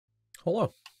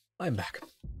Hello, I'm back.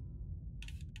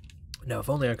 Now, if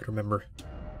only I could remember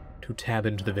to tab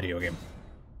into the video game.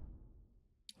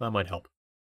 That might help.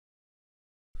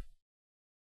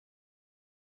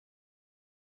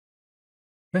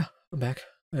 Yeah, I'm back.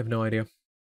 I have no idea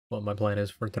what my plan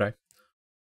is for today.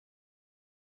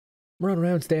 Run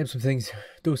around, stab some things,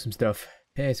 do some stuff.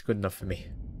 Yeah, it's good enough for me.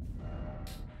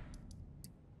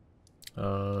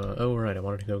 Oh right, I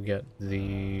wanted to go get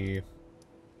the...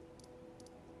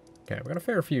 Okay, I've got a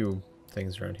fair few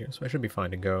things around here, so I should be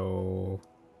fine to go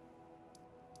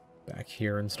back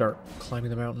here and start climbing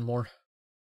the mountain more.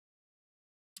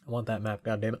 I want that map,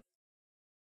 goddammit.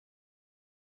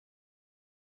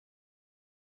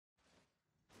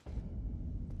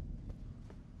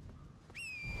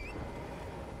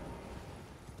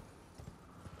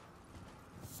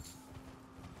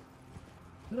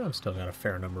 And I've still got a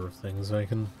fair number of things I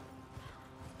can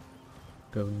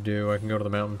go do. I can go to the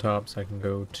mountaintops, I can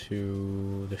go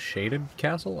to the Shaded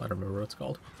Castle? I don't remember what it's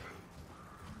called.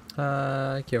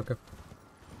 Kyoko.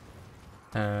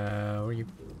 Where are you?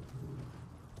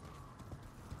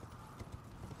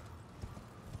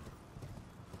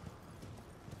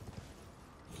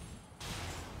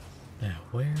 Now,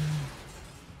 where?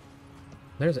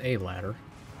 There's a ladder.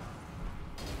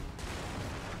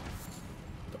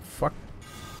 The fuck?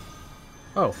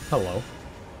 Oh, hello.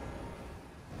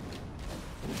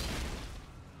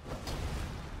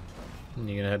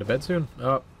 You gonna head to bed soon?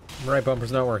 Oh, right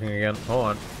bumper's not working again. Hold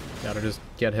on. Gotta just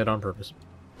get hit on purpose.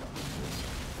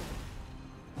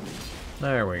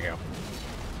 There we go.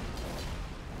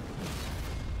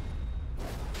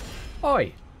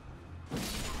 Oi!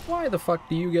 Why the fuck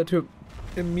do you get to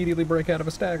immediately break out of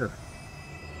a stagger?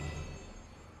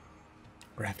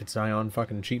 Grafted Scion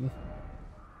fucking cheating.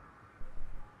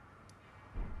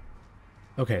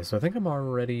 Okay, so I think I'm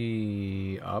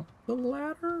already up the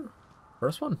ladder?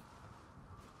 First one?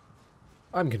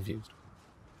 I'm confused.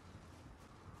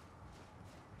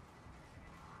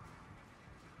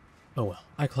 Oh well,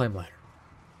 I climb ladder.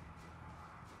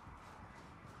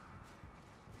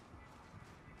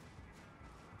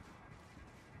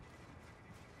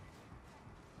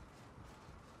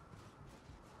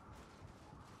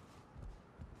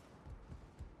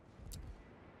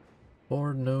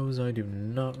 Lord knows I do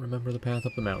not remember the path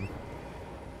up the mountain.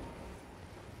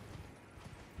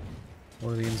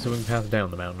 Or the ensuing path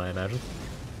down the mountain, I imagine.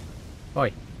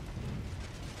 Oi!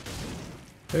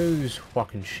 Who's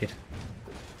walking shit?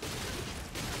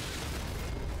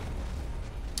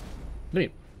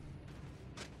 Neat.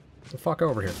 The fuck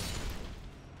over here.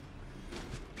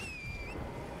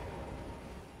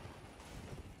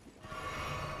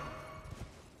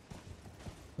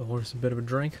 The horse a bit of a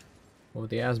drink. What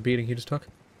with the ass beating he just took?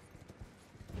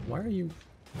 Why are you...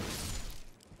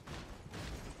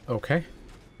 Okay.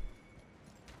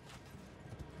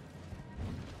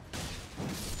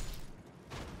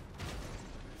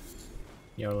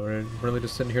 Yeah, we're really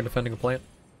just sitting here defending a plant?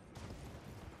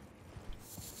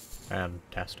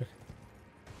 Fantastic.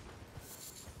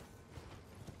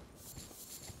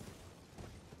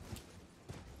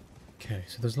 Okay,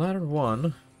 so there's ladder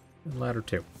 1 and ladder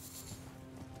 2.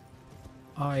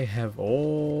 I have...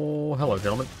 Oh, hello,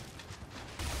 gentlemen.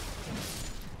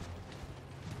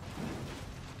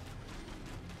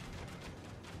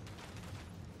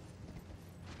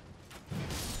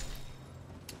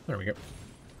 There we go.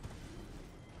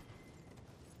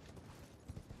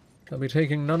 Shall be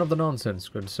taking none of the nonsense,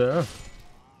 good sir.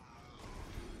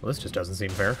 Well, this just doesn't seem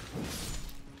fair.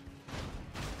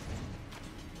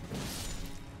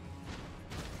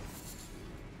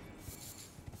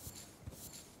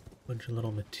 Bunch of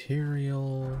little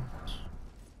materials.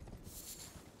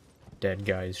 Dead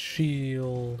guy's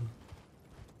shield.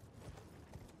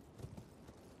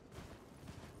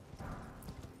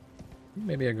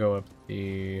 Maybe I go up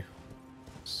the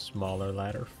smaller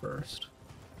ladder first.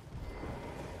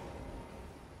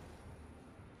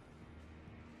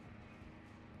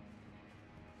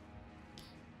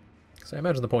 So I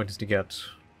imagine the point is to get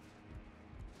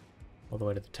all the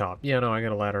way to the top. Yeah, no, I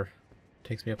got a ladder.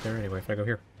 Takes me up there anyway if I go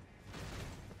here.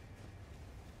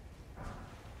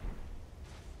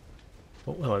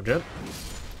 Oh, hello, Jen.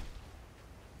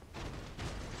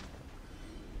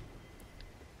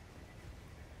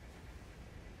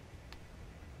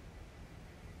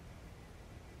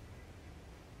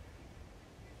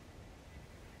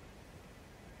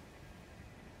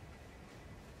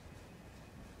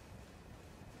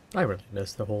 I really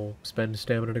miss the whole spend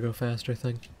stamina to go faster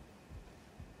thing.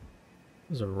 It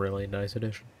was a really nice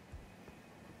addition.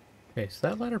 Okay, so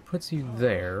that ladder puts you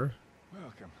there.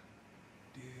 Welcome,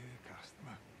 dear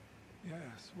customer.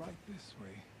 Yes, right this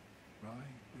way. Right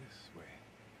this way.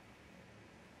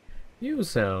 You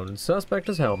sound suspect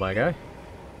as hell, my guy.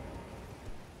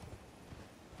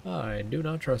 I do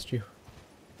not trust you.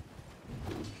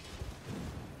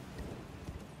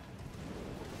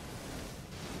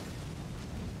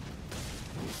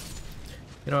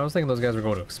 You know, I was thinking those guys were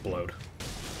going to explode.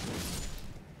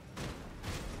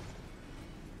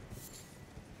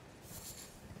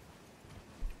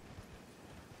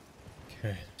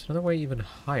 Okay, there's another way even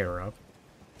higher up.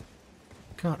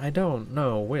 God, I don't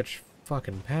know which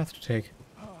fucking path to take.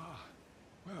 Ah,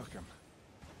 welcome,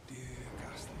 dear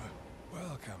customer.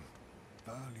 Welcome,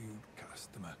 valued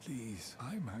customer. Please,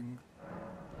 I'll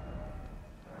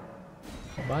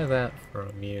buy that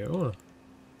from you.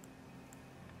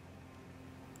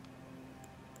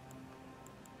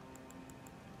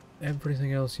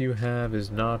 Everything else you have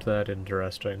is not that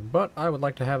interesting, but I would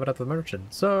like to have it at the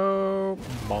merchant, so...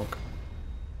 bonk.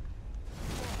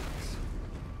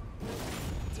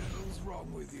 What the hell's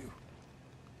wrong with you?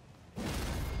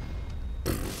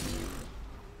 You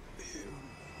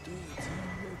dirty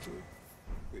little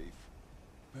thief.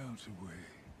 Bounce away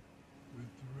with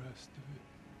the rest of it.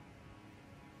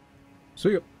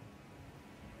 See ya.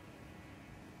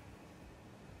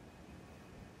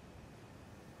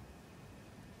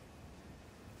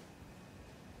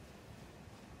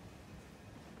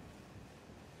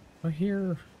 I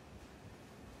feel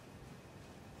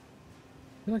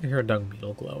like I hear a dung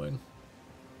beetle glowing.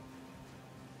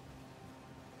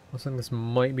 I think this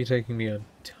might be taking me a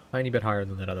tiny bit higher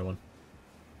than that other one.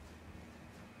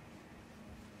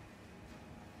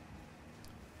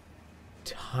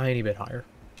 Tiny bit higher.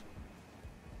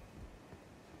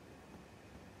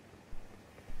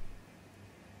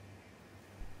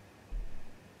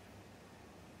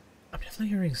 I'm definitely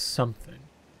hearing something.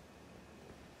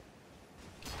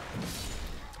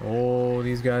 Oh,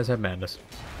 these guys have madness.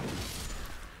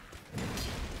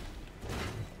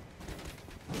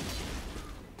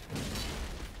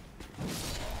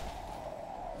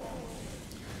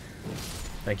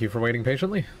 Thank you for waiting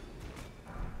patiently.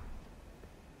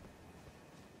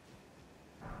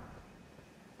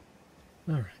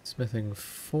 Alright, smithing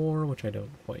 4, which I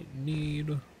don't quite need.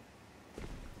 Looks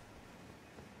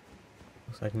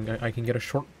like I can get a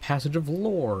short passage of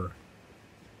lore.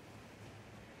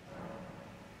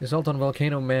 The assault on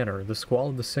Volcano Manor, the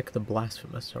squalid, the sick, the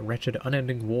blasphemous, a wretched,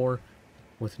 unending war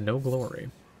with no glory.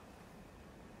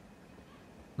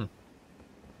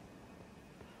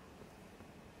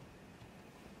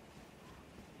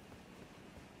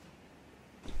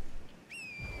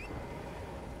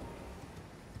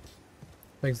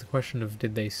 Begs the question of,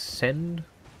 did they send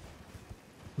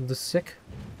the sick?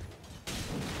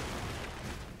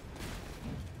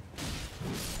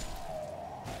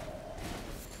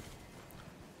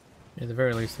 At the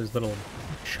very least, there's little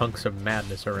chunks of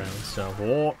madness around, so...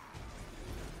 Whoa.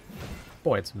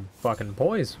 Boy, it's some fucking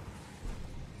poise.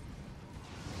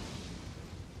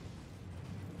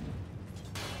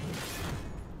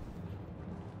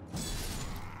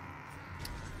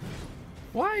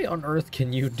 Why on earth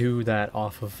can you do that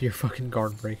off of your fucking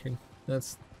guard breaking?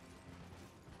 That's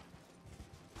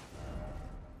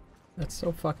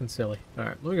so fucking silly.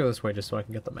 Alright, let me go this way just so I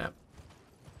can get the map.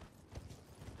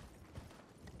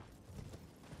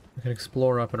 I can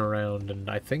explore up and around and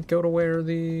I think go to where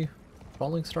the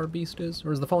Falling Star Beast is?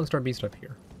 Or is the Falling Star Beast up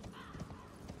here?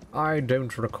 I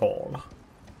don't recall.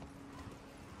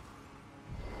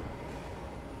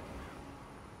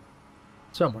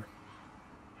 Somewhere.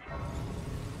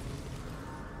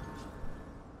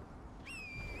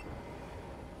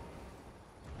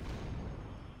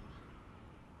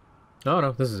 Oh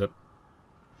no, this is it.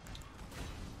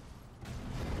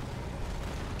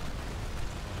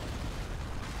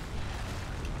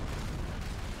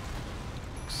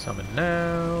 Summon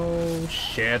now.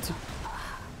 Shit.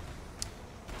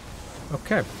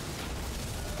 Okay.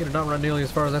 He did not run nearly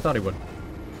as far as I thought he would.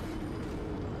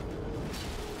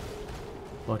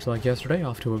 Much like yesterday,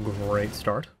 off to a great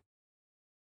start.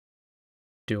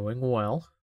 Doing well.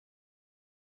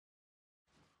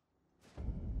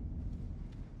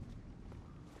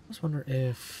 I just wonder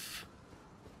if...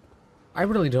 I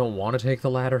really don't want to take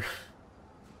the ladder.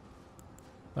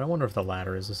 But I wonder if the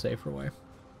ladder is a safer way.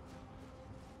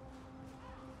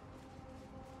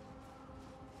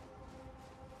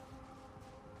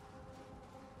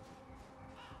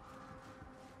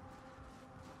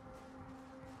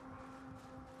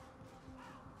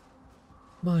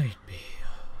 Might be.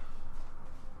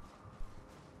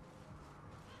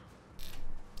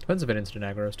 Depends if it instant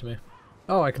aggroes to me.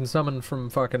 Oh, I can summon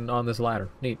from fucking on this ladder.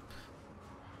 Neat.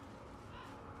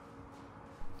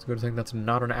 It's a good thing that's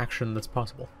not an action that's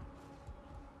possible.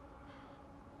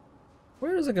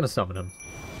 Where is it gonna summon him?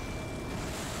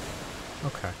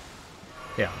 Okay.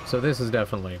 Yeah, so this is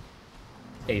definitely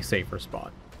a safer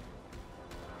spot.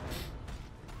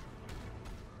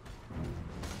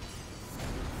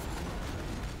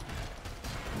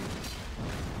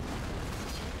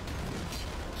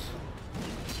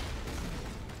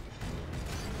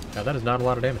 Now that is not a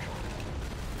lot of damage.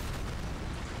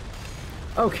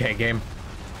 Okay, game.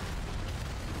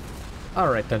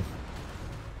 Alright then.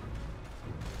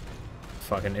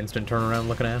 Fucking instant turnaround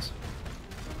looking ass.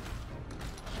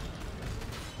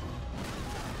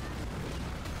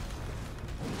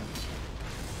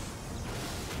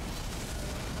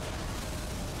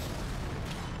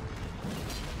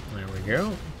 There we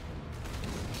go.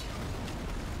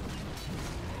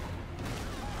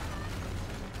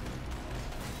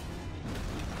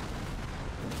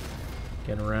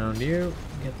 Get around you,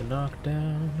 get the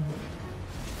knockdown.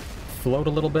 Float a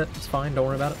little bit, it's fine, don't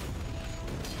worry about it.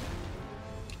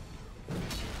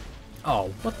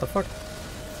 Oh, what the fuck?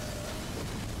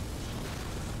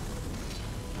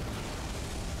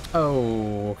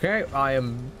 Oh, okay, I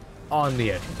am on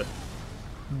the edge of it.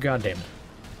 God damn it.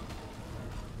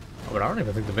 Oh, but I don't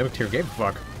even think the Mimic Tier gave a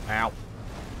fuck. Ow.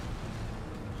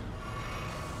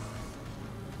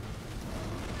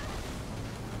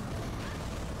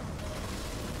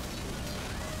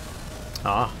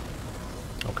 Ah.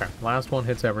 Okay, last one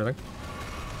hits everything.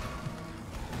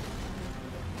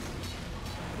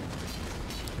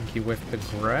 Think he whiffed the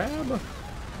grab?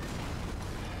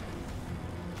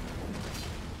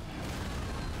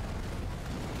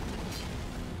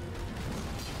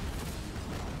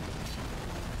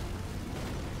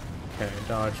 Okay,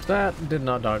 dodged that. Did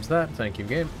not dodge that. Thank you,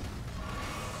 game.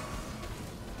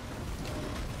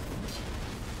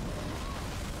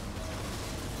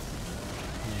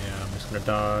 Yeah, I'm just gonna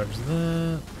dodge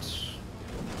that.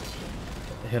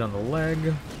 Get the hit on the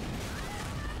leg.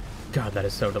 God, that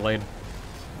is so delayed.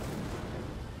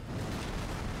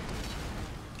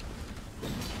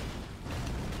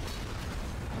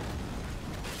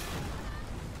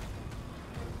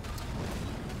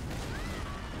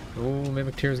 Ooh,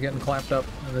 Mimic Tear's getting clapped up,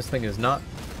 and this thing is not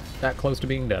that close to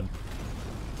being dead.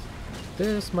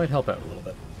 This might help out a little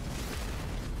bit.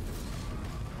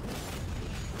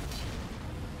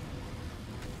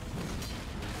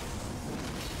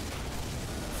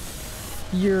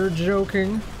 You're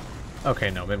joking.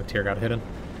 Okay, no, Mimic Tear got hidden.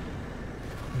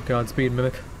 Godspeed,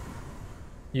 Mimic.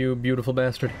 You beautiful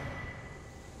bastard.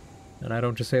 And I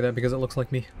don't just say that because it looks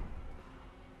like me.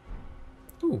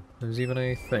 Ooh, there's even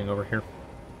a thing over here.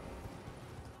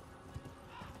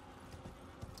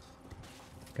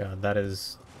 God, that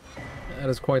is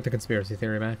quite the conspiracy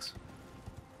theory, Max.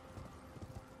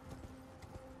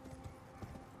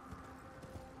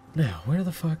 Now, where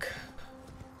the fuck?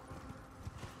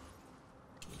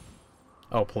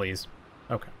 Oh, please.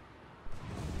 Okay.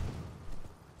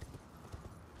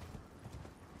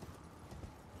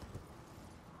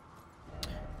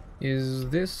 Is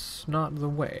this not the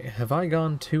way? Have I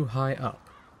gone too high up?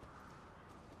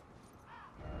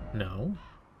 No.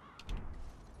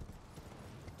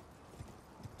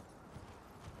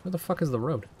 Where the fuck is the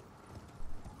road?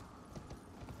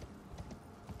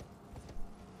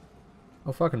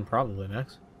 Oh, fucking probably,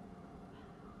 Max.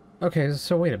 Okay,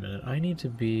 so wait a minute. I need to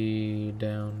be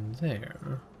down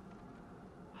there.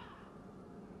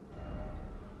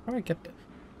 How do I get there?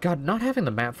 God, not having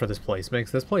the map for this place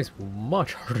makes this place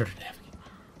much harder to navigate.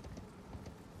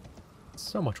 It's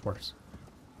so much worse.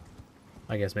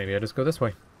 I guess maybe I just go this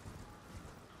way.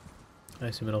 I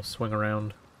assume it'll swing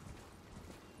around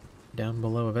down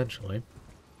below eventually.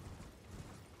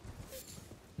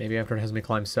 Maybe after it has me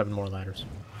climb 7 more ladders.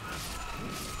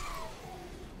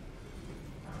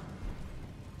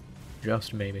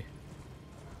 Just maybe.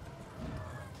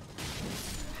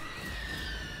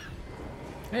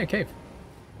 Hey, a cave.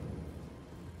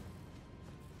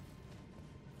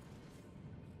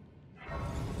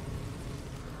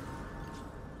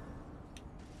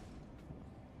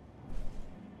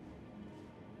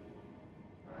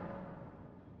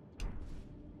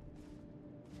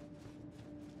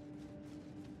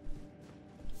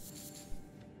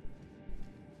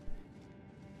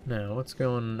 Now, what's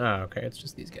going... Oh, okay, it's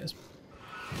just these guys.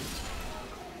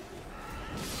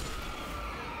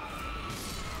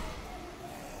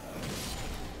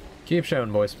 Keep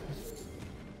shouting, boys.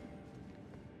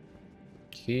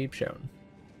 Keep shouting.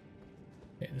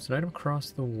 Okay, there's an item across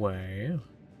the way.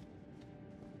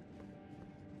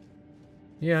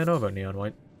 Yeah, I know about Neon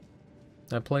White.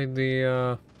 I played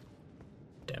the,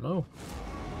 demo?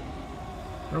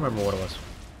 I don't remember what it was.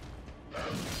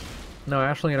 No,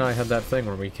 Ashley and I had that thing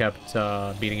where we kept,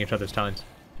 beating each other's times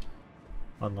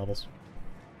on levels.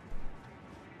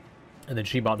 And then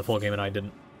she bought the full game and I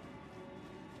didn't.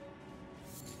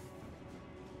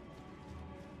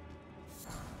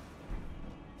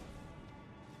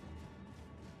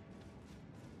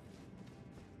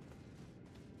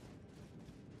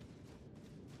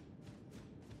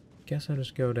 Guess I'll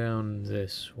just go down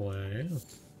this way.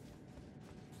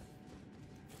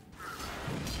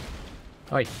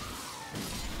 Oi.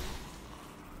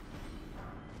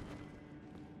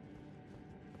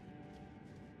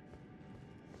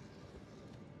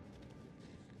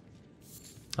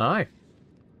 Hi.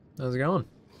 How's it going?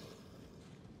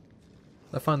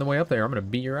 If I find the way up there, I'm gonna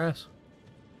beat your ass.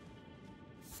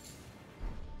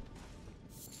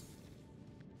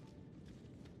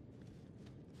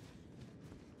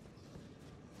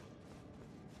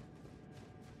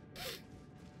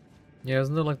 Yeah,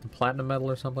 isn't it like the platinum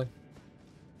medal or something?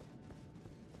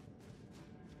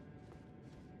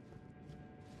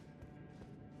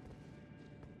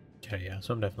 Okay, yeah,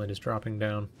 so I'm definitely just dropping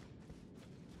down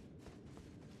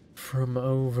from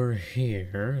over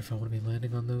here if I want to be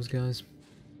landing on those guys.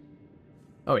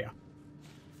 Oh, yeah.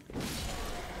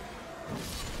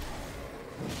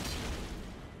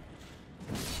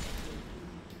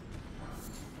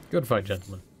 Good fight,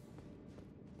 gentlemen.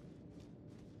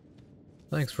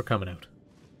 Thanks for coming out.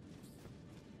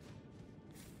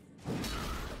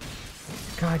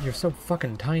 God, you're so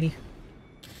fucking tiny.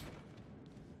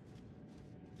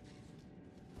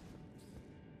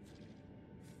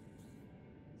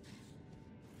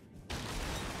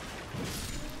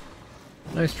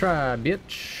 Nice try,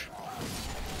 bitch.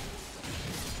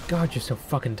 God, you're so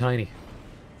fucking tiny.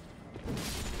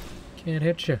 Can't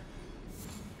hit you.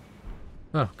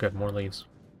 Oh, good, more leaves.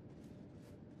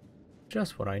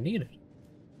 Just what I needed.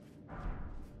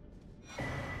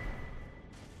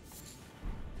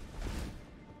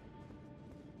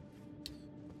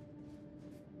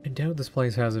 I doubt this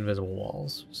place has invisible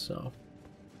walls, so...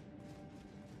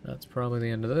 that's probably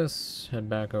the end of this. Head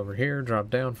back over here,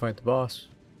 drop down, fight the boss.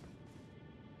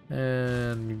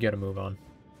 And get a move on.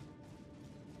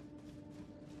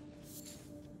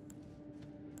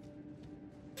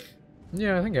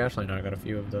 Yeah, I think Ashley and I got a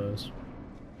few of those.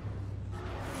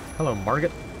 Hello,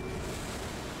 Margit.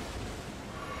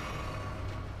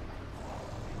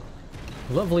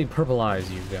 Lovely purple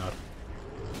eyes you've got.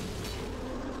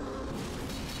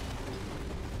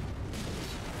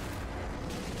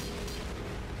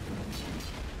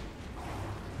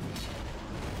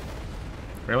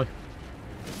 Really?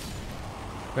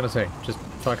 I'm gonna say, just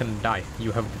fucking die.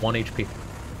 You have 1 HP.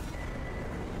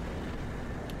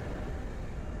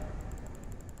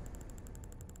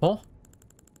 Oh?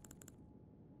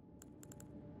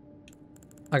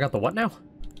 I got the what now?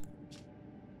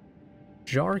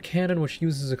 Jar cannon which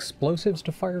uses explosives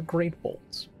to fire great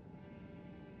bolts.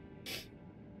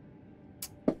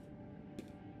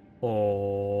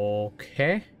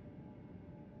 Okay.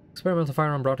 Experimental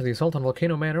firearm brought to the assault on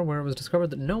Volcano Manor where it was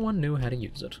discovered that no one knew how to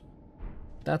use it.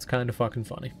 That's kind of fucking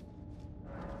funny.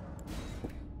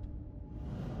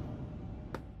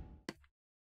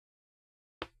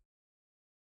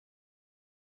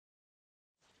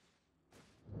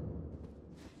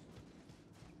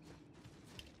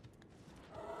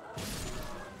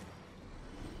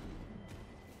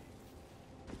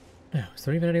 Now, is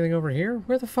there even anything over here?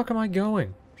 Where the fuck am I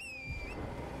going?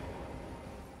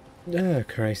 Oh,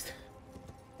 Christ.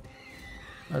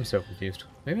 I'm so confused.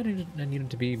 Maybe I needed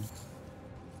to be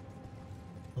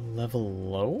a level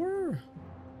lower?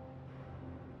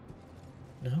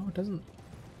 No, it doesn't.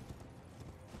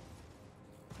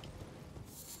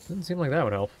 Doesn't seem like that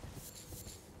would help.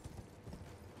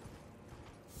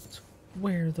 So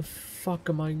where the fuck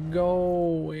am I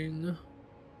going?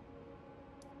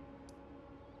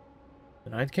 The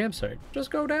ninth campsite.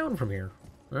 Just go down from here.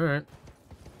 Alright.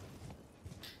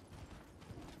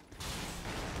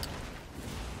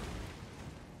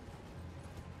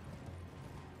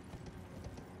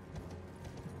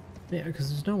 Yeah, because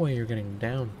there's no way you're getting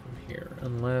down from here,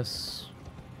 unless...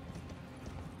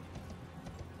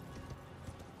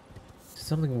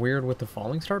 something weird with the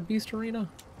Falling Star Beast Arena?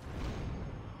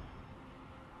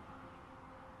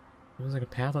 There's like a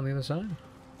path on the other side?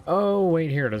 Oh, wait,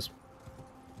 here it is.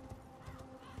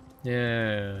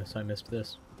 Yes, I missed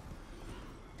this.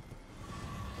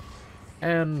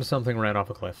 And something ran off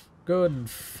a cliff. Good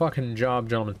fucking job,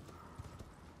 gentlemen.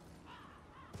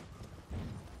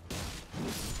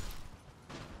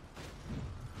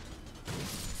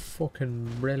 Fucking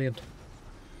brilliant.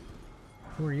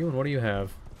 Who are you and what do you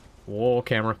have? Whoa,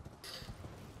 camera.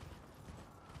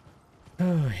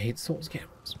 Oh, I hate Souls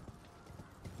cameras.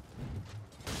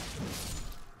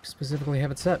 Specifically have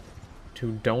it set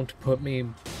to don't put me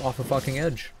off a fucking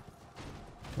edge.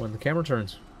 when the camera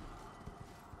turns.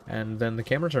 And then the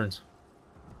camera turns.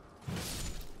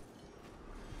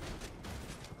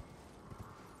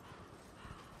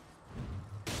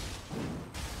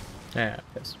 Ah,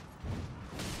 piss.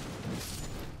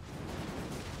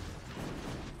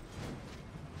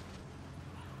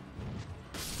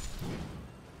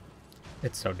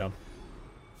 It's so dumb.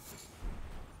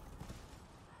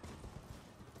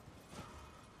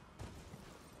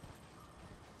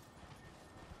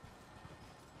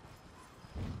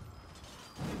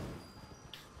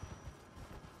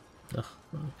 Ugh,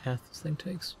 what path this thing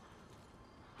takes.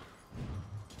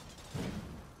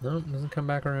 Nope, doesn't come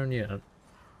back around yet.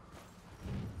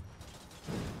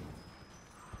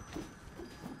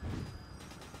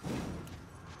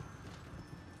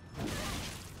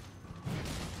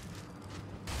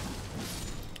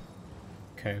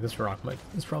 Okay, this rock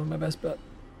is probably my best bet.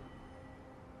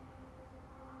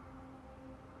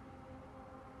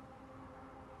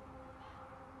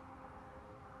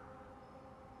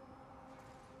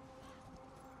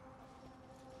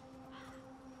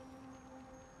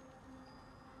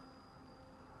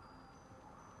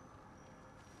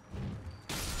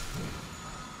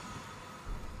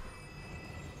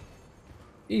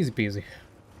 Easy peasy.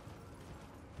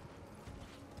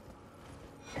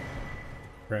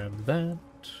 Grab that.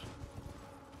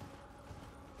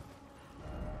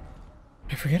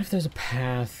 I forget if there's a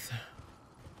path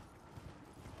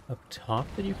up top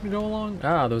that you can go along.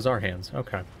 Ah, those are hands.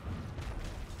 Okay.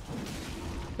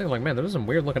 I'm like, man, those are some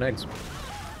weird looking eggs.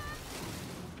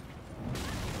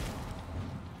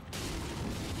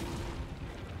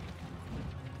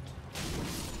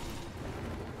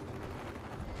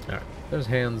 Alright, there's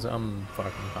hands. I'm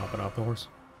fucking hopping off the horse.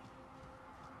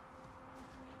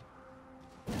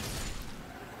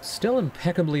 Still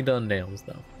impeccably done nails,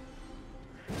 though.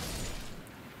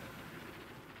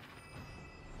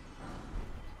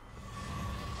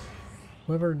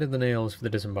 Whoever did the nails for the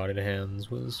disembodied hands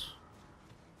was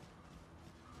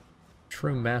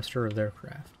true master of their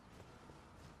craft.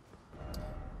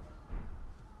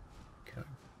 Okay.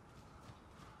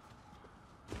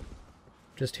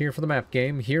 Just here for the map,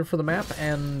 game. Here for the map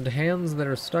and hands that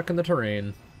are stuck in the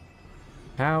terrain.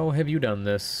 How have you done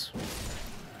this?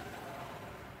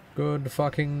 Good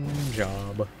fucking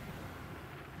job.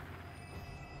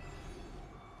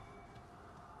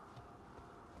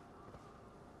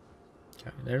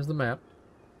 Okay, there's the map.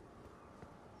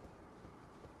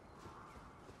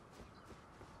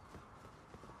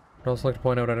 I'd also like to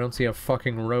point out I don't see a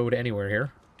fucking road anywhere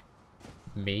here.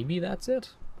 Maybe that's it?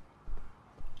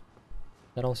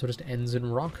 That also just ends in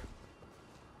rock.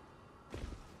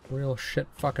 Real shit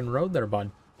fucking road there,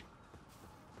 bud.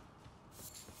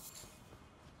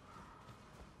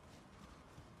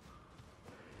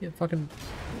 Yeah, fucking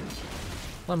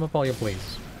climb up all you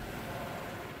please.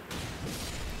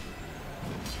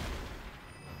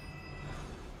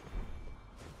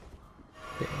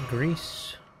 Bit of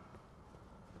grease.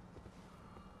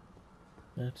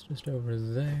 That's just over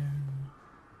there.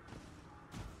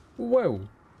 Whoa!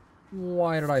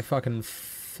 Why did I fucking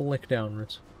flick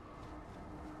downwards?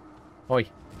 Oi.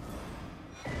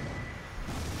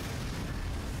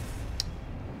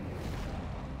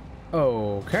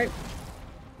 Okay.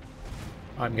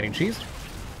 I'm getting cheesed.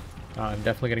 I'm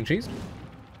definitely getting cheesed.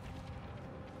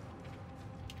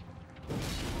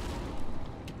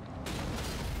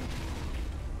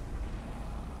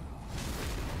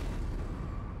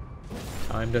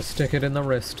 Time to stick it in the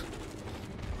wrist.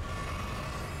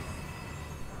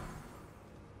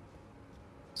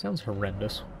 Sounds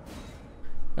horrendous.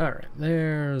 Alright,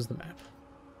 there's the map.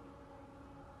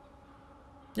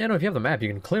 Yeah, no, if you have the map, you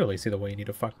can clearly see the way you need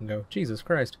to fucking go. Jesus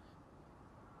Christ.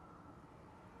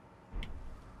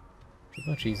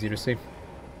 Much easier to see.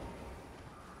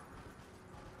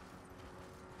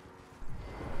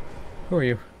 Who are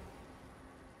you?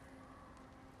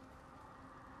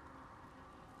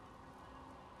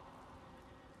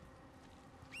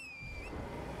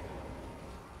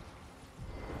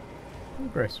 Oh,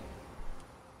 Grace.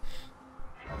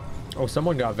 Oh,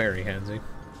 someone got very handsy.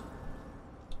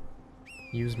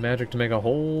 Used magic to make a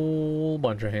whole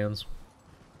bunch of hands.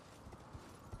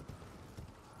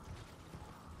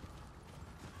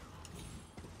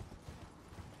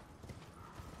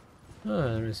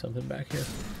 Ah, there is something back here.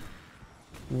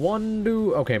 One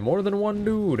dude. Okay, more than one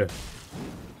dude.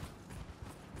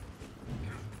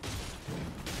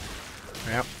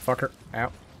 Ow, fucker.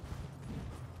 Ow.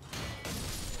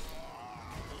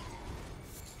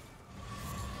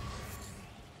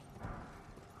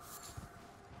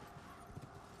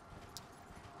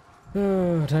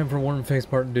 Time for Warm Face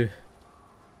Part 2.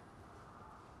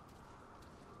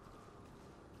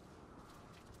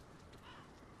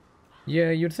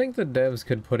 Yeah, you'd think the devs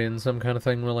could put in some kind of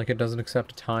thing where, like, it doesn't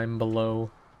accept time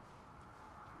below,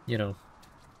 you know,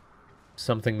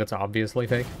 something that's obviously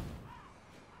fake.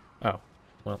 Oh,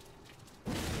 well.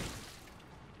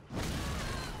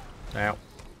 Ow.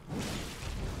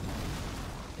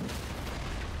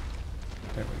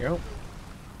 There we go.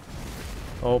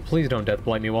 Oh, please don't death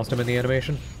blight me whilst I'm in the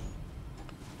animation.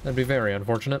 That'd be very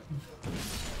unfortunate.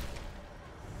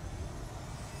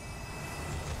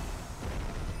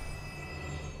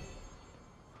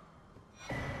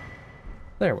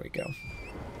 There we go.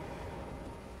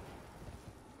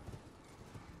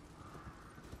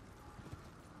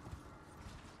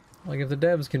 Like, if the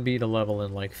devs can beat a level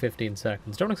in, like, 15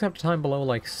 seconds, don't accept a time below,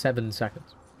 like, 7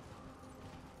 seconds.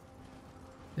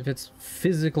 If it's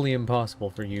physically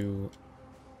impossible for you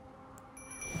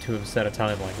to have set a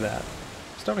time like that,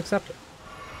 just don't accept it.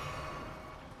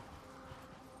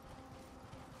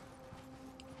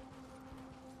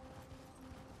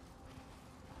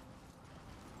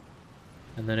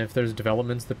 And then if there's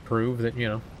developments that prove that, you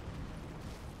know,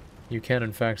 you can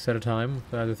in fact set a time,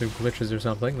 either through glitches or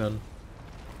something, then,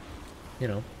 you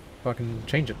know, fucking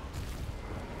change it.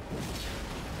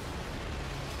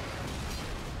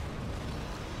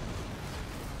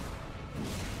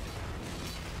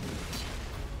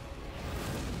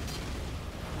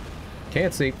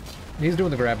 Can't see. He's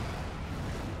doing the grab.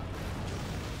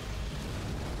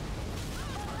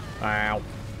 Ow.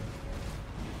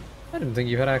 I didn't think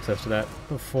you had access to that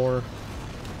before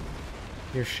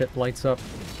your shit lights up.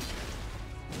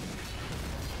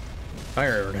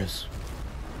 There it is.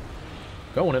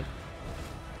 Going in.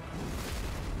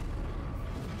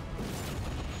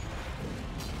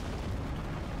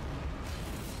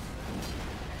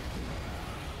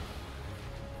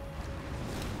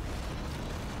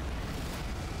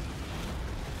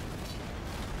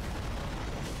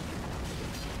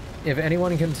 If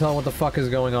anyone can tell what the fuck is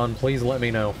going on, please let me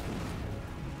know.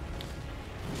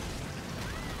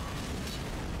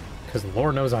 Because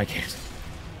Lord knows I can't.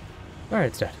 Alright,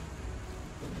 it's dead.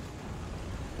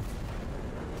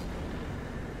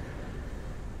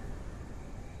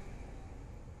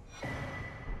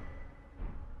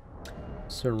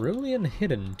 Cerulean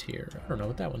Hidden Tier. I don't know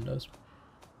what that one does.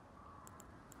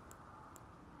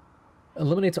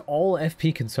 Eliminates all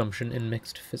FP consumption in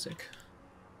mixed physic.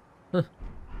 Huh.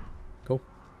 Cool.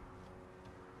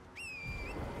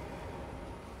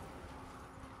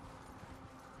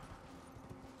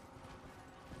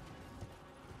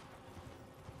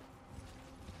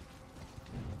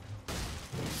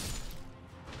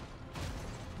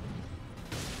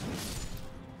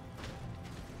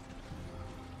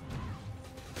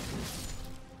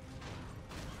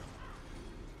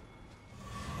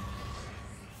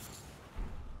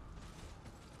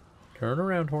 Turn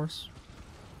around, horse.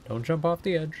 Don't jump off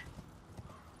the edge.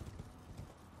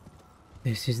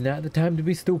 This is not the time to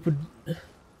be stupid.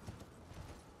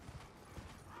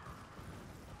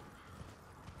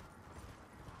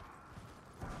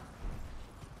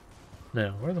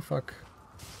 Now, where the fuck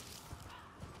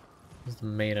is the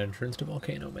main entrance to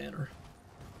Volcano Manor?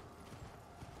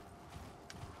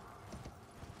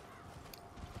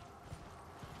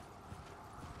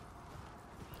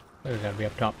 There's gotta be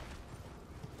up top.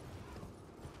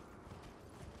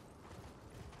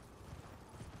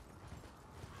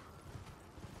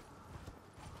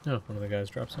 Oh, one of the guys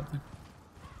dropped something.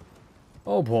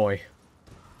 Oh boy.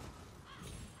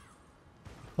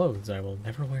 Clothes I will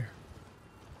never wear.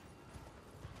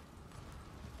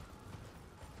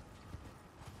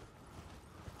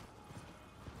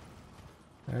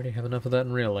 I already have enough of that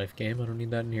in real life game. I don't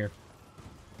need that in here.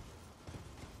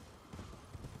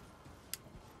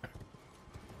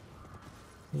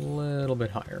 A little bit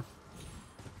higher.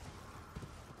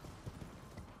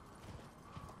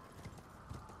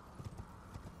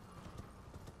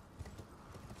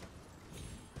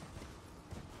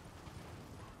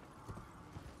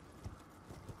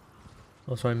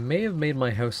 Also, I may have made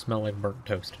my house smell like burnt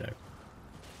toast today.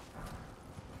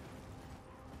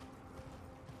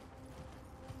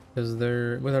 Because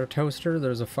with our toaster,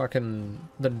 there's a fucking...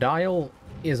 The dial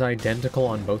is identical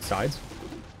on both sides.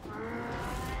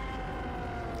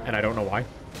 And I don't know why.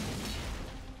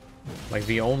 Like,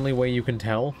 the only way you can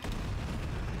tell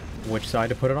which side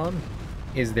to put it on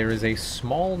is there is a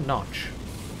small notch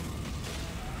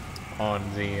on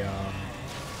the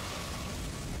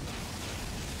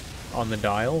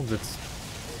dial that's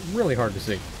really hard to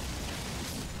see.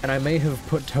 And I may have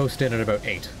put toast in at about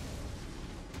 8.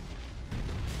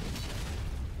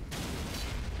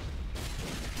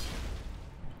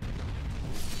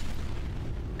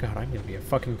 God, I'm gonna be a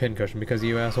fucking pincushion because of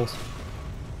you assholes.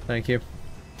 Thank you.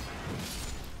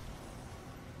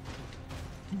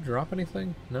 Did you drop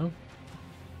anything? No?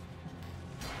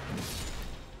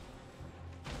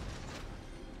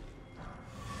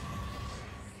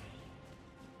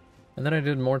 And then I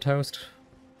did more toast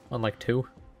on like 2.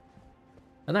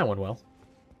 And that went well.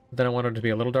 But then I wanted it to be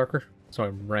a little darker, so I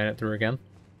ran it through again.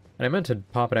 And I meant to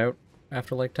pop it out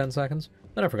after like 10 seconds.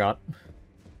 Then I forgot.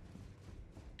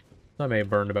 I may have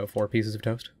burned about 4 pieces of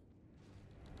toast.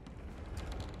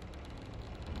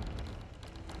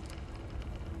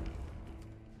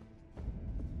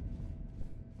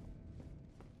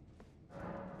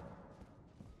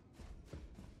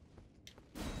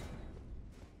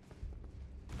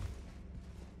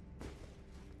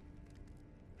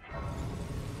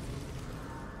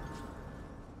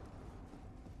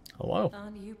 Hello.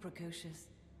 Aren't you precocious?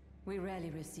 We rarely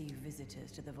receive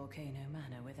visitors to the Volcano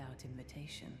Manor without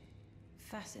invitation.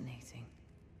 Fascinating.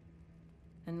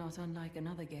 And not unlike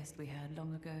another guest we had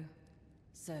long ago.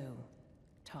 So,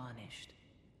 tarnished.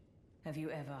 Have you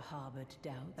ever harbored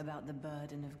doubt about the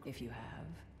burden of... If you have,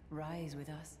 rise with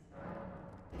us.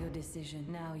 Your decision,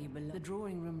 now you belong... The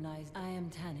drawing room lies... I am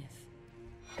Tanith.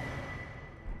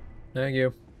 Thank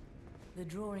you. The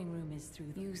drawing room is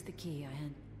through... Use the key I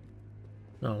hand...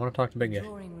 No, I want to talk to Big Guy.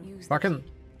 Fucking...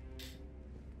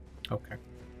 Okay.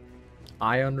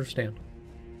 I understand.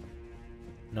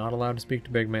 Not allowed to speak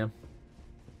to Big Man.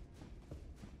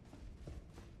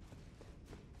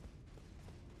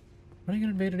 Are you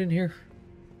gonna invade it in here?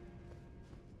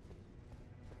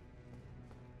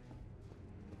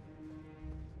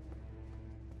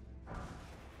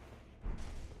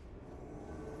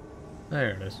 There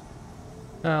it is.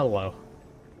 Hello.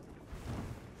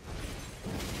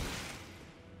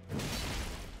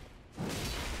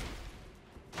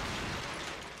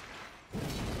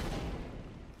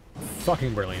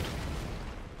 Fucking brilliant.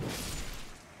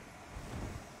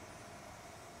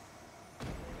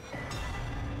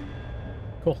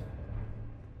 Cool.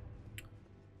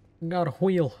 Got a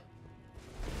wheel.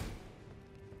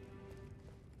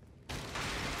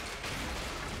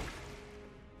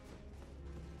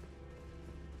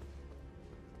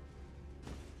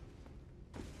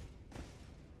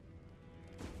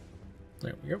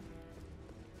 There we go.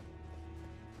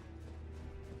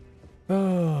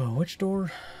 Oh, which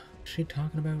door? Is she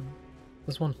talking about?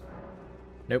 This one?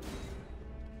 Nope.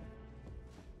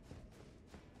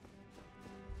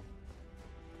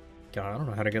 God, I don't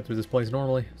know how to get through this place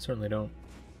normally. Certainly don't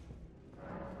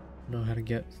know how to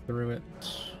get through it.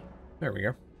 There we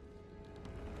go.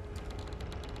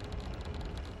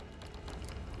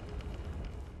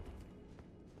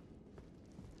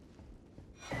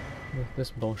 With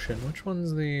this bullshit. Which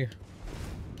one's the...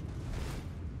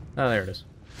 Ah, there it is.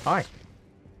 Hi.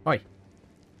 Hi.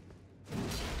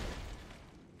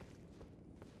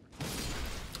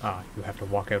 Ah, you have to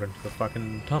walk out into the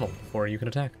fucking tunnel before you can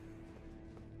attack.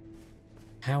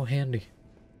 How handy.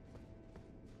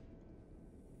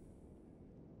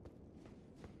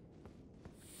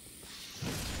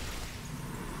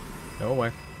 Go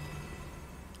away.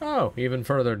 Oh, even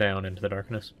further down into the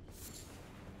darkness.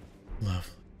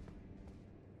 Lovely.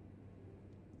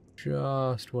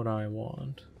 Just what I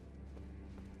want.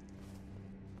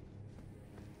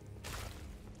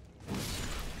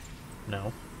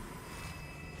 No.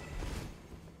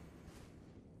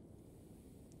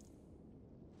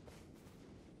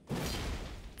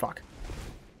 Fuck.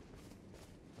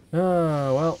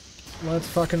 Oh, well,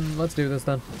 let's do this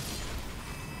then.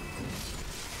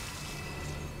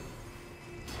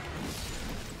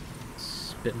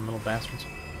 Spitting little bastards.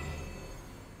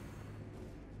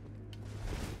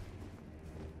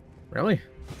 Really?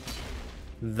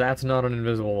 That's not an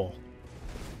invisible wall.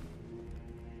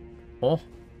 Oh.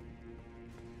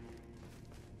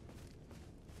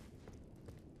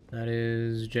 That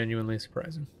is genuinely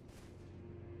surprising.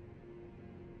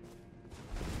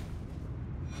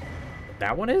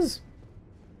 That one is?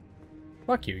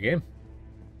 Fuck you, game.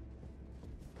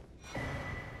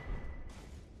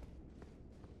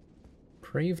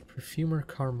 Craved Perfumer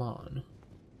Carmon.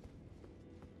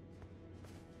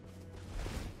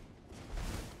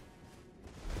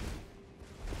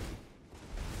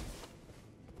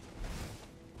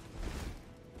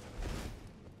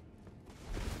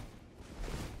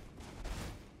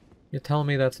 You tell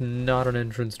me that's not an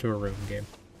entrance to a room, game.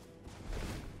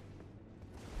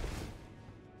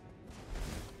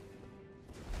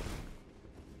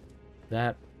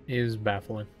 That is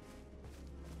baffling.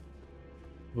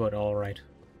 But alright.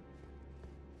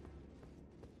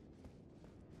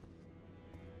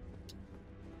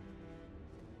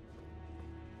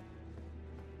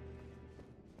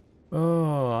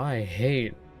 Oh, I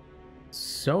hate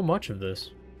so much of this.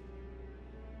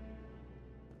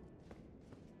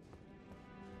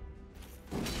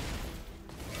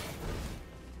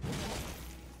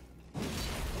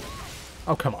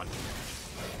 Oh, come on.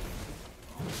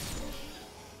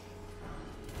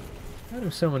 How do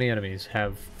so many enemies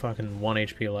have fucking 1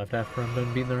 HP left after I'm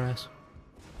done beating their ass?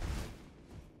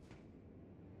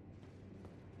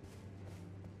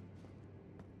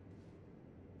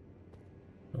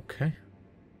 Okay.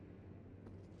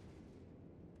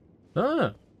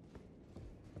 Ah!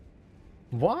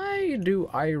 Why do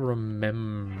I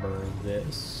remember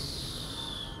this?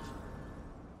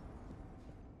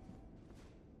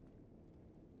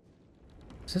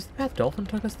 Is this the path Dolphin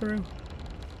took us through?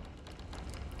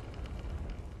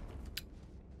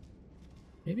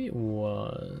 Maybe it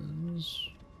was...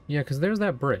 Yeah, because there's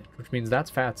that bridge, which means that's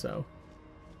Fatso.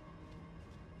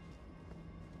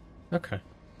 Okay.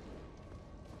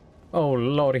 Oh,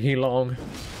 lordy, he long.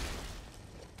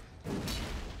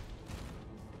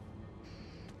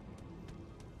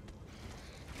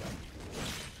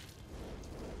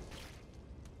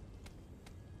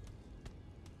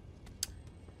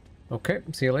 Okay,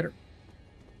 see you later.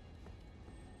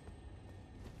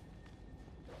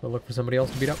 We'll look for somebody else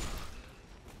to beat up.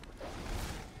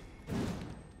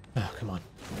 Oh, come on.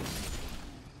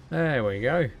 There we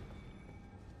go.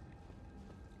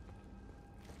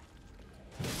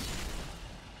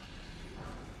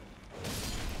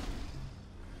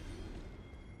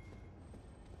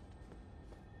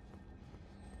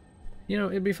 You know,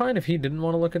 it'd be fine if he didn't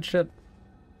want to look at shit.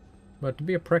 But to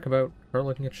be a prick about her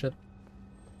looking at shit.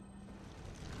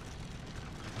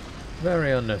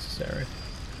 Very unnecessary.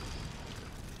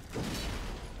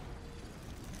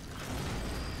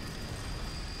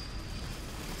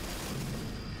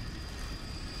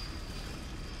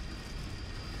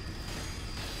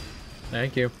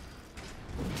 Thank you.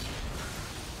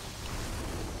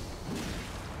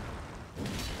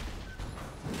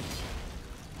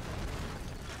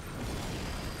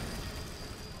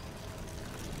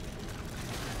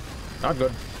 Not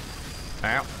good.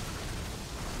 Ow.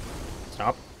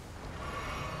 Stop.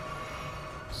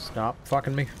 Stop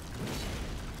fucking me.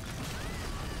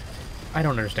 I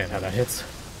don't understand how that hits.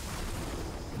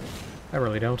 I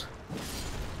really don't.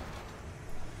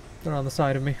 They're on the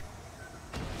side of me.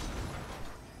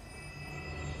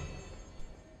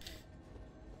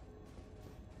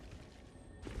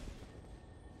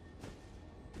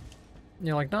 You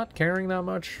know, like, not caring that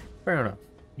much? Fair enough.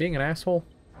 Being an asshole?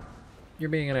 You're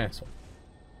being an asshole.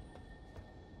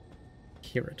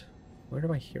 Hear it. Where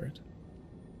do I hear it?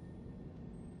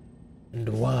 And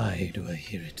why do I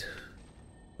hear it?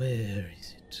 Where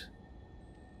is it?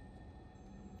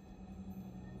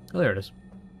 Oh, there it is.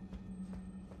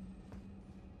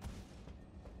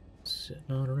 Sitting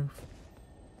on a roof.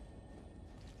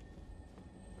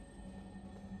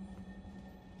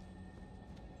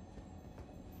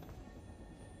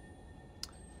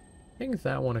 I think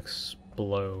that one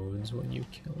explodes when you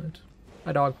kill it.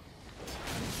 Hi, dog.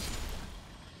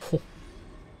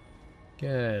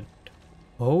 Get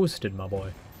hosted, my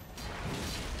boy.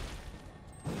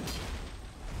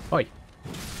 Oi.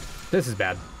 This is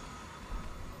bad.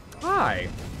 Hi.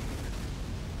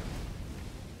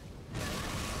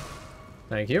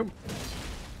 Thank you.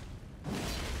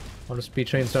 I'll just be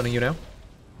chain stunning you now.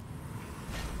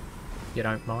 You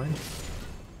don't mind.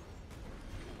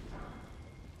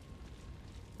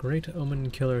 Great Omen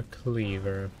Killer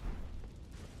Cleaver.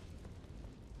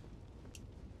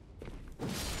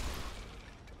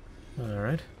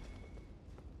 Alright.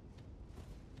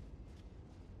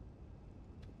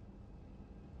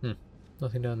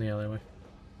 Nothing down the alleyway.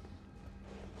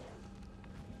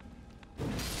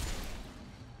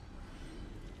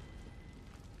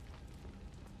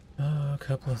 A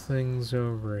couple of things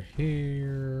over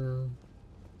here.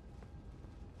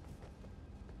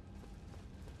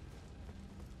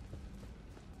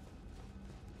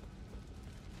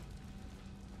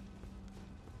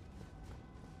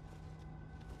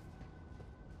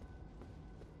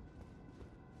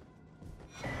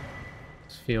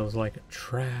 This feels like a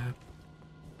trap.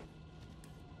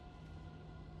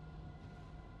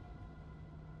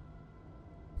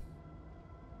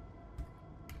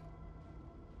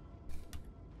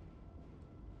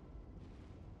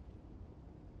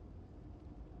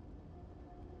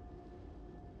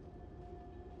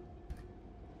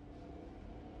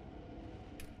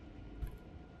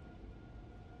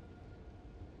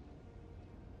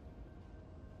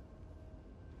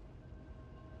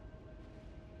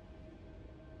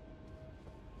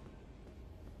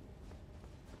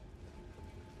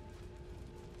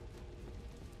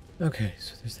 Okay,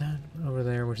 so there's that over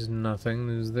there, which is nothing.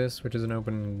 There's this, which is an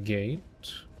open gate.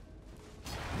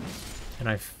 And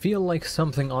I feel like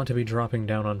something ought to be dropping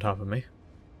down on top of me.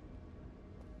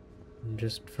 And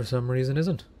just for some reason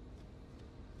isn't.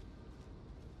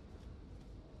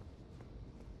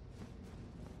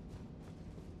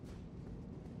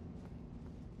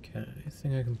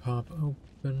 Anything I can pop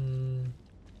open?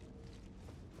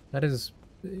 That is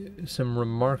some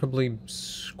remarkably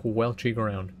squelchy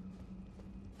ground.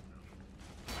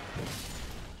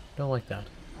 Don't like that.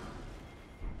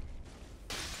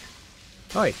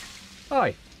 Oi!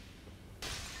 Oi!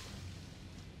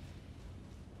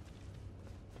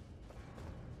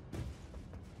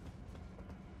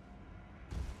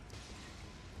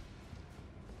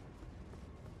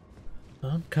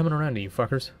 I'm coming around to you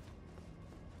fuckers.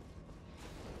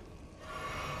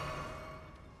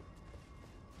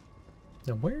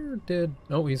 Now where did...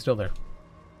 Oh, he's still there.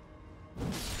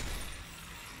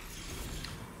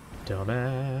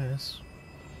 Dumbass.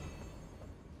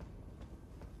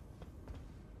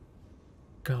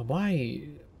 God,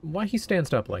 why he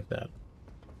stands up like that?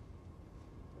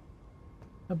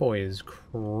 That boy is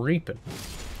creeping.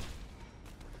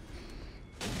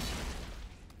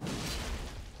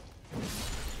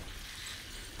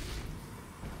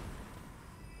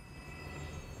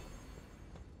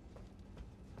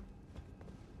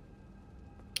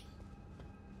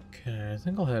 Okay, I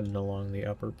think I'll head along the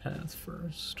upper path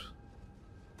first.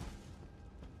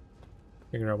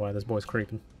 Figure out why this boy's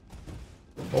creeping.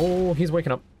 Oh, he's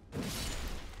waking up.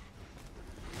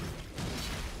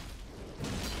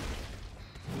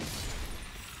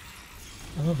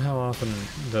 I love how often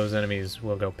those enemies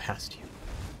will go past you.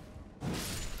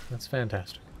 That's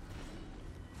fantastic.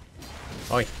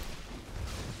 Oi.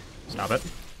 Stop it.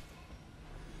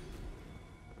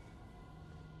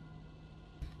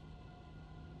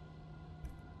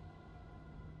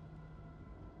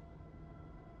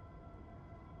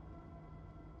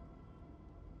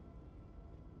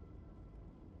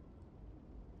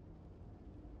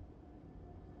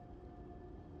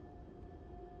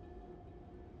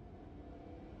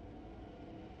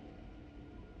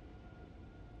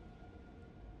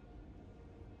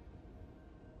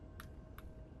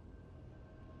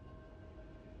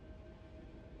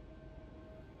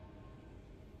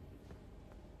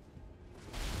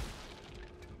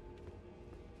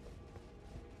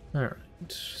 Alright.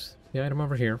 The item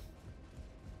over here.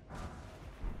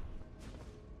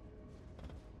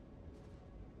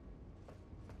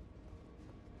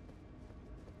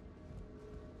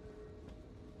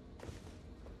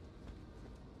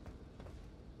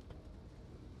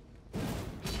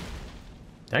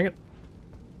 Dang it.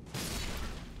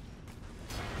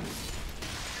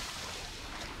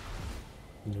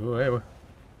 Ooh,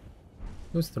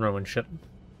 who's throwing shit?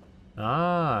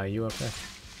 Ah, you up there.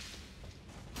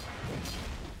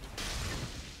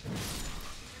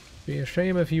 Be a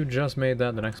shame if you just made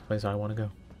that the next place I want to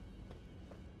go.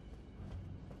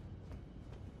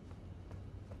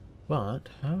 But,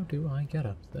 how do I get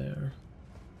up there?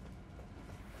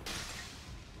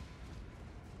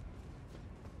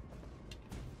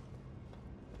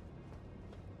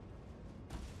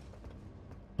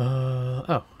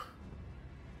 Oh.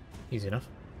 Easy enough.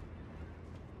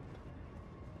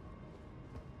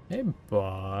 Hey,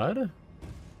 bud.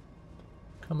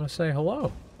 Come to say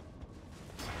hello.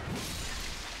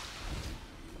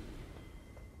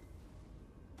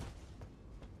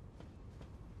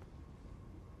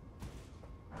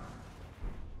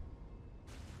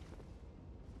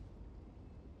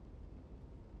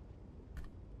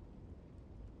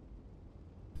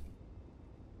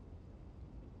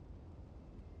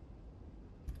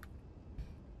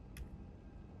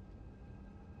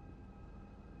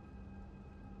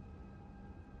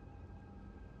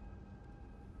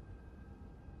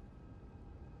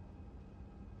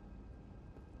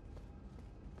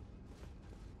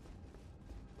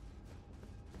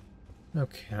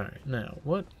 Okay, now,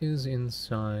 what is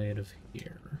inside of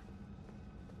here?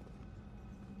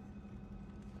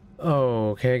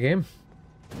 Okay, game.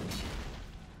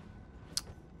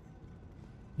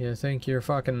 You think you're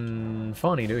fucking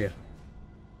funny, do you?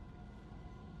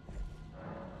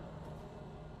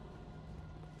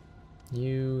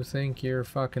 You think you're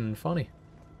fucking funny?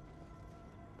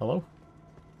 Hello?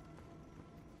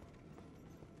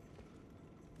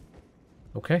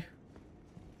 Okay.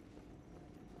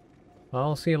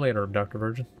 I'll see you later, Dr.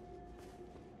 Virgin.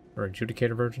 Or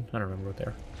Adjudicator Virgin? I don't remember what they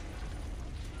are.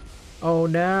 Oh,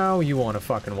 now you want to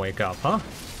fucking wake up, huh?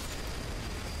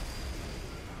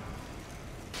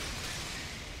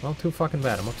 Well, too fucking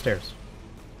bad. I'm upstairs.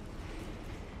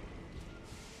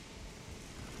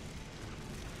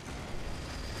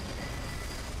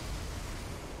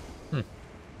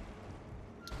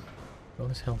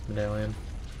 Bonus health medallion.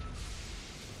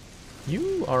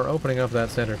 You are opening up that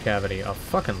center cavity a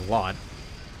fucking lot.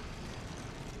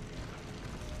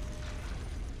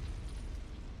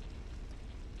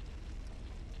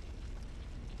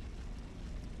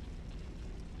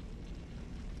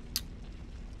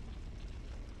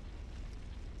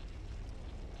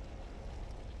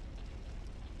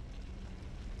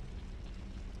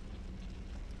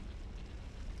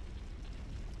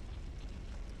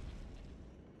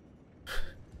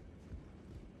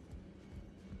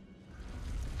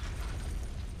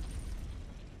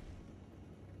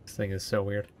 thing is so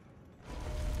weird.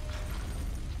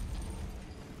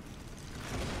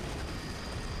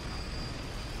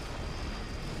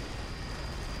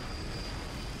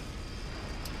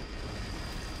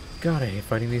 God, I hate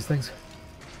fighting these things.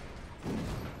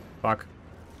 Fuck.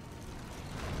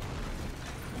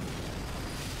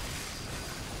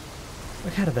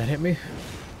 Like, how did that hit me?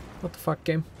 What the fuck,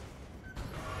 game?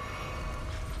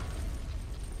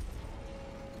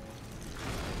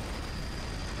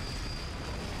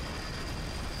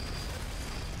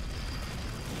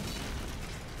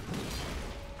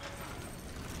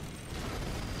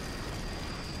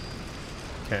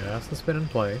 Okay, that's the spin in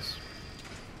place.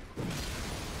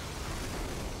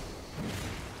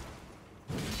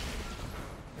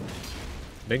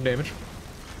 Big damage.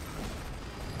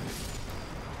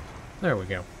 There we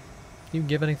go. You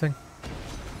give anything?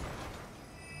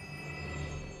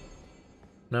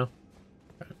 No?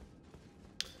 Okay.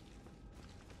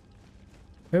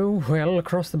 Oh, well,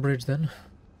 across the bridge then.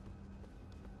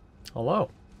 Hello.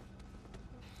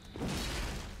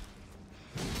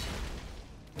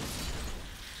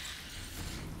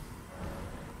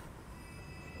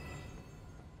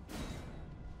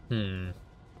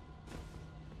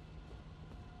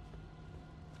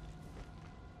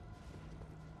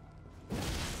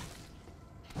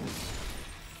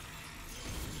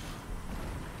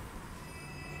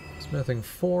 Smithing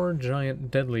 4,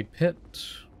 giant deadly pit.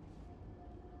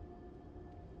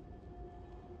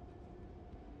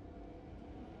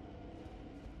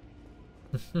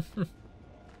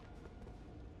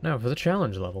 Now for the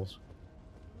challenge levels.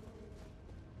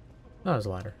 Oh, there's a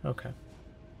ladder. Okay.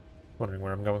 Wondering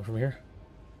where I'm going from here.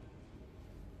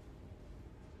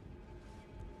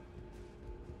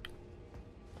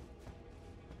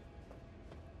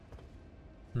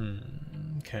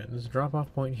 Okay, there's a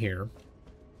drop-off point here.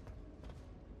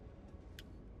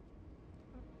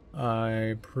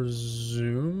 I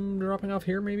presume dropping off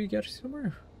here maybe gets you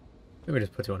somewhere? Maybe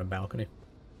just puts you on a balcony.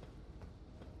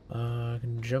 I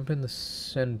can jump in the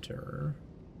center.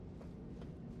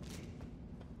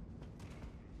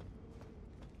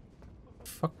 What the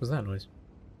fuck was that noise?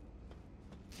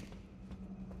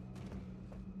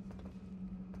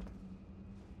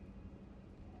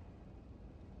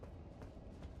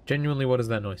 Genuinely, what is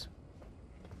that noise?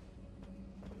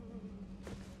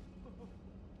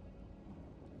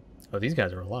 Oh, these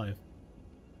guys are alive.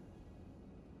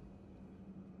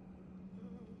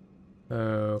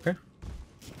 Okay.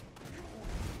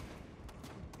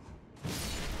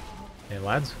 Hey,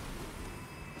 lads.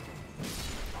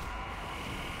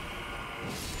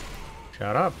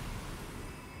 Shut up.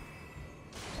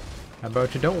 How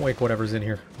about you don't wake whatever's in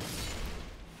here?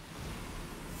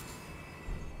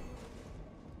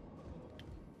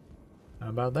 How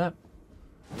about that?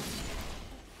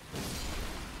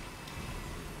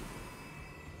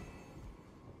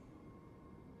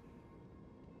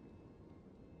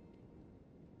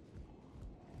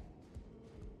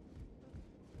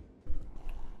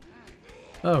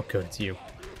 Oh, good, it's you.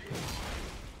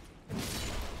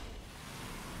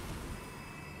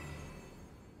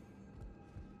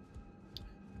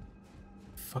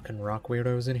 Fucking rock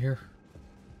weirdos in here.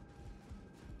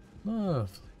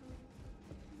 Lovely.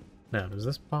 Now, does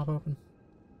this pop open?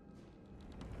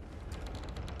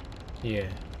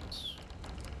 Yes.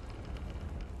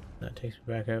 That takes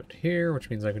me back out here, which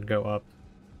means I could go up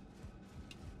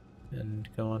and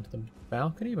go onto the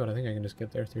balcony, but I think I can just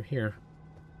get there through here.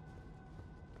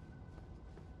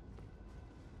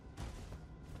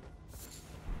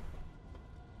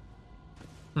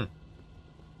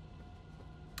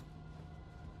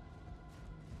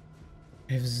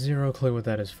 I have zero clue what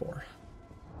that is for.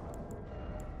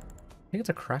 I think it's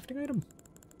a crafting item?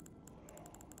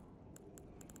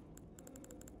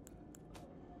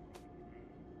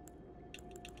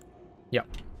 Yep.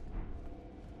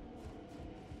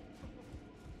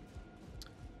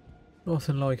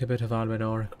 Nothing like a bit of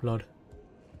albinoric blood.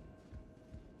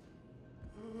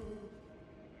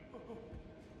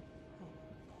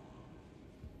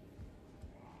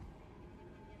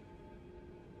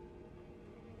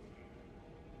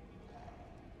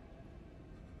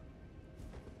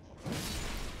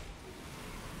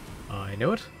 I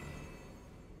knew it.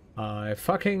 I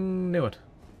fucking knew it.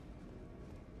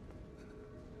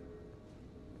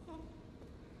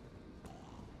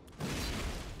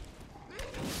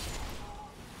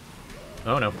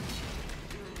 Oh no.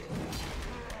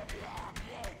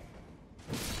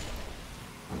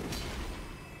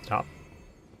 Stop.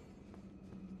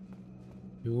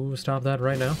 You stop that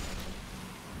right now.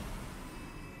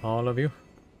 All of you.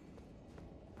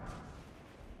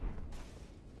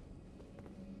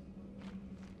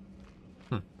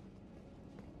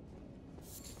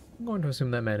 I'm going to assume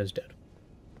that man is dead.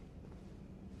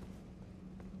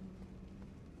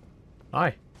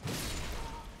 Hi.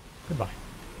 Goodbye.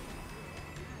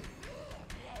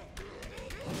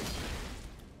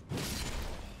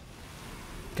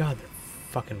 God, they're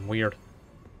fucking weird.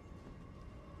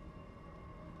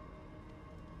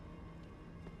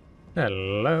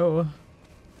 Hello.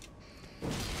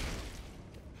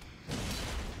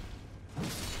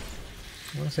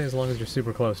 I want to say as long as you're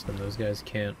super close, then those guys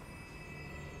can't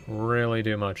really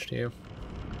do much to you.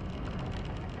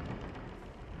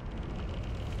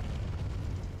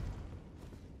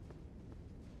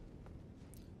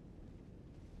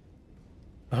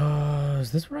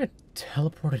 Is this where I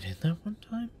teleported in that one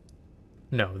time?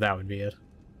 No, that would be it.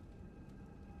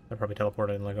 I probably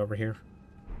teleported in, like, over here.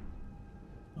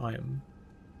 I am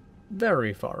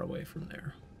very far away from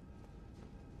there.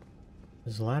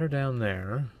 There's a ladder down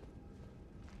there.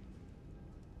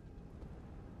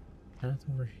 Path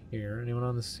over here. Anyone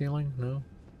on the ceiling? No?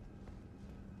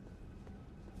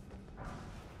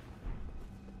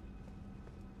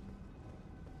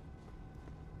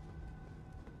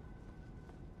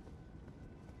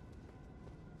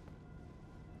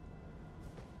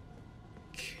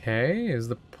 Okay, is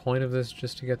the point of this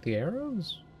just to get the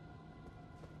arrows?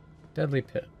 Deadly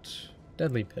pit.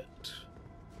 Deadly pit.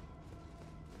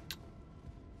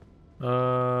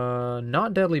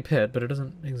 Not deadly pit, but it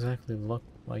doesn't exactly look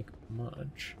like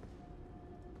much.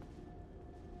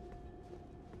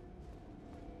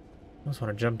 I just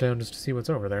want to jump down just to see what's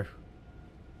over there.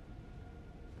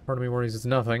 Part of me worries it's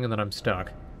nothing, and then I'm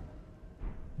stuck.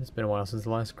 It's been a while since the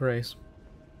last grace.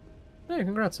 Hey,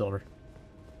 congrats, Silver.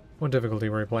 What difficulty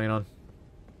were you playing on?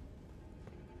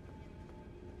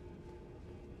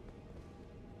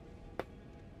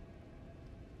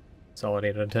 Solid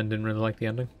 8 out of 10, didn't really like the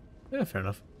ending. Yeah, fair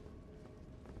enough.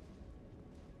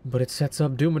 But it sets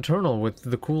up Doom Eternal with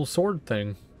the cool sword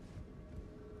thing.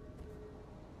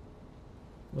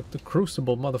 With the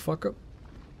crucible, motherfucker.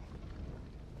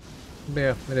 But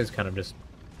yeah, it is kind of just...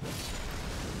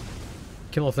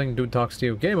 kill a thing, dude talks to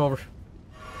you. Game over.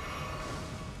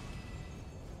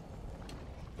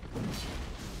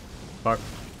 Fuck.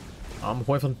 I'm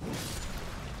whiffing.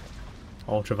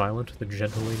 Ultra-violent, the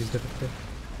gentle lady's difficulty.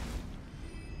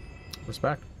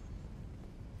 Respect.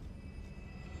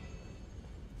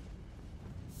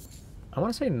 I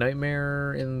want to say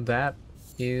Nightmare in that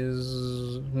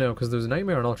is... no, because there's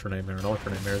Nightmare and Ultra Nightmare, and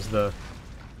Ultra Nightmare is the...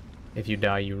 if you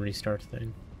die, you restart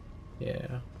thing.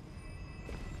 Yeah.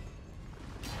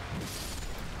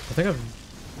 I think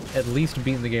I've at least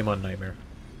beaten the game on Nightmare.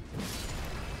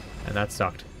 And that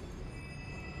sucked.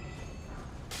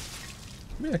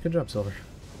 Yeah, good job, Silver.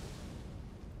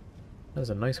 That is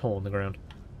a nice hole in the ground.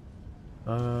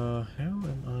 How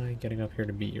am I getting up here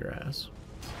to beat your ass?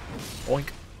 Oink.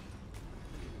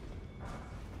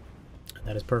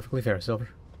 That is perfectly fair, Silver.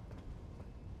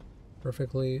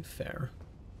 Perfectly fair.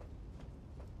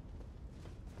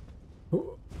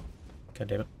 Ooh. God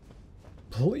damn it.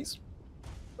 Please.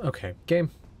 Okay, game.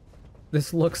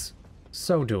 This looks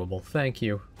so doable. Thank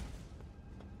you.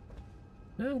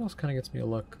 That also kind of gets me a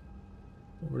look.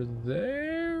 Over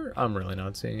there? I'm really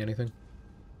not seeing anything.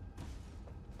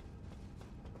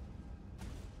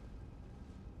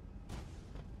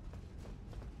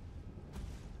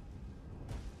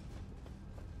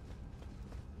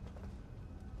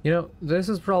 You know, this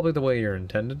is probably the way you're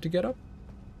intended to get up.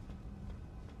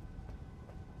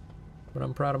 But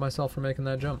I'm proud of myself for making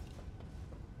that jump.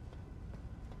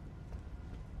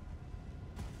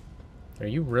 Are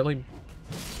you really...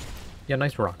 yeah,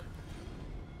 nice rock.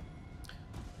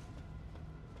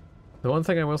 The one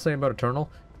thing I will say about Eternal,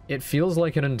 it feels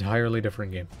like an entirely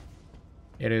different game.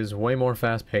 It is way more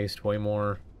fast-paced, way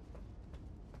more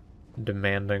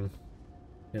demanding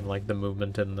in, like, the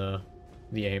movement and the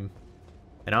aim.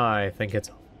 And I think it's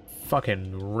a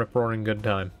fucking rip-roaring good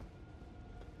time.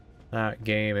 That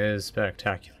game is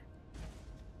spectacular.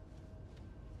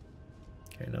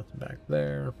 Okay, nothing back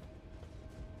there.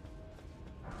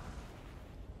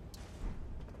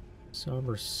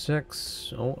 Number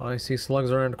 6. Oh, I see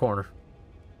slugs around the corner.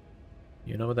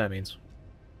 You know what that means.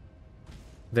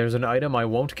 There's an item I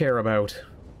won't care about.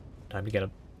 Time to get it.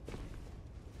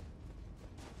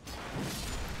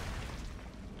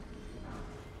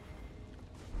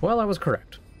 Well, I was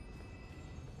correct.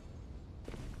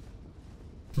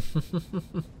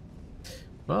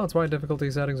 Well, that's why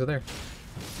difficulty settings are there.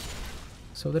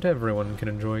 So that everyone can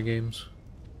enjoy games.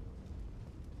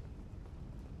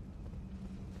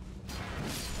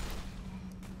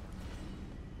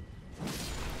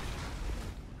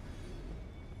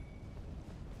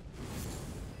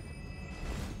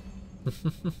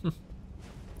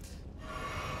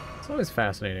 It's always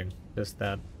fascinating, just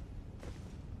that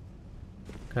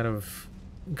kind of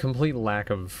complete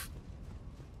lack of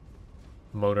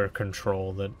motor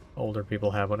control that older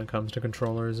people have when it comes to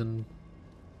controllers and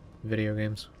video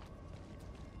games.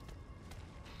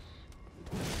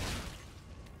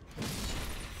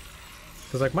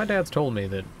 Because, like, my dad's told me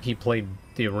that he played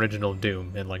the original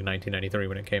Doom in, like, 1993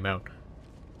 when it came out.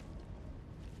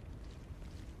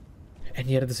 And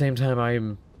yet, at the same time,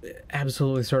 I'm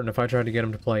absolutely certain if I tried to get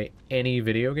him to play any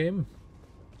video game,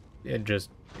 it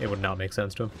would not make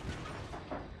sense to him.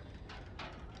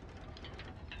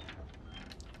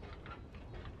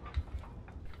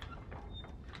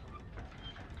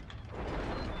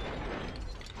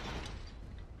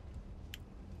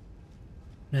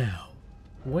 Now,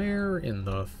 where in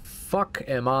the fuck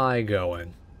am I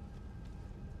going?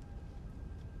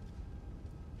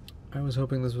 I was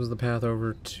hoping this was the path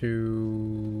over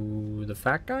to the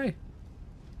fat guy?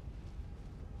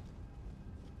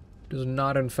 Does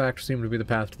not, in fact, seem to be the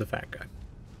path to the fat guy.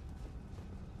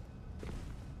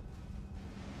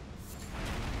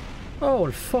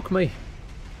 Oh, fuck me.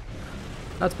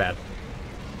 That's bad.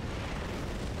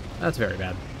 That's very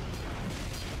bad.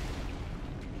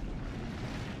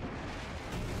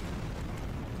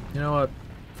 You know what?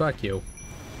 Fuck you.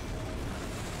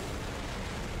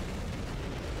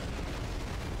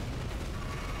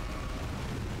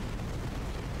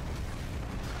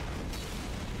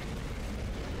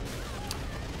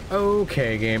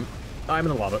 Okay, game. I'm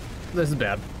in the lava. This is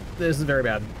bad. This is very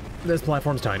bad. This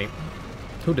platform's tiny.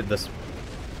 Who did this?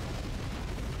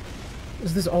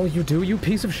 Is this all you do, you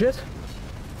piece of shit?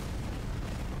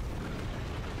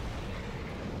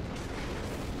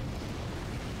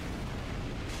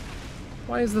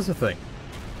 Why is this a thing?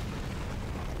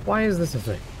 Why is this a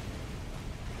thing?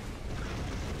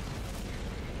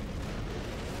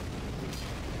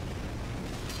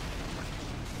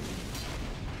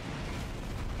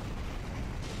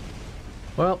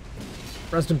 Well,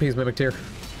 rest in peace, Mimic Tear.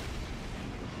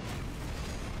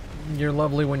 You're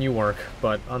lovely when you work,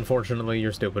 but unfortunately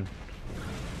you're stupid.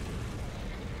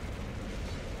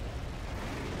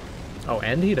 Oh,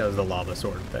 and he does the lava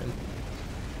sword thing.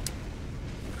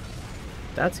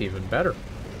 That's even better.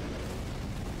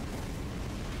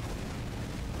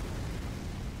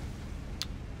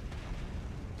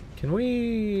 Can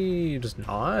we just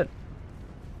not?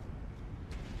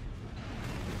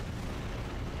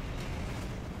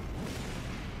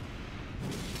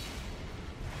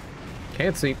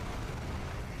 Can't see.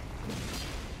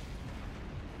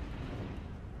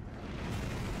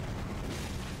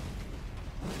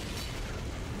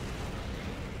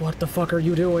 What the fuck are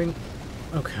you doing?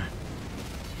 Okay.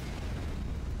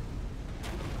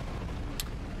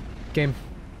 Game.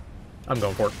 I'm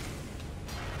going for it.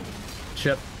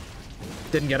 Shit.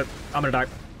 Didn't get it. I'm gonna die.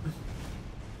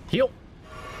 Heal.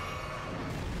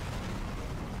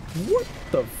 What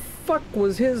the fuck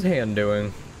was his hand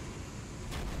doing?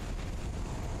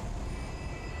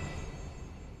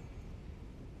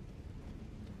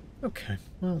 Okay,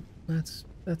 well, that's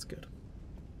good.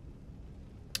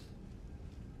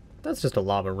 That's just a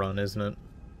lava run, isn't it?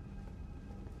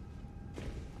 I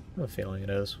have a feeling it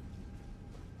is.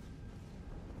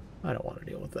 I don't want to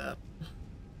deal with that.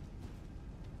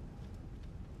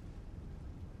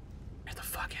 Where the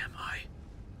fuck am I?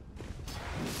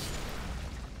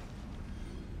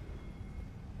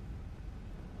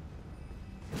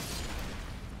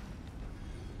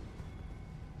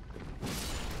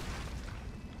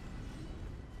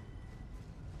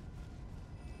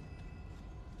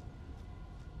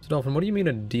 So, Dolphin, what do you mean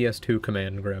a DS2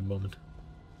 command grab moment?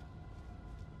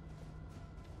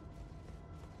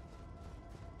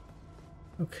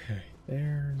 Okay,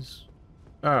 there's...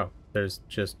 Oh, there's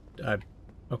just...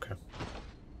 okay.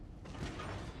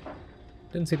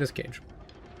 Didn't see this cage.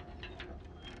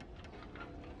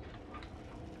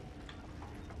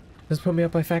 Does this put me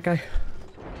up by fat guy?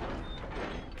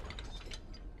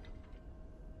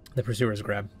 The pursuer's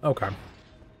grab. Okay.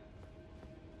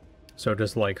 So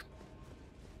just like...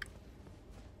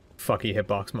 fucky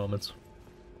hitbox moments.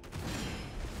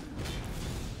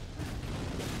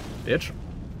 Bitch.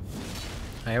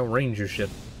 I outrange your shit.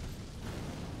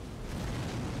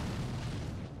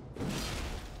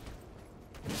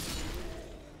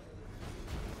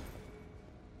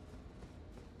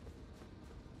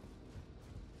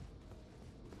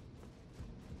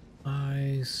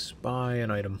 I spy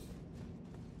an item.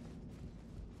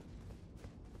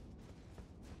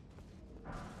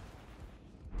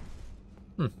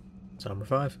 It's number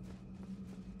 5.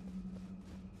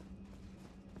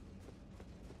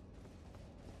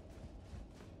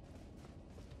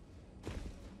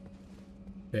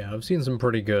 Yeah, I've seen some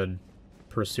pretty good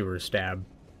pursuer stab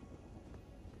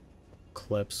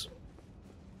clips.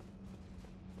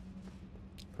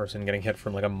 Person getting hit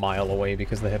from like a mile away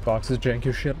because the hitbox is jank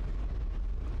as shit.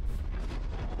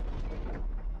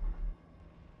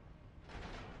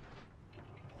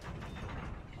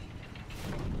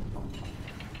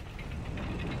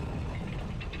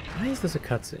 Why is this a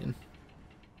cutscene?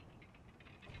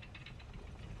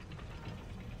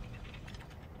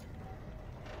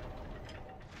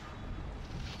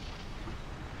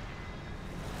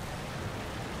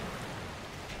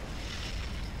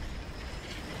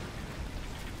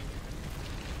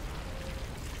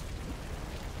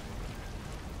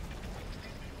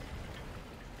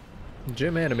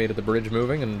 Jim animated the bridge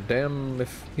moving, and damn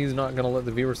if he's not gonna let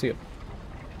the viewer see it.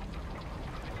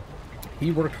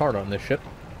 He worked hard on this shit.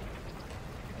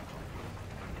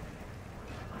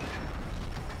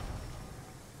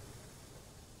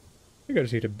 I think I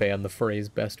just need to ban the phrase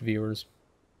best viewers.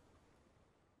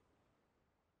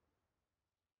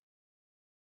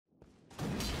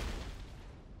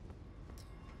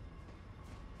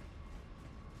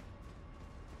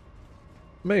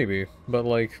 Maybe, but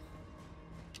like,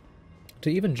 to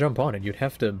even jump on it, you'd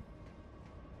have to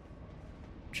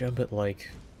jump at like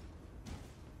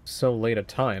so late a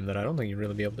time that I don't think you'd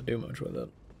really be able to do much with it.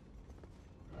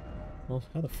 Well,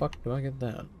 how the fuck do I get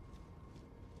that?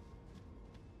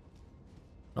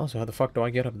 Also, how the fuck do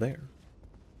I get up there?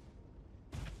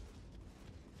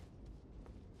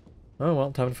 Oh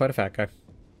well, time to fight a fat guy.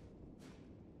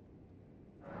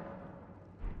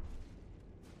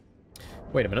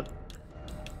 Wait a minute.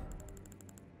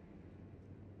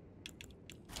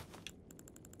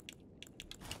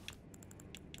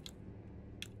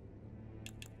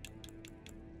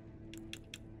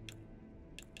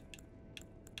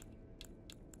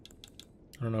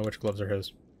 I don't know which gloves are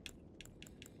his.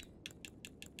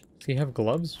 Does he have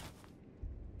gloves?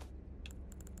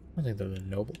 I don't think they're the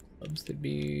noble gloves. They'd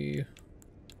be...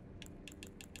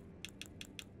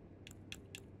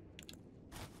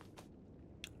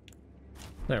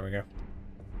 There we go.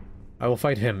 I will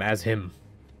fight him as him.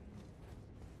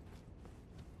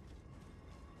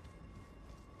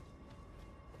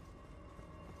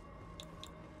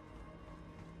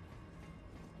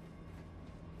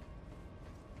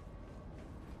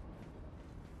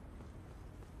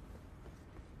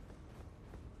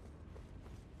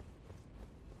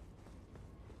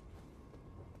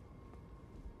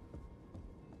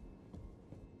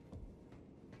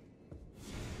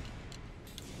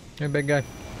 Hey, big guy.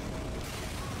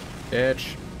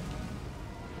 Bitch.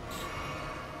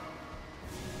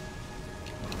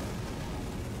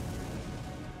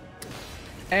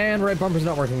 And right bumper's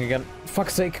not working again.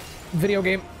 Fuck's sake. Video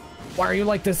game. Why are you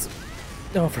like this?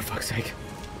 Oh, for fuck's sake.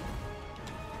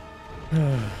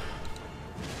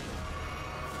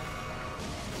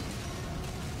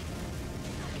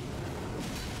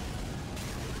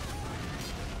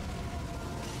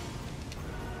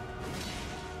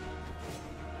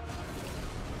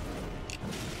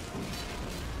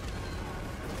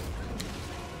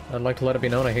 I'd like to let it be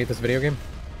known I hate this video game.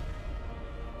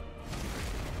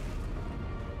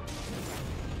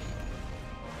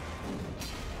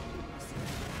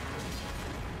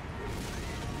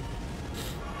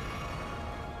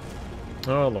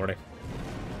 Oh, lordy.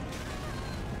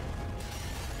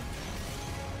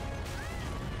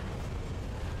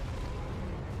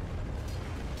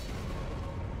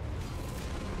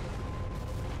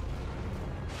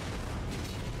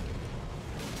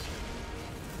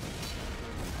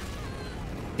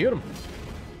 Get him.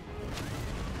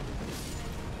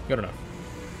 Good enough.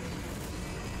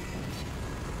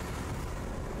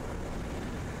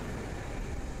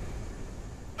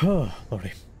 Oh,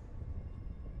 lordy.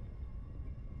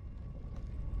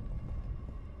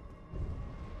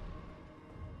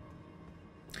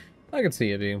 I can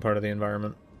see it being part of the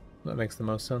environment. That makes the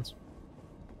most sense.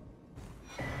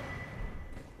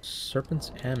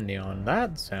 Serpent's amnion.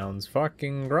 That sounds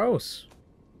fucking gross.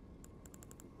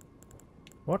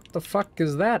 What the fuck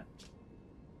is that?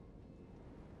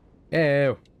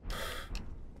 Ew.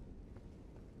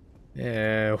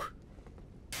 Ew.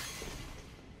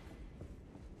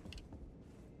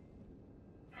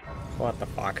 What the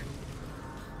fuck?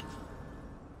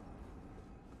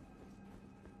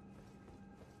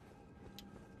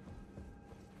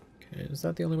 Okay, is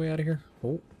that the only way out of here?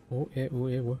 Oh, oh, yeah, oh,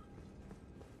 yeah, oh.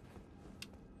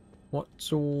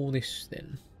 What's all this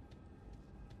then?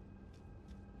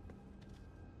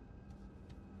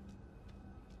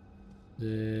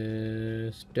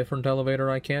 This different elevator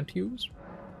I can't use?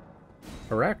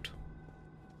 Correct.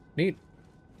 Neat.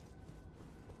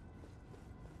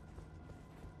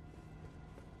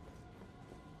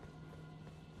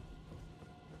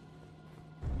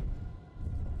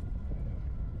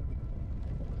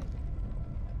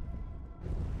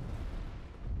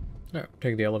 Alright,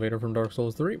 take the elevator from Dark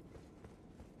Souls 3.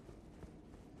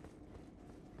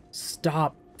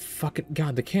 Stop fucking...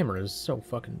 God, the camera is so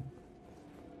fucking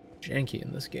janky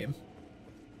in this game.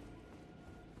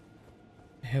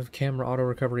 I have camera auto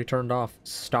recovery turned off.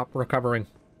 Stop recovering.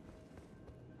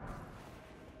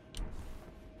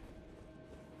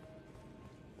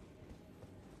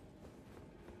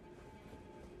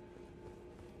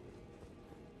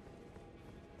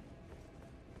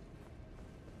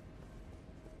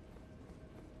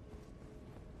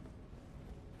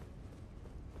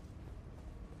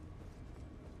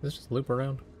 Does this just loop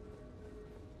around?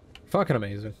 Fucking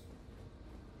amazing.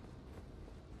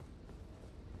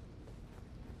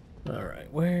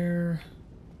 Alright, where...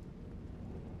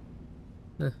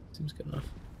 seems good enough.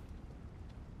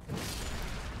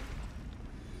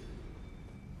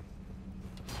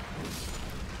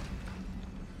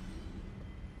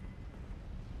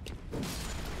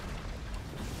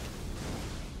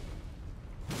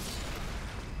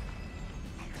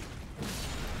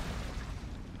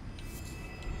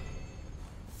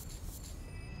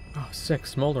 Oh, 6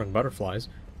 smoldering butterflies.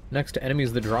 Next to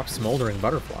enemies that drop smoldering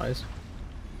butterflies.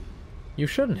 You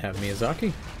shouldn't have,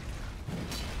 Miyazaki.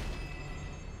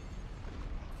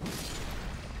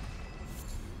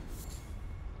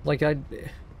 Like,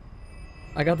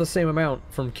 I got the same amount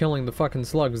from killing the fucking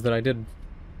slugs that I did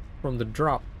from the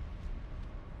drop.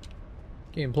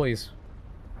 Game, please.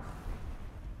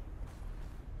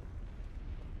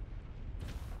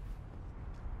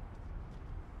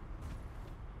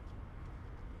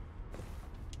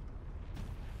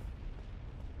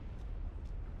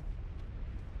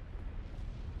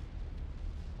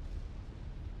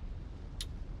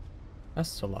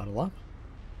 That's a lot of lava.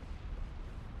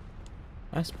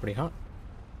 That's pretty hot.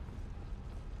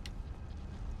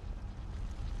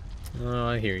 Oh,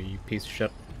 I hear you, piece of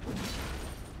shit.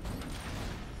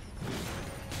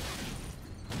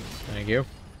 Thank you.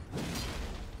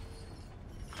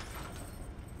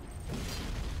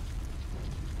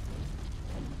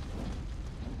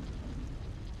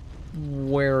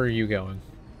 Where are you going?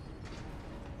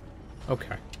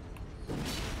 Okay.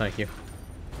 Thank you.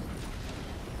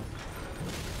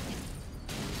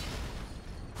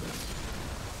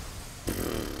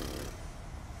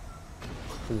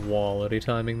 Quality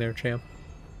timing there, champ.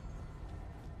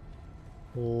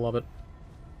 Love it.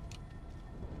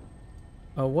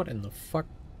 Oh, what in the fuck?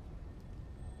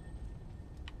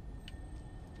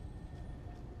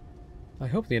 I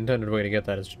hope the intended way to get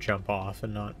that is to jump off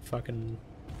and not fucking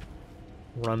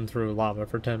run through lava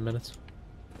for 10 minutes.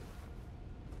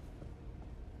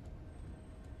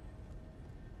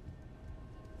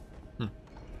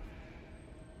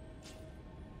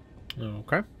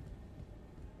 Okay.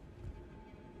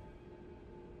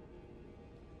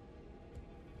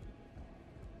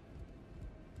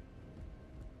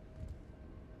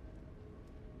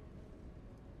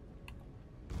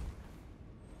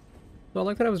 Well,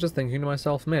 like that, I was just thinking to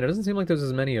myself, man, it doesn't seem like there's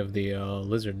as many of the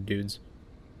lizard dudes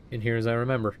in here as I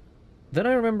remember. Then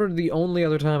I remembered the only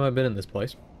other time I've been in this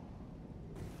place.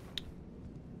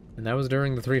 And that was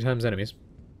during the 3 times enemies.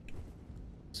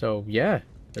 So, yeah,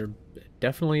 there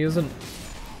definitely isn't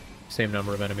the same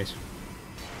number of enemies.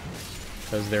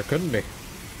 Because there couldn't be.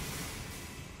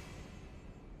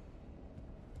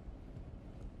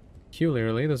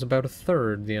 Peculiarly, there's about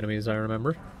 1/3 the enemies I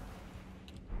remember.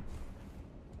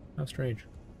 How strange.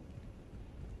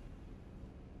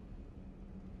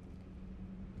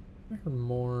 I heard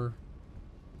more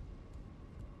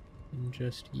than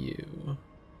just you.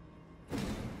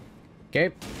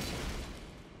 Okay.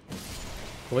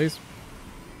 Please.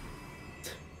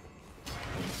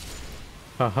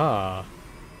 Haha.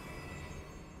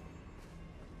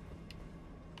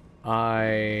 I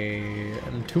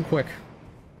am too quick.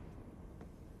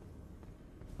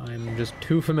 I'm just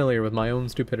too familiar with my own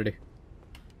stupidity.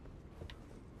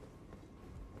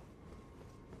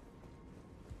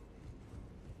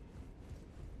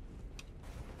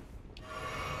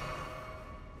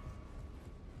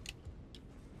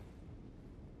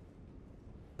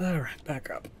 Alright,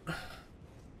 back up.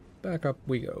 Back up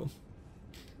we go.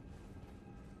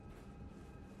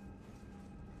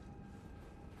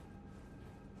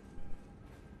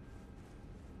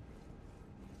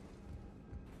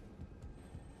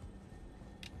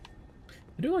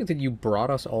 I do like that you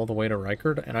brought us all the way to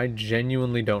Rykard, and I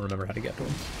genuinely don't remember how to get to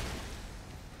him.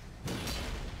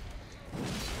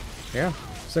 Yeah,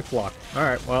 sick block.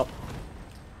 Alright, well.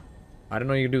 I didn't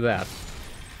know you could do that.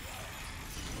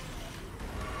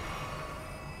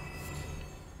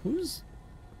 Who's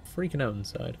freaking out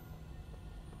inside?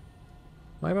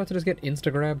 Am I about to just get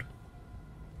insta-grabbed?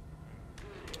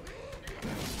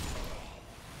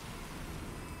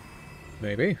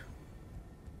 Maybe.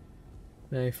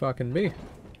 May fucking be.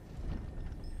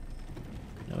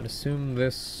 I would assume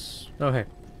this... Oh, hey.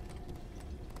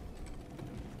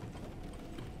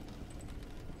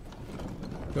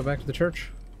 Go back to the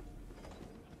church?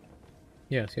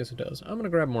 Yes, yes it does. I'm gonna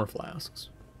grab more flasks.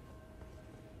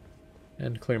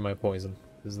 And clear my poison.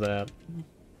 Is that...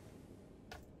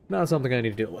 not something I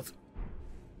need to deal with.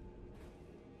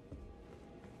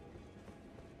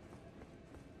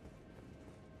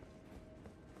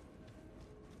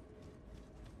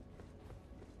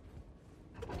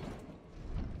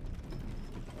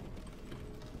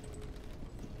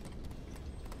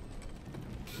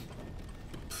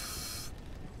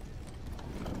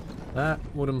 That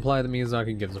would imply that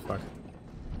Miyazaki gives a fuck.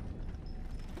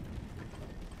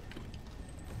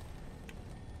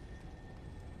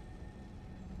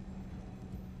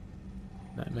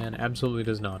 That man absolutely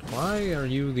does not. Why are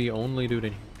you the only dude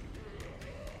in here?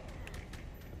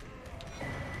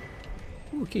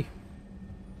 Ooh, key.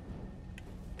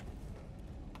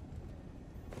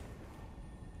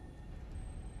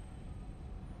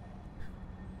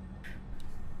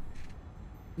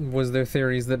 Was there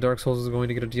theories that Dark Souls is going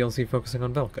to get a DLC focusing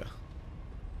on Velka?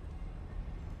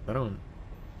 I don't...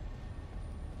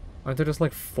 Aren't there just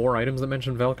like 4 items that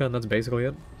mention Velka and that's basically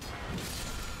it?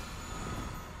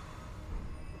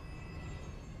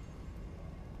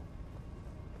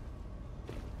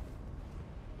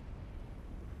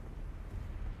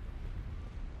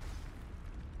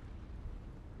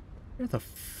 Where the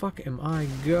fuck am I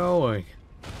going?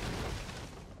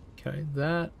 Okay,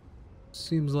 that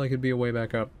seems like it'd be a way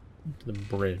back up to the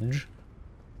bridge.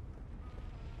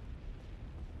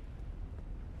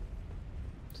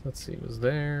 So let's see, was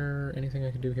there anything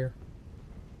I could do here?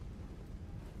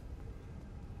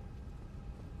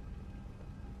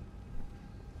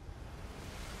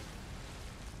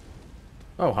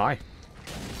 Oh, hi.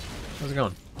 How's it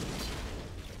going?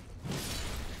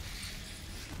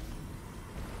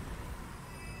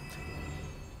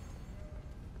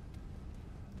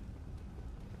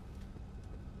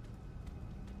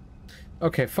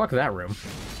 Okay, fuck that room.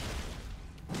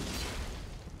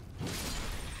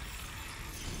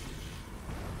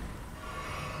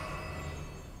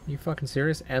 You fucking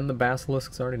serious? And the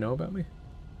basilisks already know about me?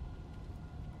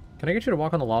 Can I get you to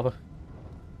walk on the lava?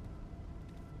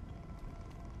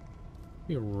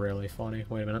 Be really funny.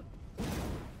 Wait a minute.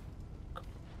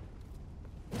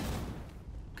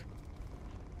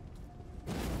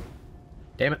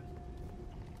 Damn it.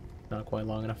 Not quite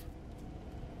long enough.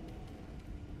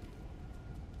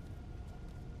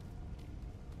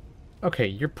 Okay,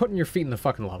 you're putting your feet in the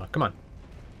fucking lava. Come on.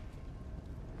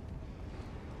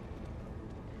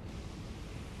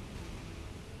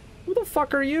 Who the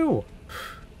fuck are you?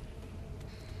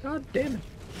 God damn it.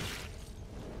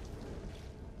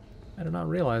 I did not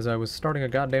realize I was starting a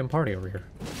goddamn party over here.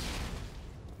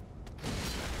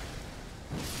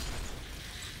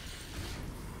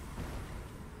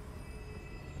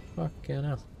 Fucking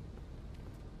hell.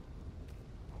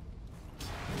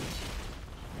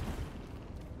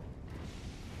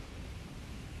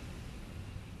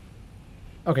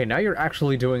 Okay, now you're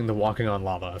actually doing the walking on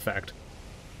lava effect.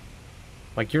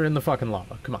 Like, you're in the fucking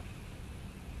lava. Come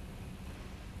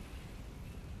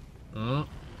on.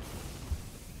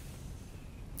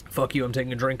 Fuck you, I'm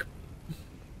taking a drink.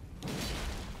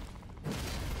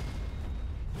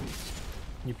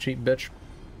 You cheap bitch.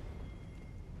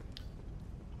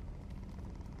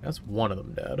 That's one of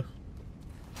them dead.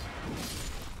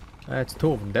 That's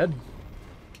 2 of them dead.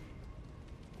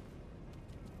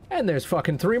 And there's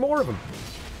fucking 3 more of them.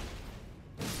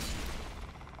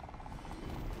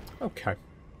 Okay.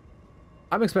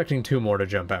 I'm expecting 2 more to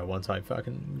jump out once I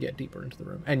fucking get deeper into the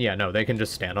room. And yeah, no, they can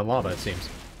just stand on lava, it seems.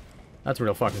 That's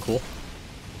real fucking cool.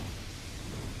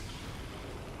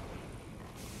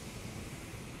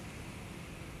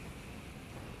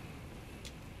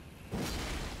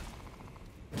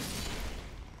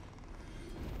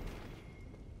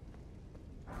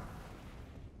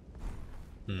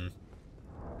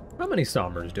 How many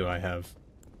sombers do I have?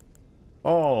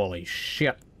 Holy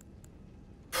shit.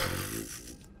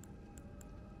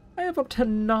 I have up to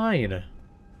 9.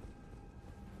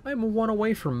 I'm 1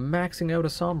 away from maxing out a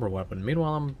somber weapon.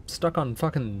 Meanwhile, I'm stuck on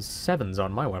fucking 7s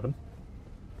on my weapon.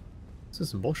 This is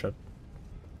some bullshit.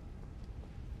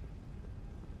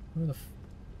 Where the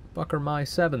fuck are my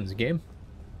 7s, game?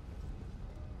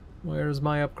 Where's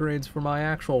my upgrades for my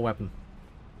actual weapon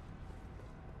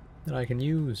that I can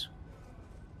use?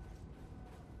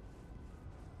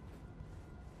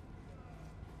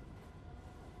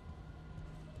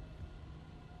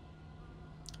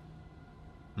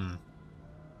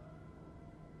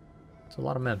 It's a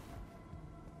lot of men.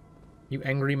 You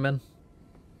angry men?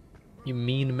 You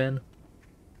mean men?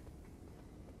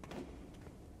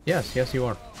 Yes, yes you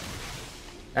are.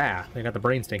 Ah, they got the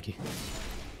brain stinky.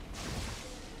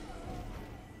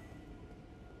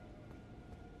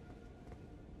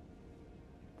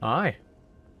 Hi.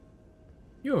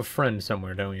 You have a friend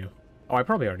somewhere, don't you? Oh, I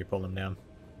probably already pulled him down.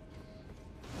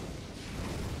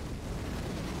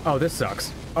 Oh, this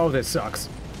sucks. Oh, this sucks.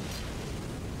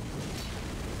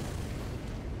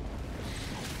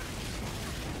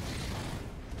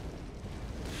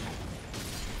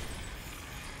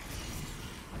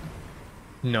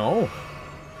 No.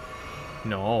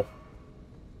 No.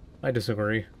 I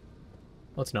disagree.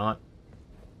 Let's not.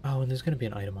 Oh, and there's gonna be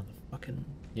an item on the fucking...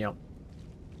 Yep.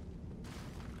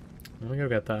 Let me go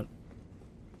get that.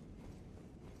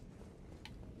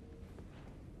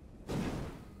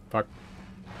 Fuck.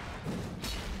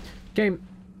 Game!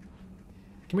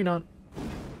 Can we not?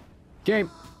 Game!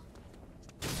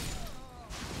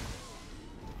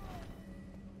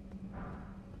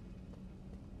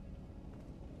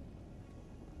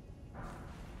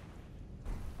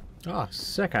 Ah,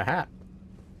 sick, a hat.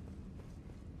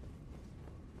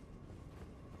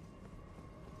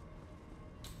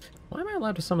 Why am I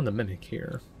allowed to summon the Mimic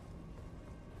here?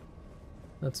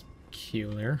 That's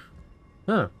peculiar.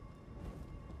 Huh.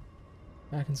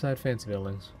 Back inside fancy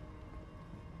buildings.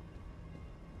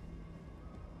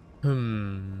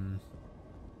 Hmm.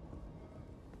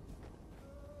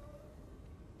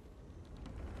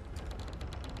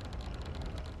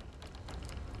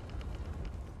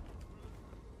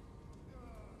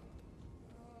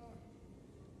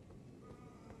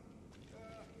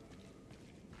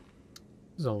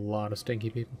 There's a lot of stinky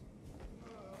people.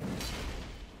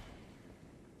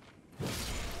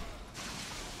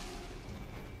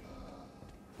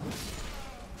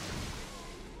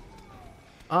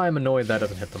 I'm annoyed that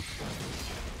doesn't hit them.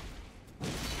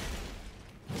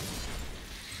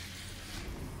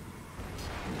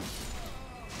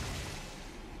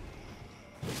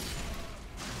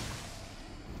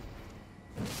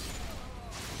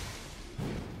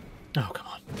 Oh, come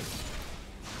on.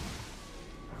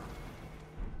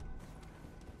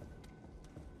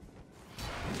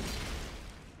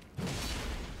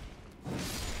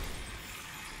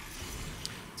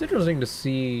 It's interesting to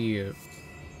see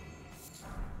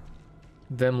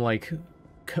them, like,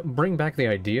 bring back the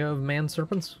idea of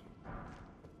man-serpents,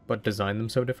 but design them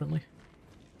so differently.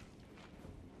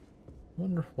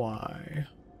 Wonder why.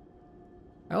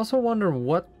 I also wonder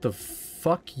what the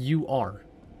fuck you are.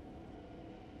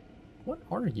 What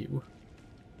are you?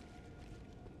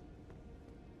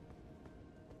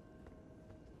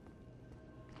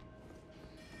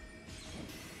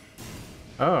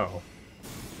 Oh.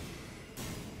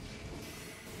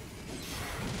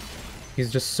 He's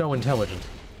just so intelligent.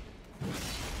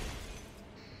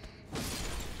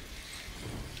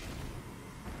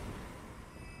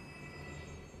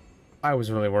 I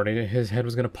was really worried his head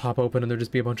was gonna pop open and there'd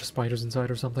just be a bunch of spiders inside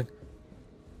or something.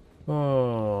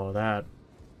 Oh, that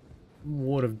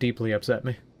would have deeply upset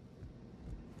me.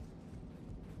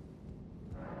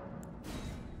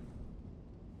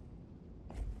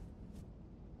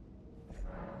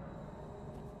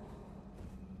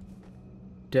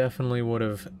 Definitely would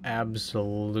have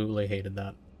absolutely hated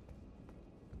that.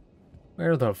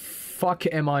 Where the fuck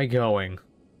am I going?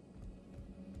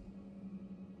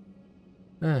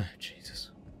 Ah,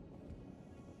 Jesus.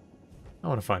 I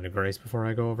want to find a grace before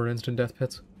I go over instant death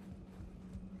pits.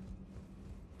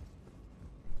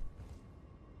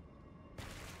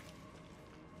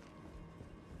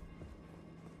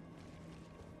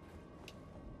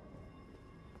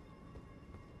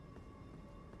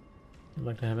 I'd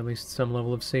like to have at least some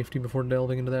level of safety before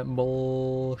delving into that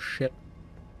bullshit.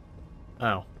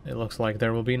 Oh, it looks like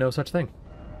there will be no such thing.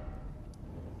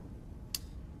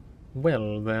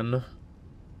 Well, then.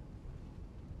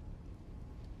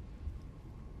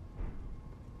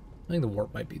 I think the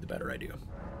warp might be the better idea.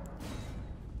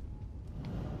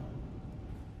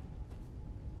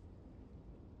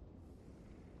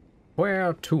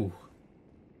 Where to?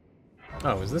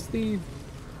 Oh, is this the... Is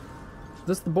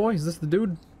this the boy? Is this the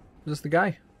dude? Is this the guy?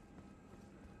 I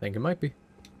think it might be.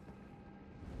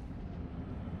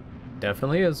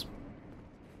 Definitely is.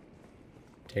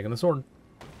 Taking the sword.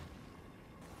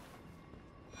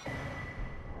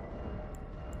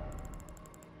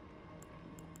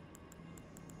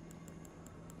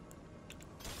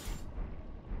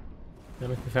 That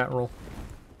make the fat roll.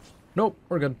 Nope,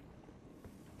 we're good.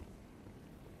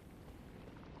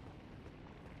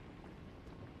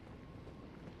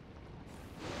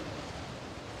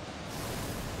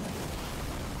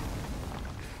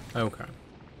 Okay.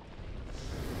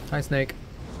 Hi, Snake.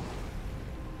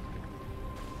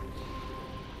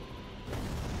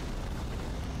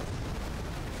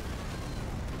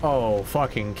 Oh,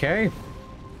 fucking K.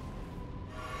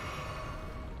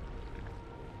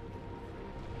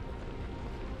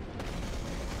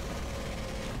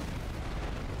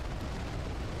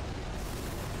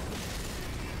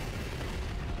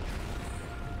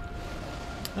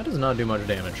 That does not do much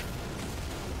damage.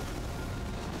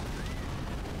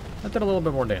 That did a little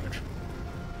bit more damage.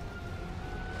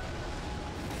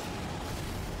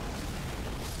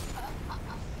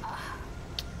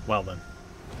 Well then.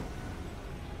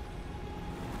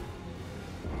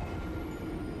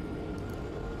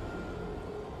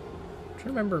 I'm trying to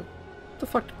remember, what the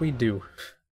fuck did we do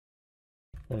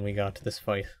when we got to this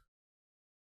fight?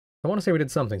 I want to say we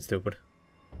did something stupid.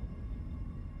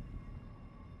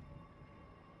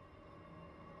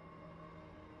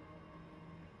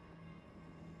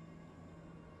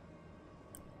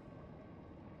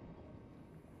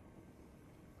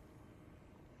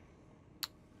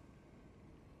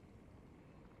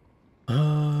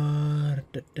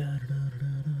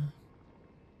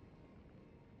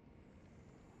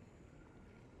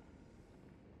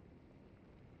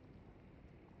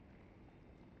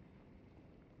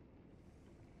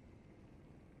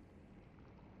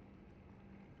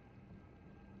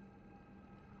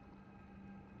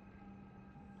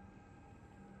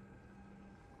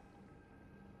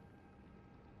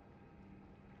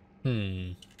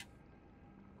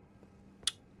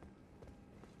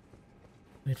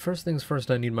 Wait, first things first,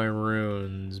 I need my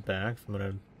runes back. I'm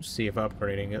gonna see if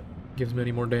upgrading it gives me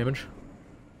any more damage.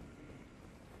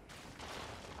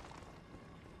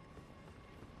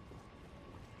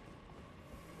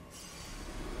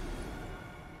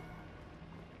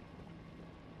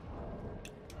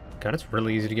 God, it's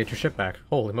really easy to get your shit back.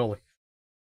 Holy moly.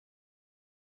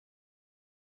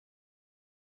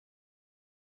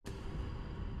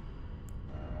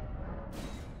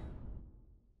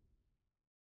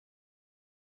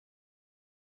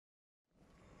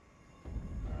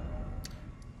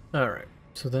 Alright,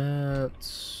 so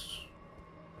that's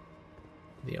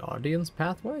the audience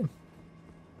pathway?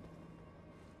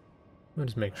 Let me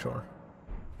just make sure.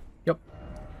 Yep.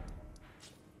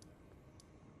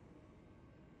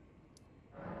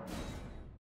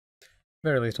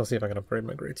 Very least, I'll see if I can upgrade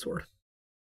my greatsword.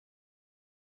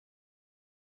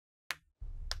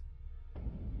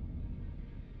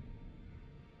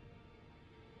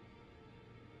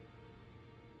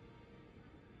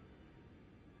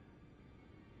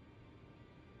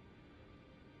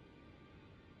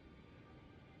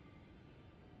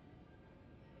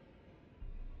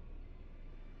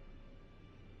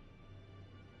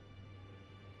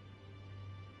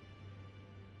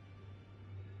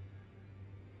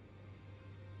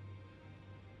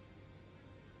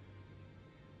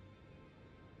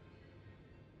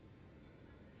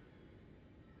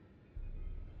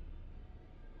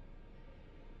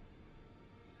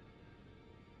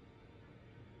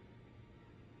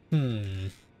 Hmm.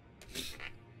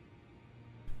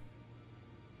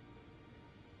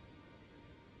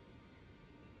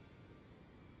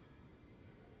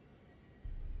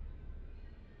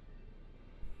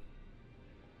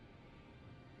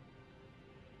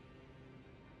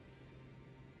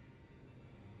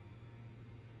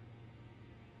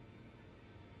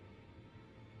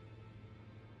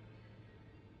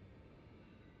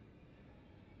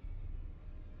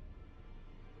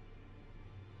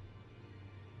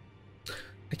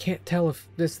 I can't tell if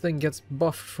this thing gets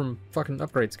buffed from fucking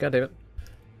upgrades. God damn it.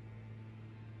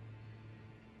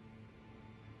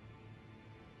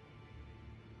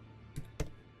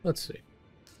 Let's see.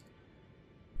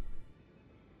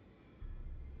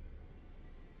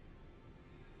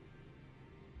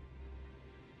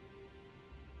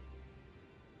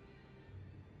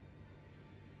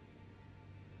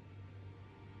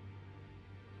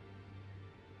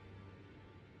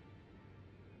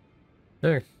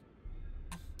 There.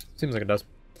 Seems like it does.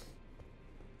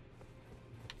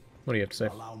 What do you have to say?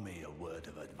 Allow me a word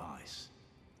of advice.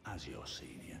 As your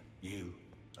senior, you,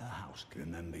 a house,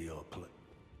 remember your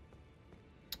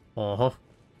Uh-huh.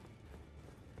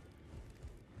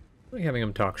 I like having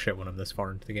him talk shit when I'm this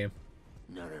far into the game.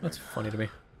 No. That's funny to me.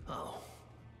 Oh,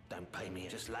 don't pay me.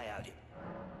 Just lay out it.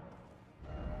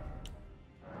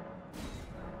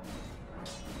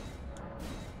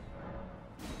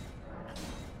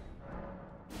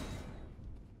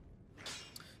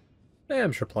 Yeah,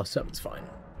 I'm sure +7's fine.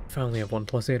 If I only have one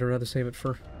 +8, I'd rather save it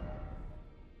for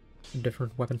a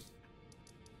different weapon.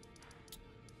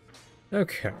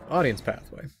 Okay, audience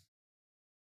pathway.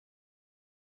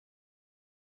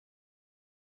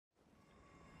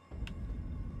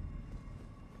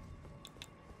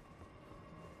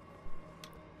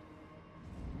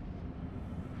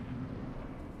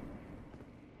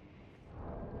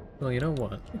 Well, you know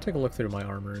what? Let me take a look through my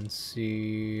armor and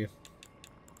see...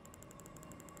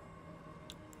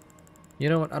 You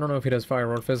know what? I don't know if he does fire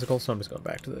or physical, so I'm just going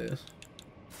back to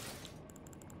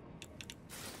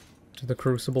the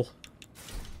Crucible.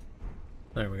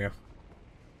 There we go.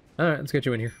 Alright, let's get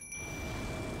you in here.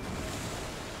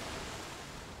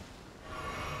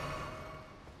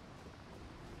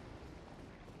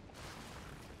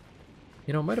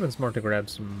 You know, it might have been smart to grab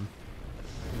some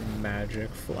magic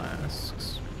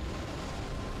flasks.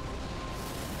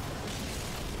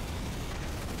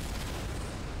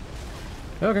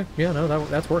 Okay, yeah, no,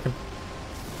 that's working.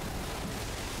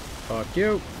 Fuck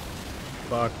you.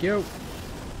 Fuck you.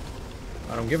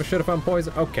 I don't give a shit if I'm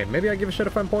poisoned. Okay, maybe I give a shit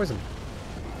if I'm poisoned.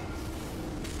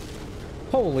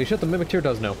 Holy shit, the Mimic Tear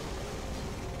does know.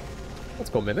 Let's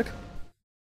go, Mimic.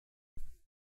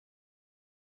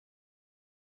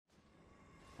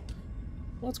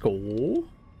 Let's go.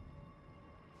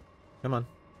 Come on.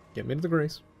 Get me to the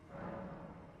grace.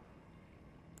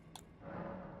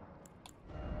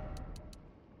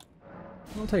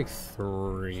 I'll take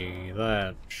 3.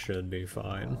 That should be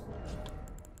fine.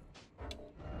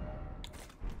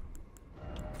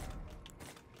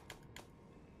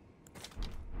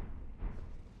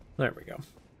 There we go.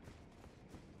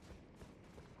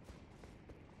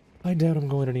 I doubt I'm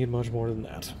going to need much more than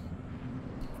that.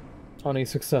 On a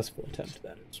successful attempt,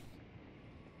 that is.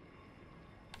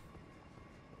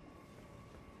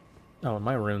 Oh, and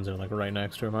my runes are, like, right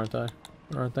next to him, aren't they?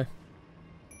 Aren't they?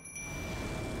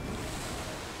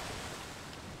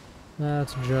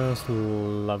 That's just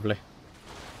lovely.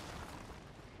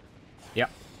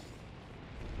 Yep.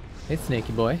 Hey,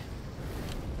 snaky boy.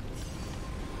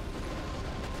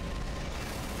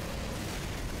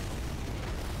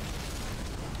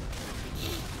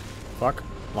 Fuck.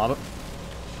 Lava.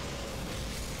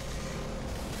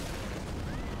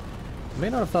 May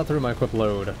not have thought through my equip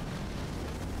load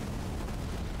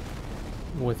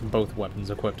with both weapons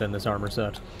equipped in this armor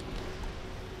set.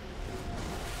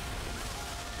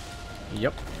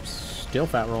 Yep, still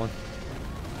fat rolling.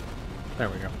 There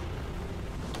we go.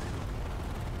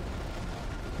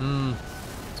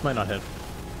 This might not hit.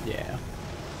 Yeah.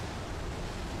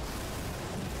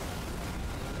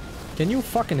 Can you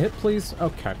fucking hit, please?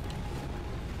 Okay.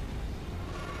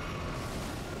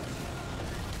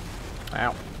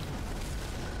 Ow.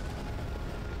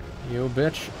 You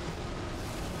bitch.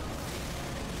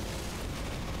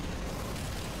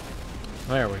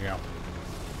 There we go.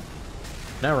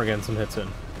 Now we're getting some hits in.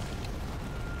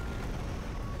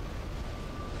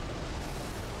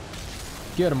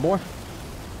 Get him, boy.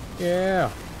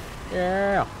 Yeah.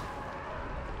 Yeah.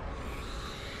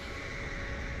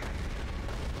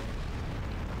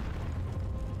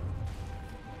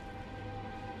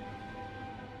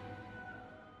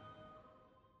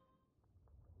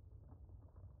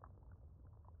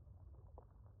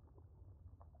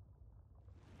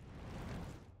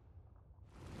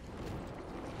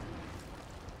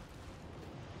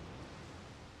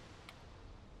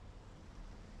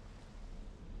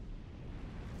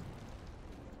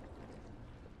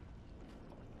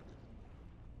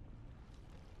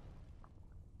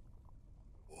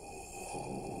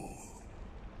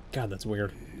 God, that's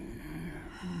weird.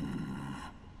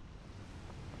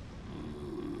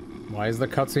 Why is the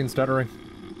cutscene stuttering?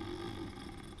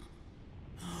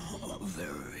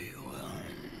 Very well.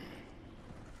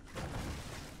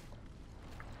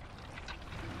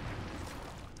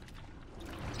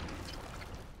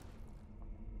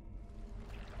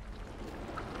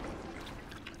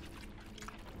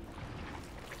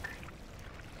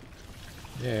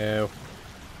 Ew.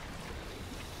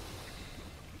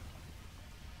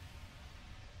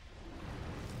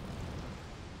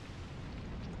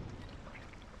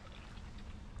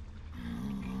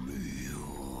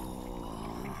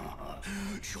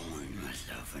 Join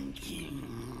myself and King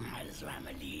as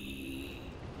remedy.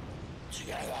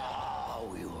 Together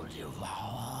we will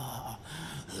devour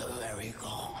the very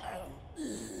god.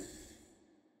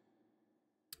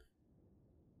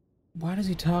 Why does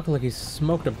he talk like he's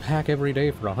smoked a pack every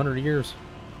day for 100 years?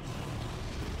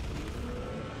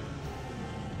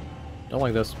 Don't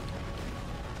like this.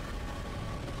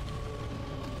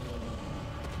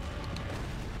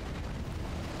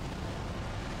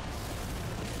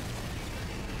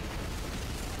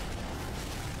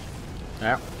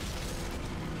 Yeah.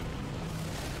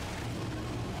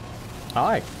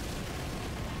 Hi.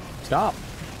 Stop.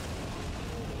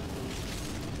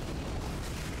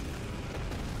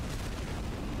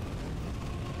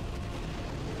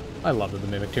 I love that the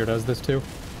Mimic Tear does this too.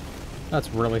 That's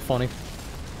really funny.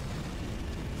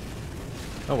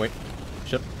 Oh wait.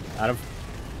 Shit. Out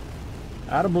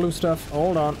of blue stuff.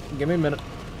 Hold on. Give me a minute.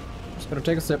 Just gotta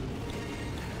take a sip.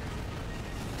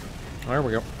 There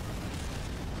we go.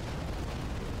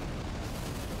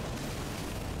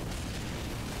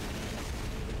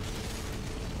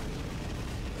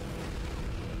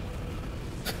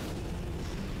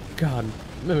 God,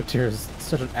 Mimitir is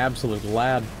such an absolute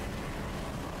lad.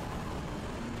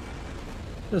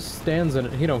 Just stands in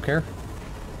it, he don't care.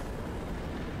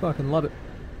 Fucking love it.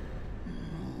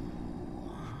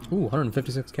 Ooh,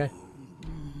 156k.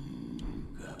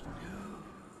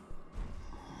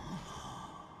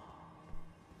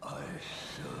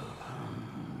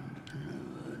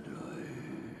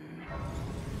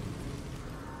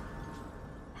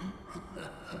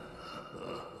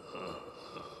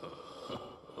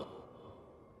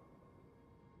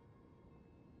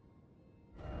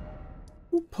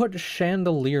 Who put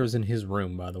chandeliers in his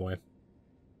room, by the way?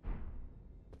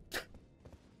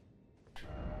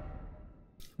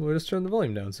 We'll just turn the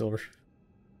volume down, Silver.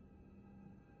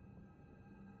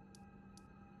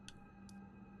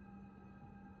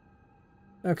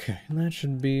 Okay, and that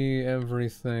should be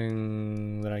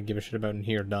everything that I give a shit about in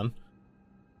here done.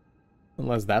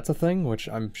 Unless that's a thing, which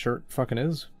I'm sure it fucking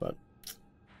is, but...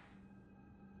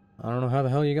 I don't know how the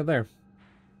hell you got there.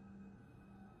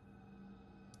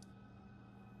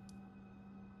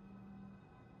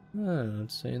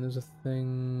 It's saying there's a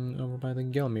thing over by the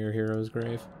Gelmir hero's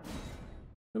grave.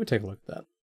 Let me take a look at that.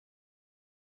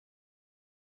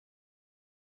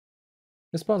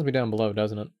 It spawns me down below,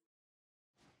 doesn't it?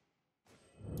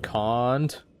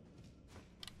 Can't.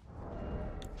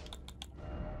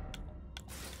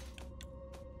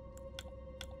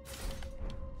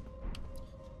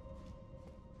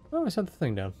 Oh, I set the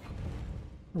thing down.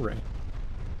 Hooray.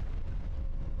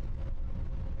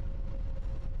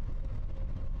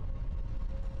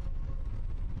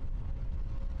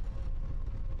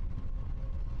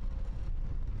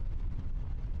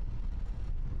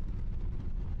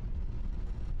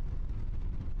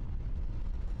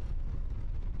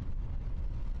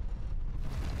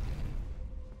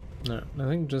 No, I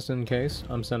think just in case,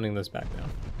 I'm sending this back down.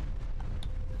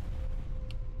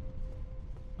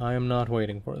 I am not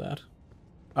waiting for that.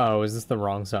 Oh, is this the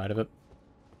wrong side of it?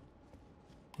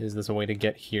 Is this a way to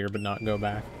get here but not go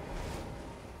back?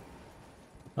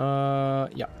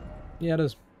 Yeah. Yeah, it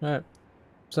is. Alright.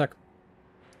 Sec.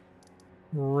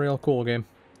 Real cool game.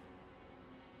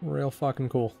 Real fucking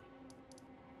cool.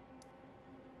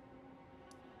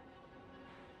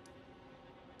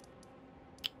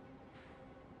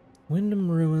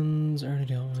 Wyndham Ruins, already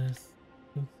dealt with.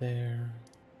 There.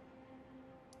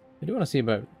 I do want to see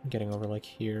about getting over, like,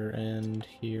 here and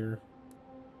here.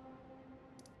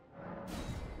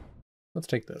 Let's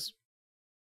take this.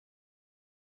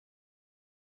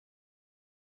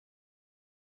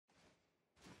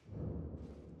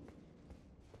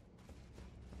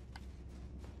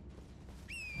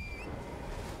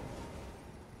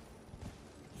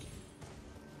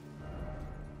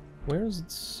 Where is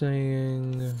it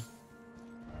saying...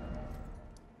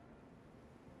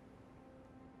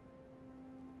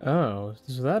 Oh,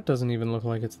 so that doesn't even look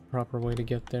like it's the proper way to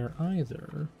get there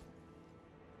either.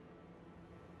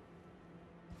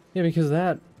 Yeah, because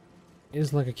that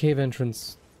is like a cave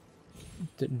entrance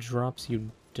that drops you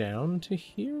down to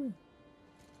here?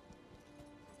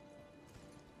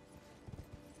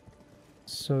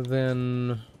 So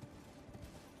then...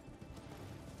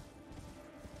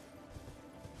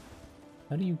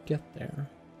 how do you get there?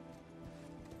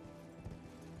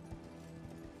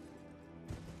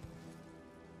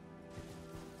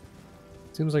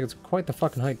 Seems like it's quite the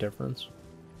fucking height difference.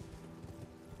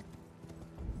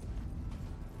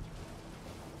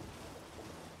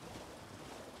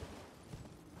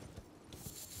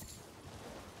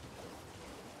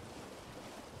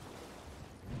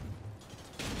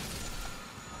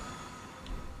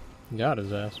 Got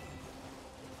his ass.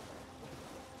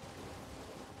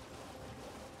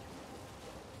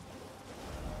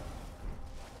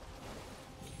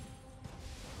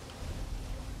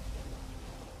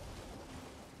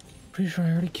 Pretty sure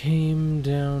I already came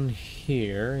down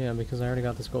here. Yeah, because I already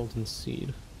got this golden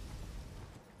seed.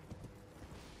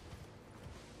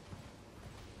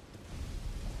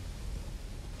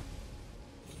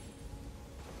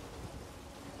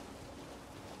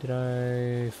 Did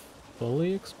I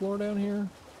fully explore down here?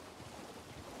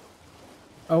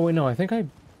 Oh, wait, no, I think I...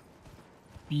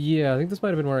 yeah, I think this might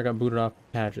have been where I got booted off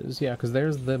patches. Yeah, because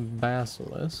there's the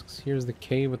basilisks. Here's the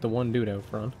cave with the one dude out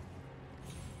front.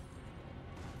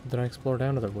 Did I explore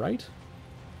down to the right?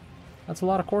 That's a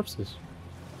lot of corpses.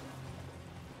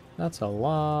 That's a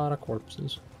lot of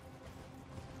corpses.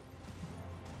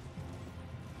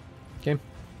 Game.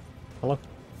 Hello.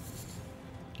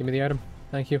 Give me the item.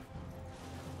 Thank you.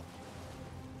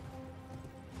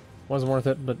 Wasn't worth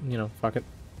it, but, you know, fuck it.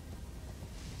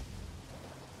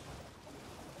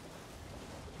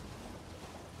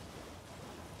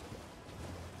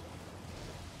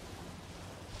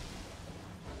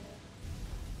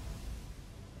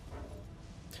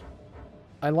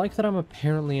 I like that I'm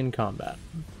apparently in combat.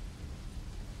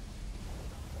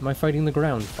 Am I fighting the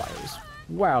ground fires?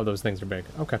 Wow, those things are big.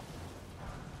 Okay.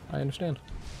 I understand.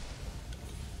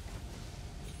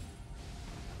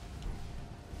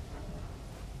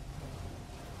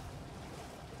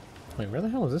 Wait, where the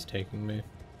hell is this taking me?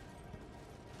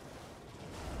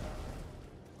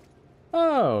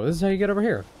 Oh, this is how you get over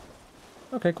here.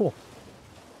 Okay, cool.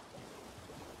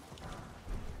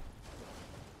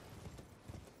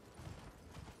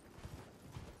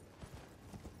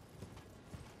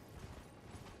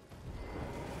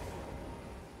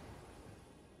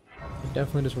 I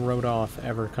definitely just wrote off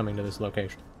ever coming to this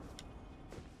location.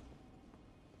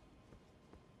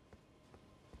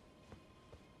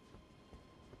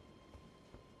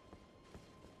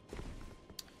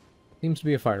 Seems to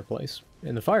be a fireplace.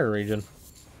 In the fire region.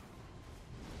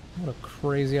 What a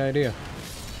crazy idea.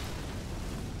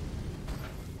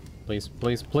 Please,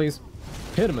 please, please.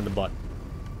 Hit him in the butt.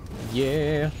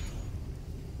 Yeah.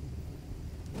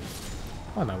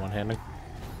 Why am I one-handing?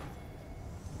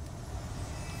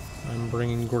 I'm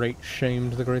bringing great shame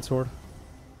to the greatsword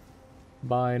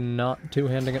by not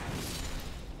two-handing it.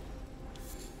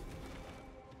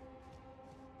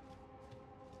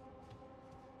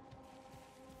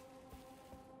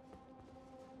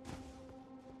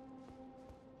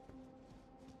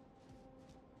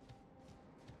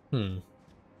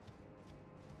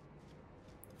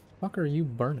 Fuck are you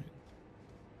burning?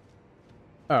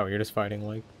 Oh, you're just fighting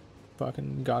like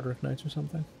fucking Godric Knights or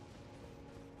something?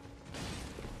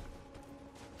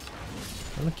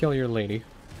 I'm gonna kill your lady.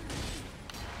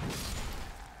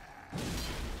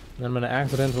 And I'm gonna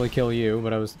accidentally kill you,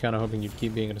 but I was kind of hoping you'd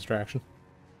keep being a distraction.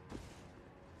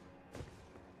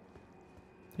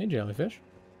 Hey, jellyfish.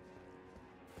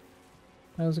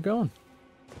 How's it going?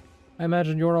 I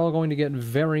imagine you're all going to get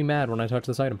very mad when I touch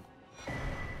this item.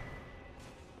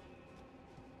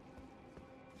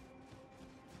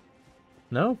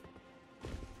 No?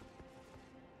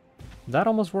 That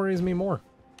almost worries me more.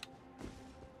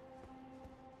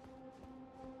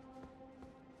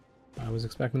 I was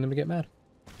expecting them to get mad.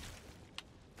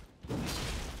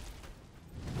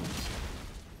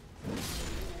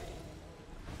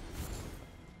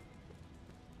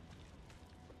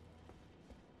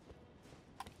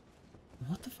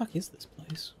 What the fuck is this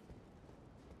place?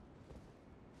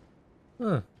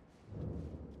 Huh.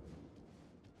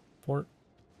 Fort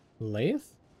Lathe?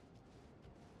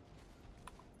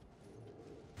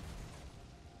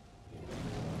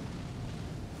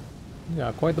 You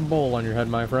got quite the bowl on your head,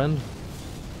 my friend.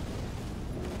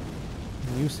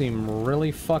 You seem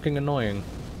really fucking annoying.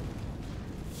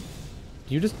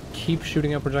 Do you just keep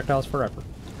shooting out projectiles forever?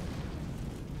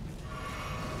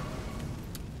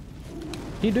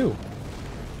 You do.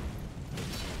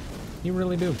 You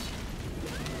really do.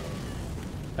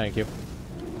 Thank you.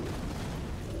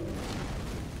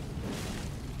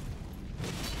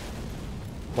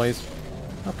 Please.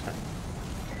 Okay.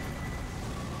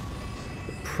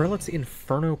 Prelate's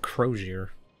Inferno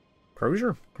Crozier.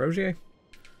 Crozier? Crozier?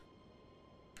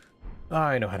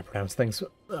 I know how to pronounce things.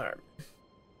 Alright.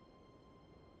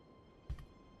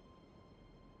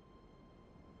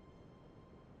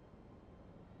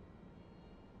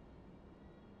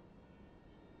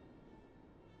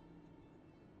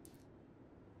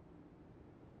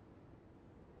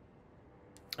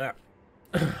 Alright.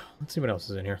 Let's see what else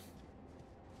is in here.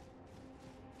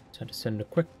 Just had to send a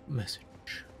quick message.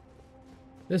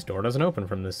 This door doesn't open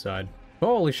from this side.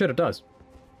 Holy shit, it does.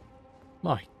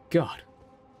 My god.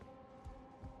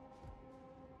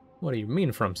 What do you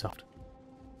mean from soft?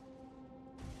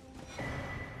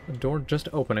 The door just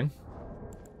opening.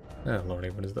 Oh lordy,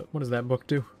 what does that book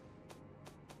do?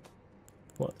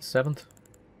 What, the 7th?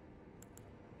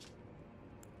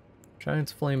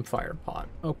 Giant's Flame Fire Pot.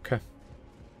 Okay.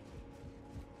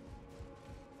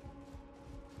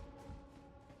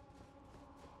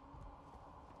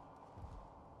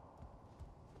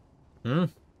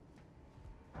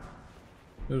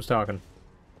 Who's talking?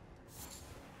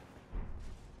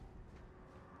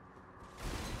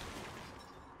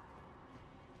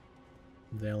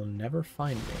 They'll never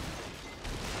find me.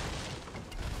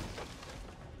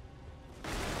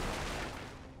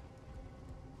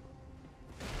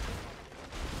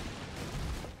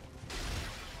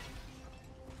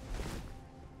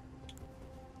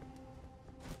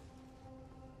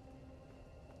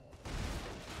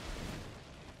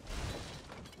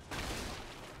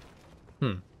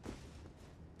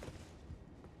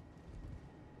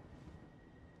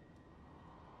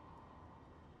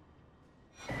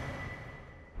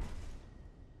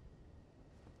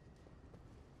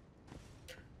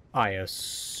 I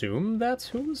assume that's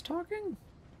who was talking?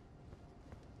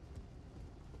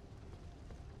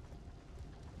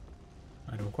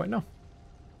 I don't quite know.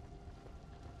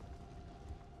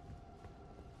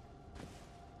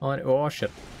 Oh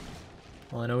shit.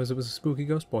 All I know is it was a spooky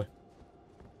ghost boy.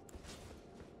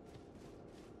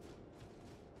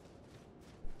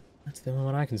 That's the only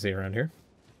one I can see around here.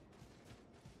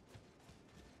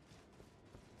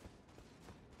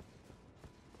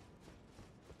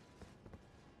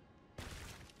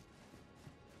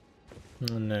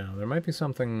 No, there might be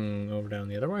something over down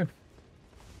the other way.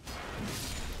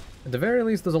 At the very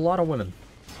least, there's a lot of women.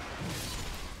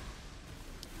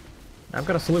 I've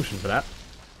got a solution for that.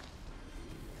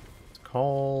 It's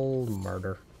called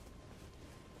murder.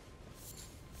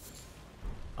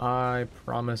 I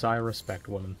promise I respect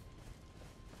women.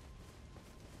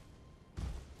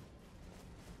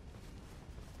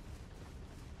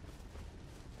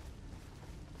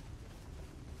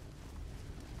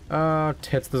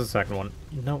 Tits, there's a second one.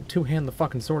 No, two-hand the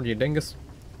fucking sword, you dingus.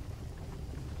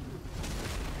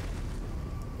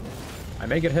 I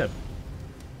may get hit.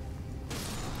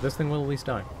 This thing will at least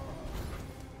die.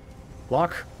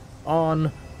 Lock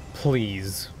on,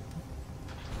 please.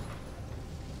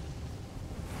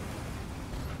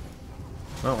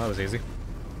 Well, that was easy.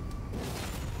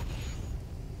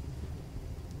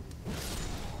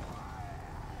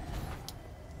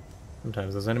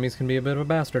 Sometimes those enemies can be a bit of a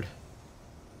bastard.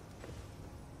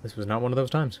 This was not one of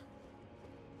those times.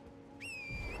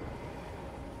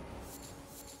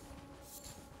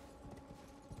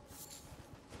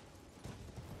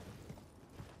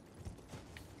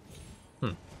 I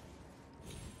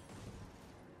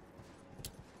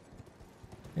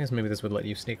guess maybe this would let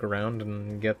you sneak around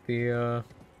and get the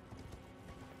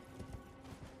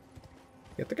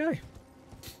guy. I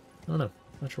don't know.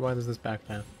 Not sure why there's this back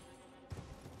path.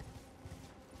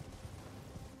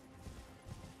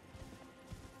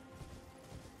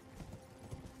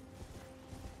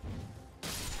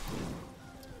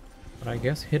 But I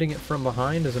guess hitting it from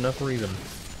behind is enough reason.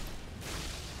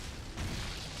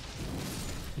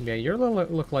 Yeah, you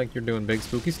look like you're doing big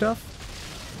spooky stuff.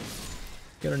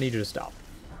 Gonna need you to stop.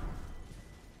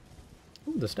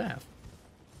 Ooh, the staff.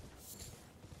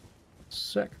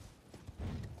 Sick.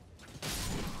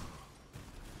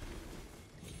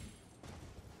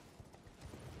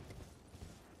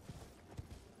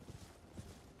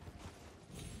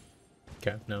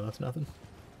 Okay, no, that's nothing.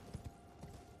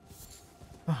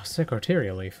 Oh, sick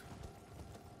arterial leaf.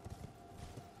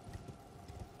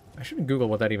 I should Google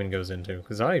what that even goes into,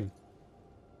 because I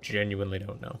genuinely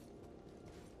don't know.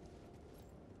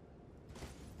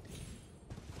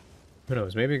 Who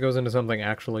knows, maybe it goes into something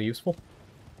actually useful?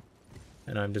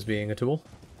 And I'm just being a tool?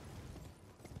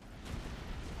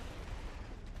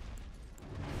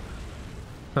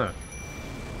 Huh.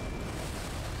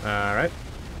 Alright.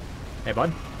 Hey,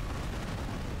 bud.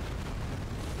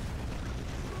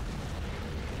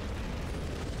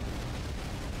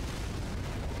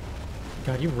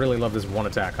 God, you really love this one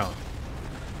attack, huh?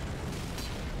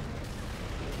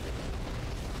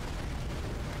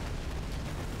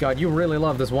 God, you really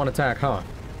love this one attack, huh?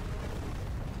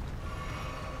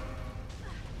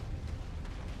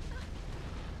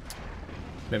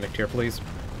 Mimic here, please.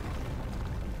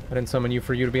 I didn't summon you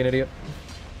for you to be an idiot.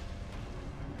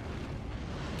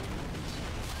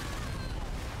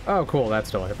 Oh, cool, that's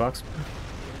still a hitbox.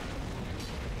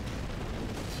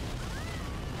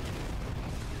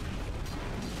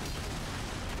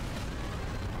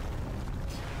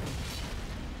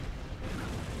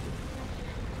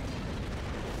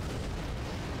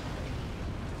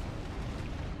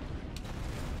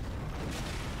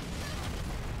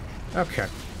 Okay.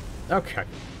 Okay.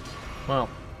 Well,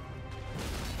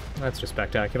 that's just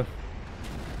spectacular.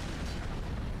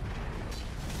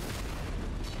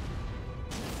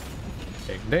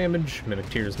 Take damage. Mimic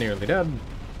Tear's nearly dead.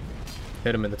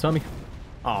 Hit him in the tummy.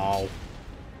 Oh.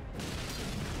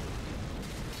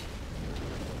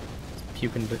 He's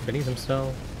puking beneath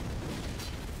himself.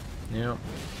 Yeah.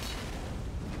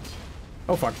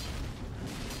 Oh, fuck.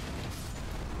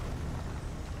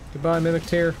 Goodbye, Mimic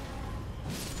Tear.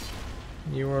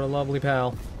 You were a lovely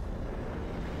pal.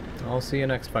 I'll see you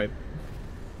next fight.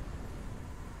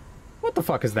 What the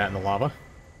fuck is that in the lava?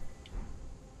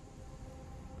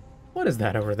 What is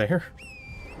that over there?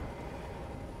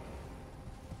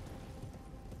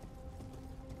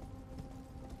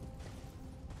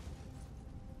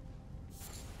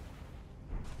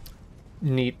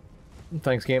 Neat.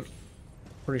 Thanks, game.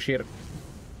 Appreciate it.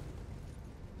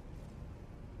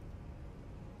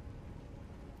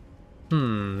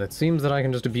 It seems that I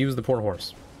can just abuse the poor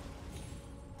horse.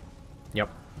 Yep.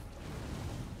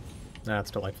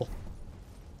 That's delightful.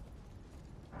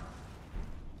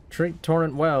 Treat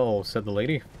Torrent well, said the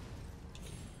lady.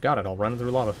 Got it, I'll run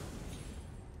through lava.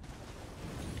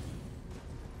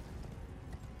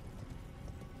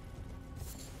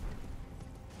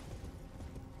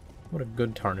 What a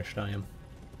good tarnished I am.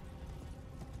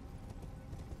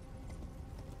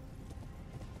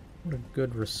 What a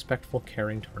good, respectful,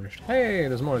 caring tarnished. Hey,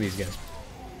 there's more of these guys.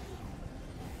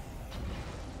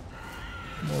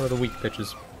 More of the weak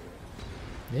bitches.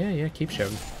 Yeah, keep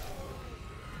shouting.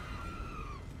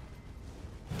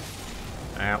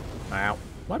 Ow, ow.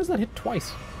 Why does that hit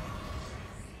twice?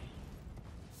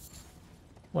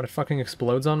 What, it fucking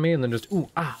explodes on me and then just, ooh,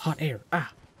 ah, hot air,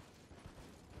 ah.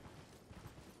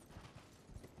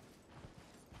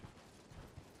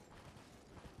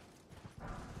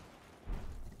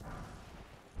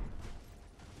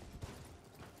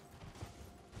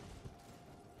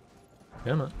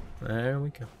 Come on. There we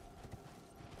go.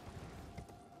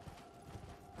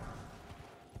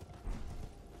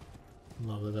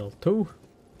 Level 2.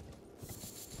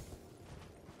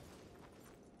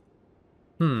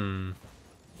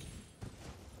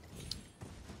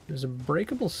 There's a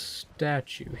breakable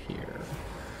statue here.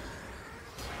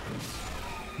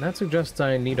 That suggests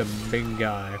I need a big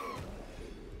guy.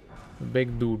 A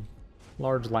big dude.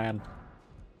 Large lad.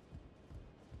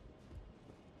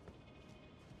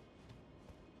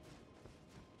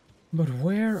 But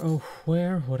where, oh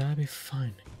where would I be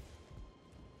finding?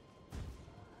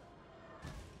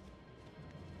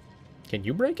 Can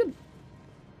you break it?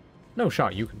 No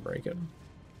shot, you can break it.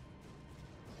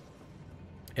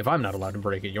 If I'm not allowed to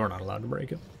break it, you're not allowed to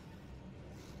break it.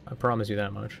 I promise you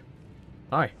that much.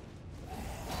 Hi.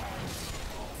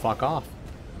 Fuck off.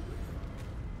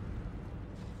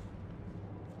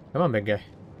 Come on, big guy.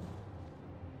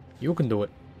 You can do it.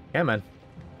 Yeah, man.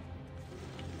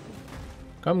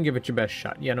 Come give it your best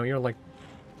shot. Yeah, no, you're like...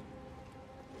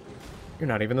 You're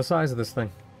not even the size of this thing.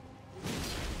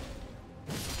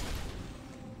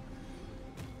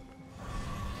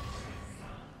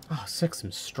 Oh, 6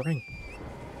 some strength.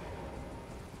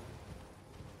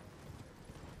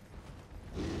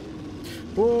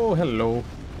 Oh, hello.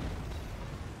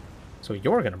 So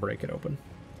you're gonna break it open.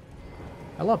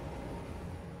 Hello.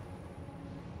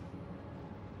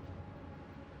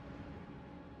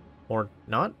 Or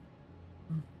not?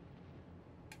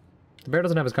 The bear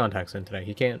doesn't have his contacts in today.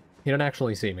 He don't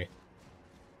actually see me.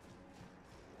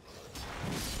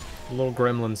 The little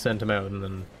gremlin sent him out and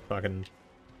then fucking...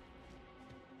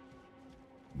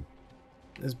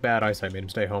 His bad eyesight made him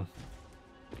stay home.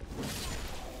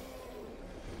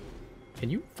 Can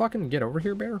you fucking get over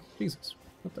here, bear? Jesus.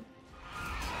 What the...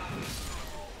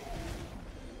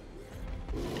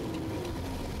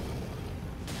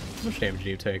 How much damage do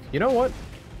you take? You know what?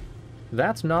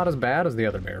 That's not as bad as the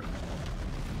other bear.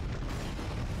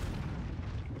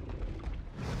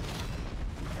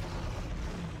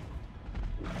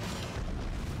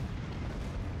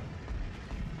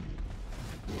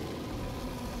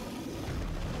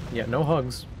 Yeah, no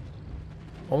hugs.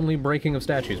 Only breaking of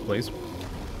statues, please.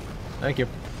 Thank you.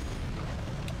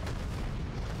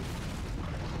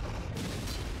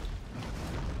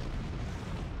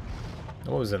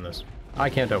 What was in this? I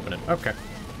can't open it. Okay.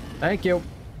 Thank you.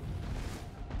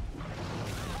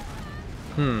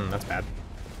 That's bad.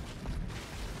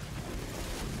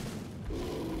 Yeah,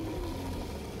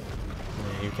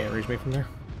 you can't reach me from there.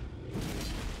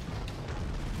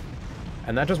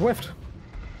 And that just whiffed.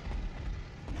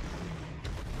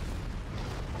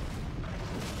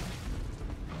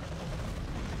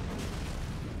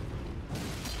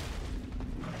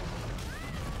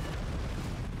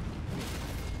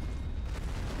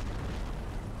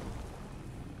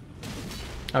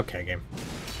 Okay, game.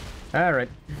 Alright.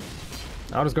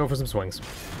 I'll just go for some swings.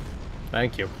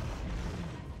 Thank you.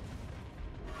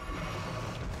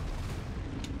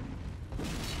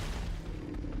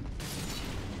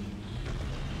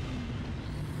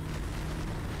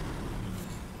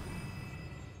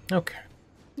 Okay.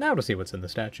 Now to see what's in the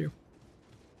statue.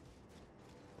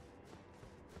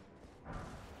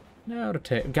 Now to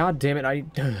take... God damn it, I...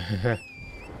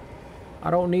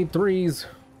 I don't need 3s.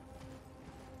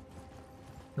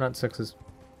 Not 6s.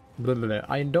 Blah, blah, blah.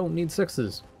 I don't need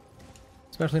 6s.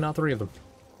 Especially not 3 of them.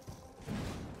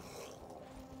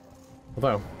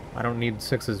 Although, I don't need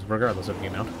 6s regardless of the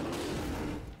amount.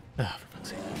 Ah, for fuck's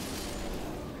sake.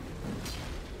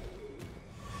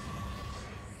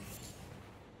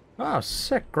 Ah,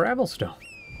 sick gravelstone.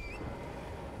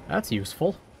 That's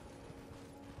useful.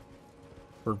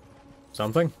 For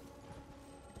something.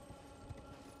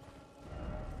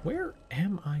 Where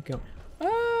am I going?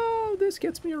 Oh, this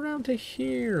gets me around to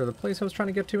here. The place I was trying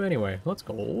to get to anyway. Let's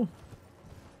go.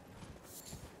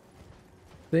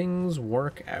 things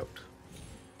work out.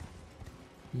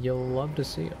 You'll love to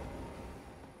see it.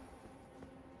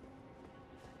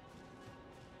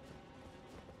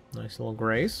 Nice little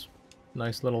grace.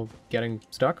 Nice little getting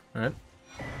stuck. Alright.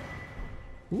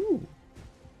 Ooh.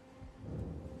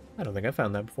 I don't think I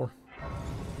found that before.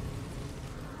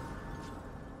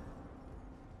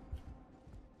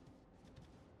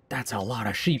 That's a lot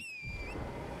of sheep.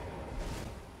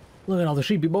 Look at all the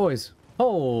sheepy boys.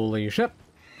 Holy shit.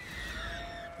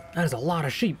 That is a lot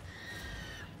of sheep.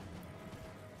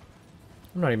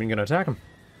 I'm not even gonna attack him.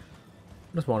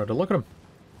 I just wanted to look at him.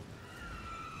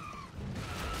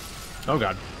 Oh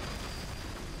god.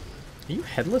 Are you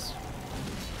headless?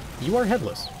 You are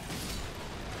headless.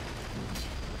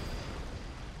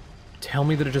 Tell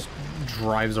me that it just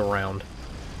drives around.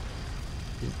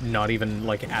 Not even,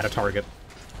 like, at a target.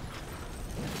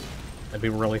 That'd be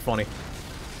really funny.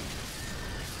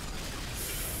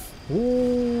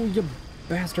 Ooh, you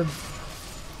bastard.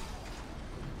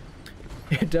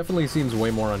 It definitely seems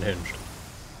way more unhinged.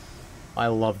 I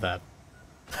love that.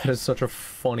 That is such a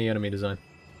funny enemy design.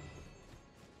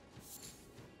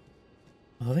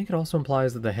 I think it also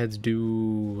implies that the heads do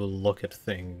look at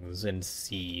things and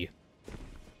see.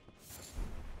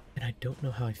 And I don't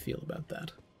know how I feel about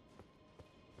that.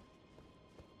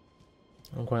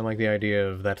 I don't quite like the idea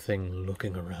of that thing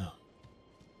looking around.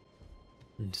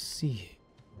 And seeing.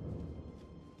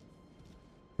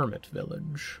 Hermit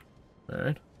village.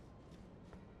 Alright.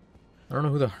 I don't know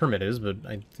who the hermit is, but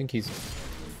I think he's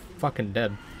fucking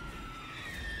dead.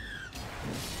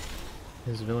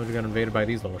 His village got invaded by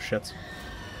these little shits.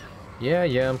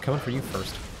 Yeah, I'm coming for you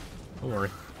first. Don't worry.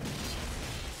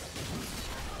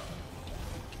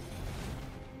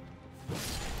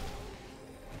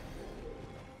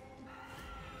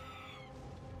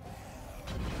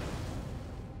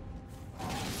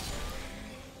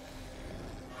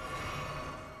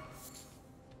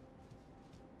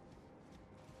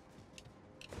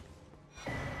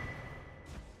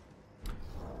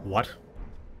 What?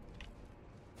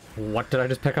 What did I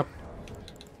just pick up?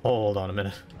 Hold on a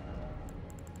minute.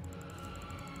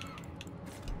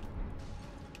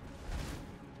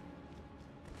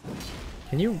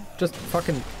 Can you just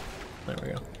fucking... There we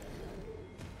go.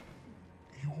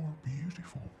 You're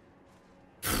beautiful.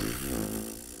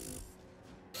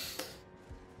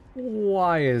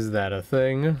 Why is that a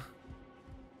thing?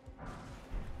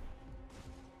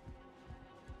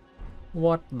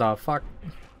 What the fuck?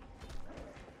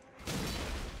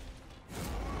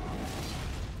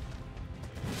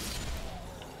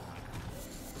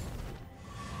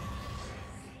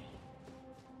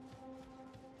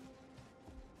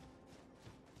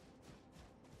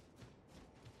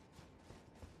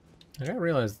 I gotta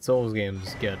realize that Souls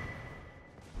games get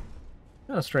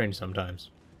kind of strange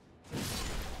sometimes.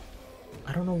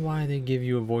 I don't know why they give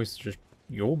you a voice just,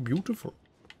 you're beautiful.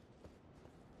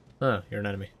 Huh, you're an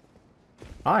enemy.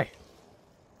 Hi.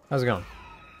 How's it going?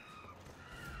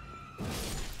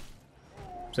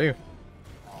 See you.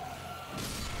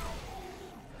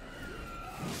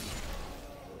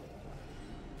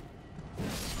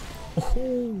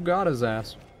 Oh, got his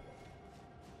ass.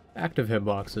 Active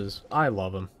hitboxes. I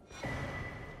love them.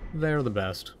 They're the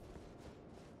best.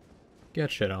 Get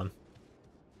shit on.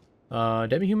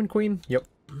 Demi-Human Queen? Yep.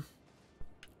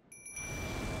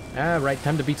 Right,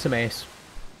 time to beat some ace.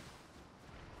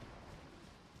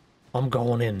 I'm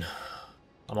going in.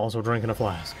 I'm also drinking a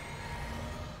flask.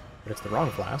 But it's the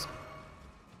wrong flask.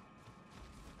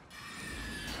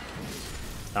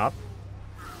 Stop.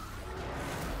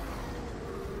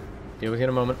 Deal with you in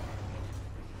a moment.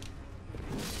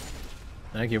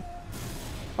 Thank you.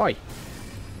 Oi!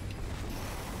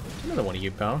 Another one of you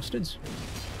bastards.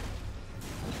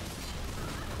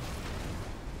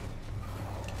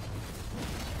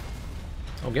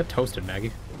 Oh, get toasted,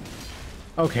 Maggie.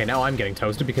 Okay, now I'm getting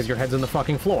toasted because your head's in the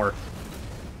fucking floor.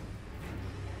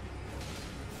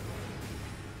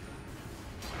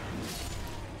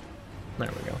 There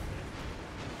we go.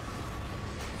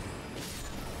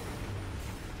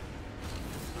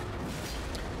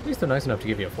 At least they're nice enough to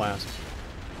give you a flask.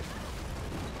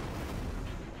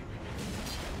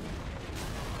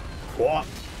 What?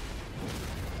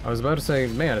 I was about to say,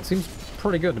 man, it seems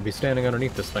pretty good to be standing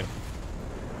underneath this thing.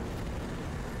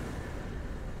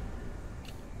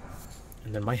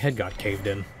 And then my head got caved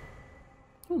in.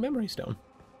 Oh, memory stone.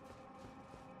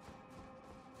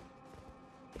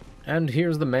 And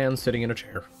here's the man sitting in a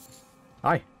chair.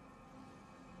 Hi.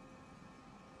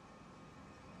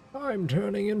 I'm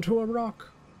turning into a rock.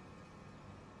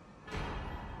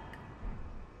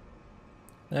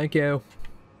 Thank you.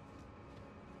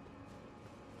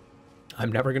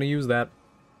 I'm never gonna use that.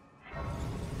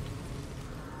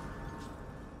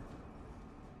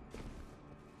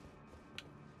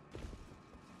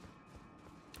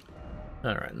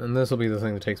 Alright, and then this will be the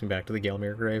thing that takes me back to the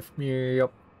Gelmir grave.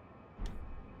 Yep.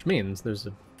 Which means there's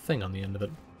a thing on the end of it.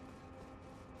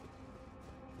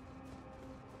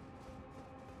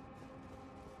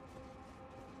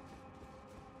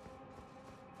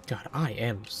 God, I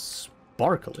am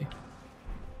sparkly.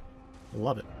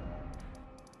 Love it.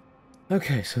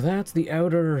 Okay, so that's the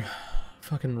outer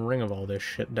fucking ring of all this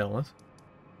shit dealt with.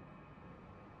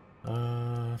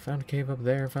 Found a cave up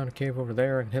there, found a cave over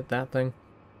there, I can hit that thing.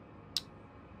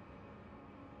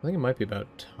 I think it might be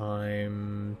about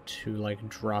time to, like,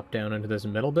 drop down into this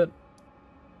middle bit.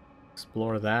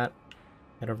 Explore that.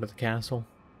 Head over to the castle.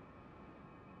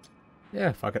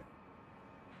 Yeah, fuck it.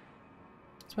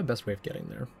 That's my best way of getting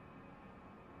there.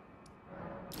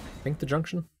 I think the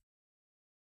junction?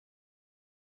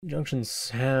 Junction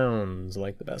sounds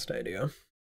like the best idea.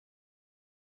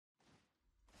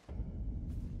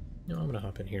 No, I'm gonna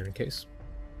hop in here in case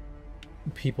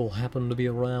people happen to be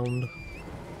around.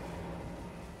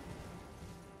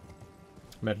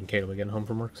 Imagine Kate will be getting home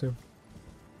from work soon.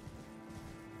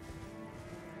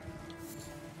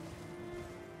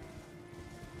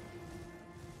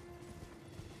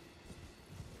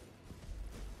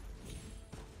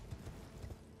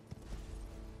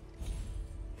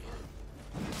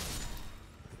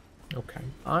 Okay,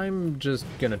 I'm just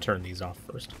gonna turn these off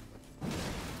first.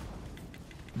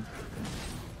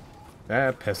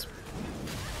 Ah, piss.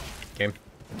 Game.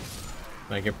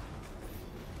 Thank you.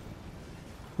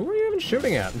 Who are you even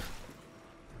shooting at?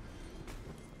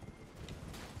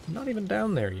 I'm not even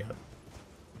down there yet.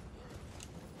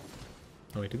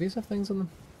 Oh wait, do these have things in them?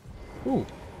 Ooh.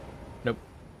 Nope.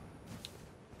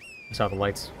 I saw the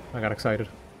lights. I got excited.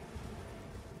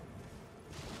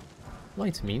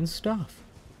 Lights mean stuff.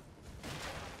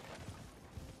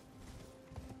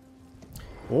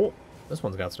 Oh, this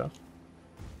one's got stuff.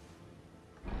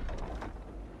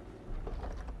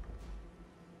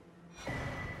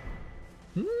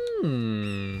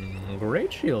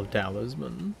 Great shield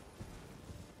talisman.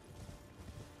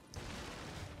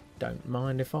 Don't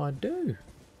mind if I do.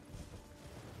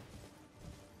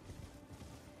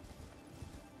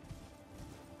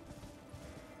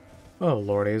 Oh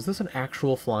lordy, is this an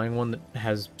actual flying one that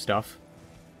has stuff?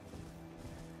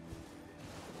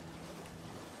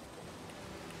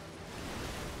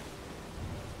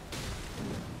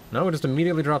 No, it just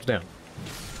immediately drops down.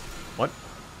 What?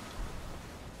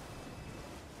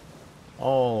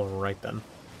 Alright then.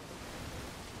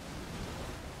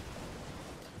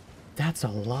 That's a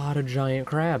lot of giant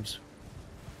crabs.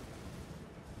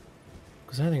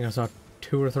 Because I think I saw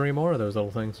 2 or 3 more of those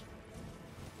little things.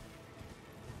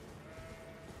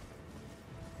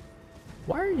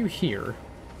 Why are you here?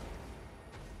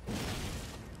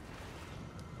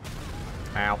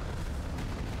 Ow.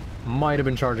 Might have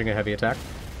been charging a heavy attack.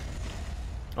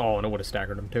 Oh, and it would have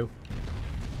staggered him too.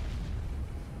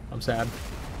 I'm sad.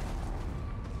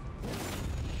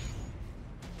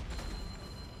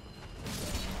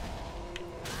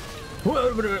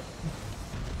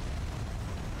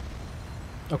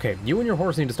 Okay, you and your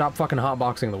horse need to stop fucking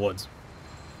hotboxing the woods.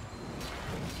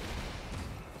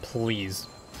 Please.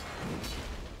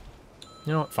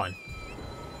 You know what? Fine.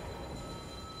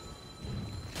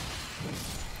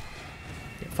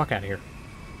 Get the fuck out of here.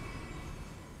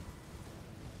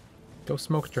 Go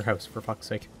smoke at your house, for fuck's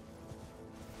sake.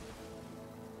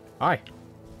 Hi.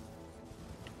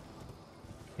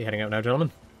 You heading out now,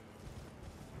 gentlemen?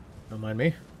 Don't mind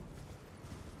me.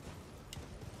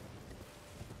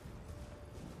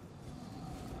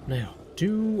 Now,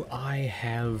 do I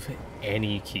have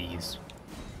any keys?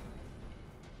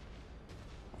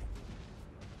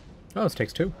 Oh, this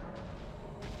takes 2.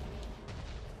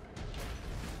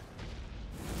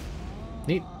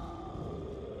 Neat.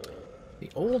 The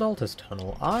old Altus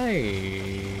Tunnel.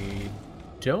 I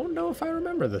don't know if I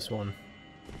remember this one.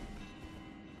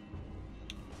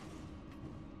 At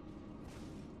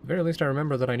the very least, I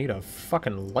remember that I need a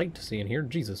fucking light to see in here.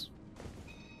 Jesus.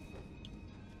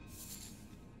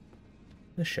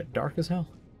 This shit dark as hell.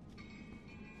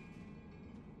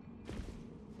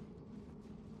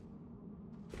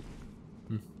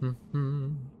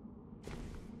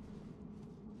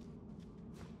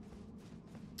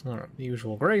 Alright, the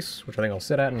usual grace, which I think I'll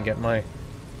sit at and get my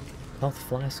health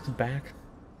flasks back.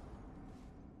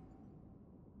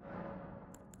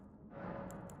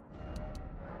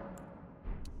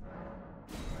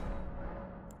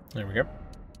 There we go.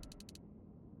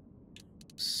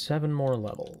 7 more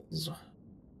levels.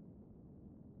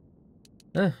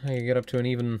 I can get up to an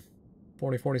even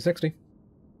 40, 40, 60.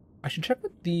 I should check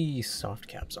what the soft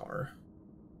caps are.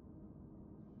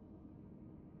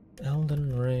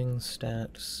 Elden Ring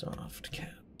stat soft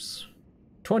caps.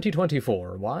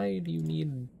 2024. Why do you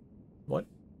need... what?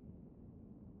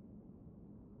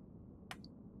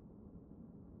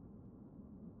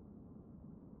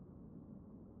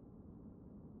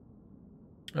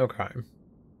 Okay.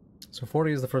 So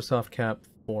 40 is the first soft cap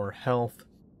for health.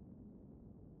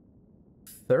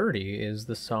 30 is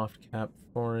the soft cap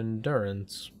for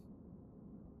endurance.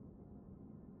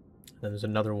 Then there's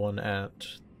another one at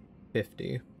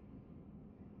 50.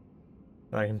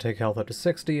 I can take health up to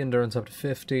 60, endurance up to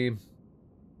 50.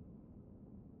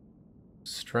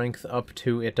 Strength up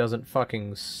to, it doesn't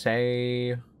fucking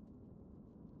say...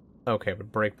 Okay,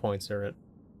 but breakpoints are at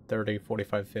 30,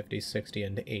 45, 50, 60,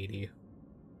 and 80.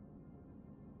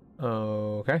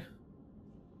 Okay.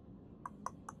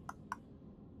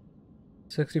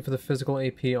 60 for the physical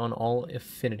AP on all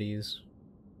affinities.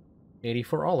 80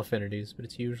 for all affinities, but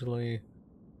it's usually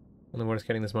only worth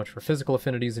getting this much for physical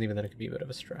affinities, and even then it could be a bit of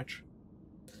a stretch.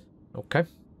 Okay.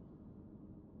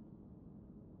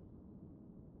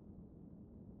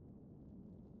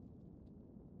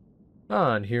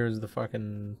 Ah, and here's the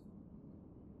fucking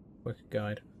quick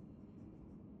guide.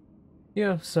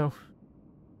 Yeah, so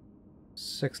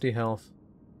 60 health,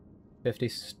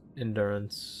 50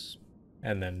 endurance,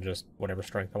 and then just whatever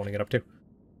strength I want to get up to.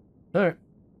 Alright.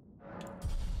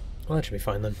 Well, that should be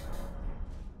fine then.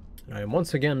 I am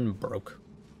once again broke.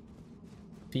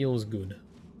 Feels good.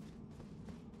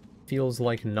 Feels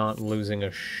like not losing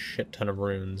a shit ton of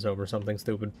runes over something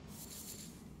stupid.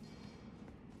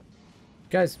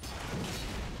 Guys,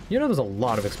 you know there's a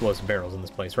lot of explosive barrels in this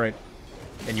place, right?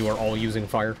 And you are all using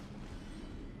fire?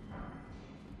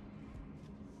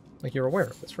 Like, you're aware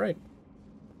of this, right?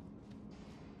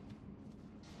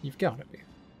 You've gotta be.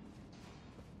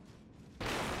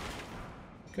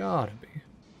 Gotta be.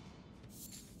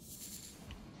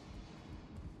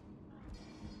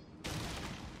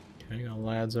 Okay, got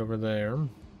lads over there.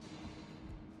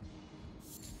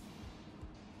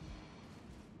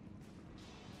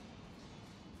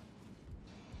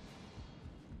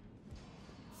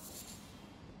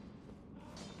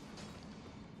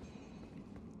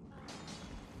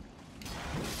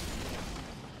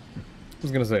 I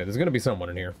was gonna say, there's gonna be someone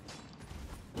in here.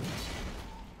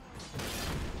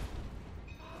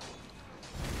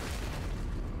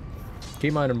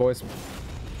 Keep minding, boys.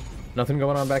 Nothing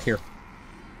going on back here.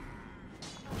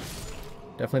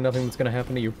 Definitely nothing that's gonna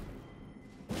happen to you.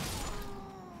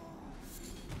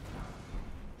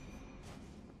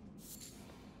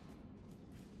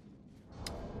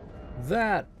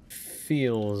 That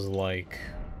feels like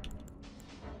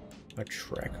a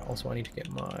trek. Also, I need to get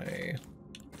my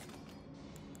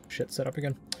shit set up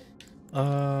again.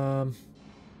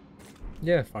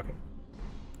 Yeah, fuck it.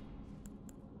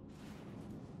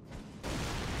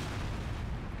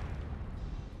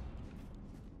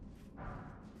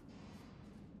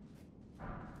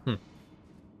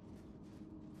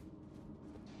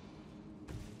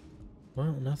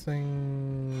 Well,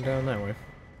 nothing down that way.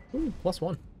 Ooh,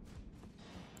 +1.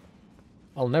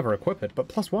 I'll never equip it, but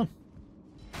 +1.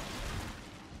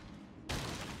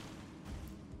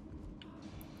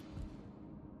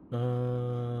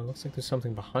 Looks like there's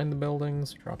something behind the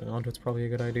buildings. Dropping onto it's probably a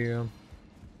good idea.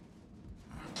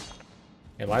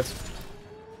 Hey, lads.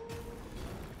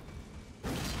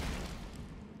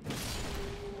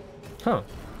 Huh.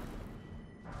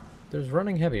 There's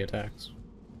running heavy attacks.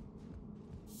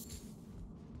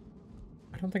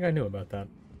 I don't think I knew about that.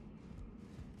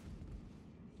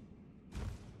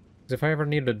 Because if I ever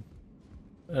needed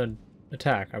an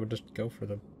attack, I would just go for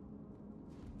the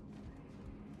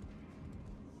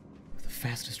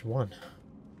fastest one.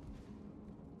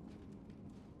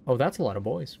 Oh, that's a lot of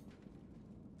boys.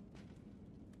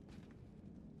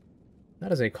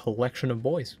 That is a collection of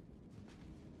boys.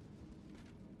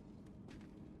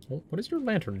 Oh, what is your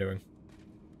lantern doing?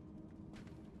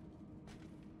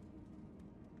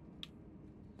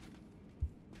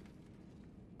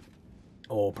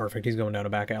 Oh, perfect. He's going down a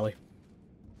back alley.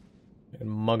 I can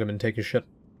mug him and take his shit.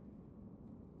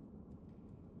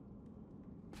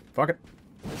 Fuck it.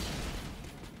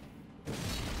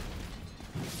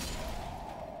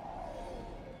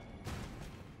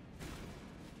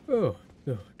 Oh,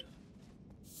 good.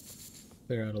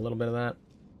 Clear out a little bit of that.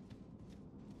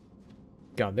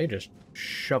 God, they just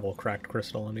shovel cracked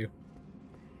crystal on you.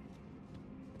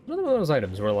 Another one of those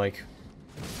items where, like,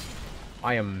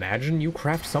 I imagine you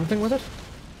craft something with it?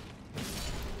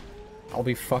 I'll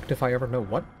be fucked if I ever know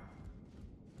what.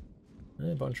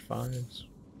 A bunch of fives.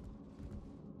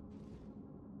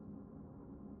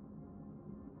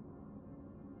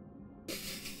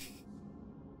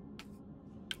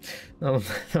 That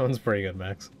one's pretty good,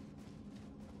 Max.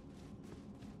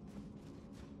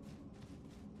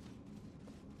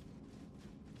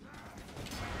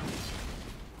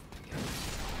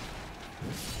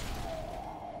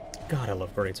 God, I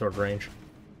love greatsword range.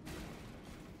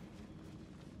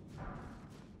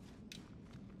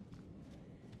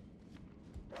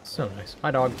 So nice.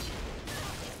 Hi, dog.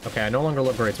 Okay, I no longer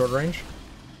love greatsword range.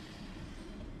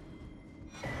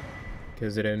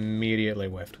 Because it immediately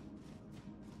whiffed.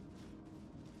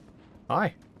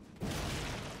 Hi.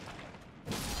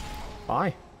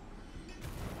 Hi.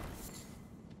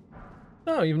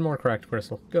 Oh, even more cracked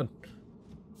crystal. Good.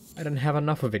 I didn't have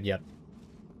enough of it yet.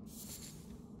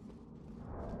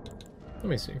 Let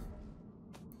me see.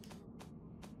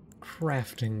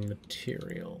 Crafting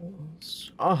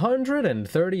materials.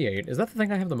 138. Is that the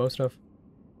thing I have the most of?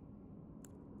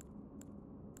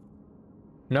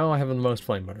 No, I have the most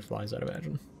flame butterflies, I'd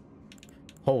imagine.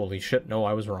 Holy shit, no,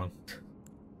 I was wrong.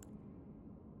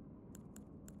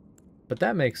 But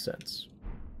that makes sense.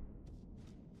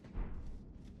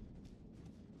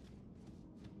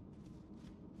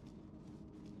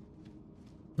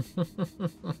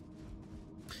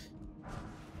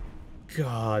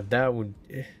 God, that would...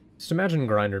 Just imagine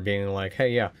Grindr being like, hey,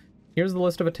 yeah, here's the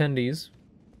list of attendees.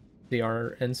 The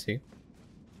RNC.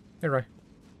 Hey, Ray.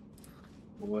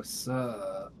 What's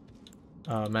up?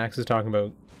 Max is talking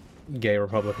about gay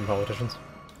Republican politicians.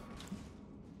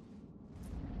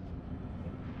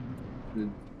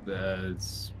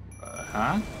 That's...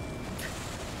 huh?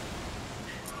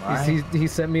 He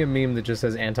sent me a meme that just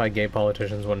says anti-gay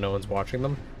politicians when no one's watching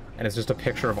them. And it's just a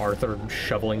picture of Arthur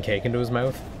shoveling cake into his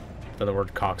mouth. Then the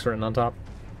word cock's written on top.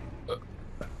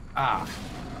 Yeah.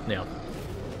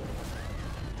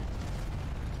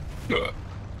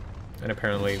 And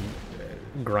apparently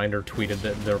Grindr tweeted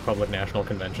that the Republic National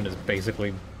Convention is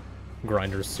basically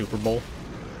Grindr's Super Bowl.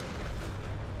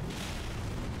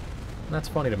 And that's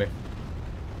funny to me.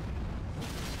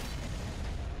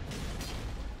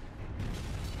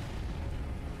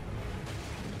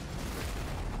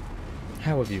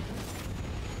 How have you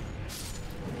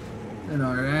been? Been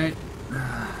alright.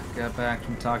 Got back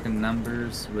from talking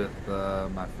numbers with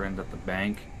my friend at the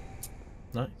bank.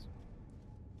 Nice.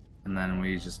 And then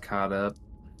we just caught up.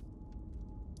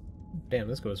 Damn,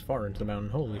 this goes far into the mountain.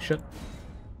 Holy shit.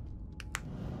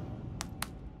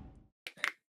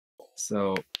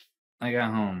 So I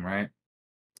got home, right?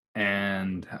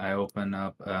 And I open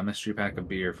up a mystery pack of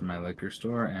beer from my liquor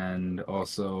store and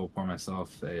also pour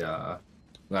myself a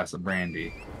glass of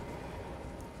brandy.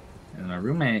 And my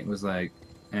roommate was like,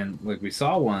 and like we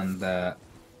saw one that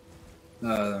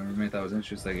the roommate that was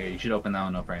interested, like, hey, you should open that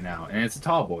one up right now. And it's a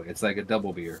tall boy. It's like a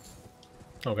double beer.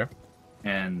 Okay.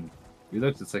 And we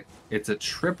looked, it's like, it's a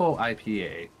triple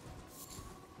IPA.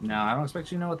 Now, I don't expect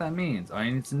you to know what that means. All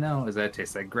you need to know is that it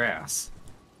tastes like grass.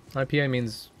 IPA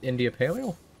means India Pale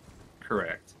Ale?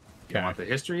 Correct. You Okay. want the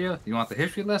history? You want the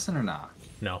history lesson or not?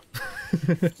 No.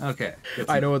 Okay.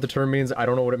 I know what the term means. I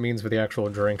don't know what it means for the actual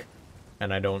drink.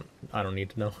 And I don't need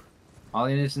to know. All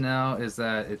you need to know is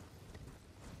that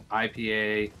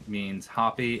IPA means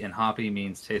hoppy, and hoppy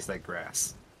means tastes like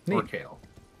grass or Neat. kale.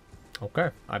 Okay.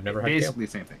 I've never had Basically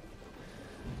the same thing.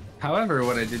 However,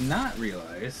 what I did not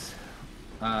realize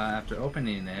after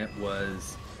opening it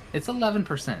was it's 11%.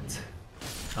 kale.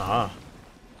 Ah.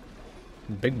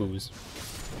 Big booze.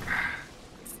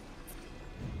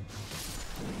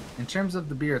 In terms of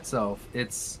the beer itself,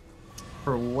 it's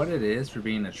for what it is for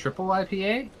being a triple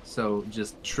IPA, so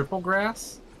just triple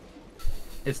grass.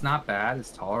 It's not bad, it's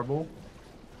tolerable.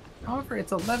 However,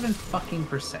 it's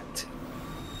 11%.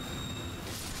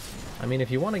 I mean, if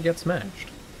you want to get smashed,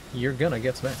 you're gonna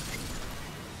get smashed.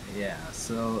 Yeah,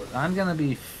 so I'm gonna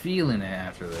be feeling it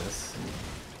after this.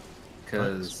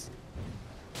 Because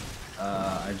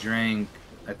I drank,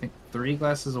 I think, 3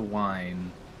 glasses of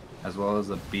wine, as well as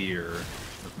a beer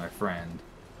with my friend.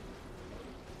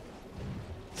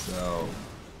 So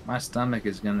my stomach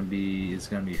is gonna be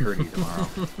hurting tomorrow.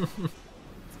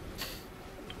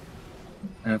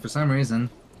 And for some reason,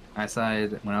 I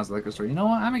decided when I was at the liquor store, you know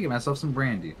what? I'm gonna get myself some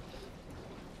brandy.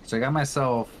 So I got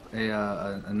myself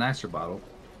a nicer bottle.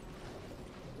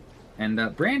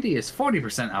 And brandy is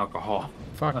 40% alcohol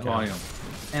Fuck yeah. volume.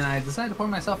 And I decided to pour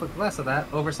myself a glass of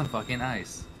that over some fucking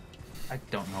ice. I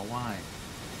don't know why.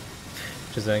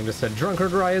 Jazang just said, Drunk or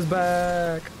Dry is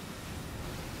back!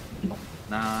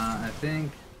 Nah, I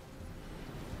think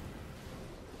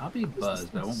I'll be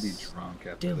buzzed, but I won't be drunk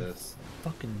after Damn. this.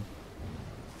 Fucking...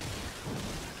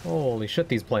 Holy shit,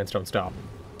 these plants don't stop.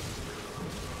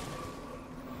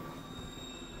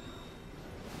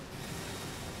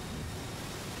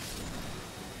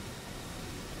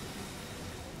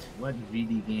 What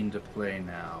VD game to play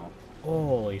now?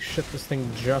 Holy shit, this thing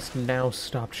just now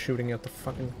stopped shooting at the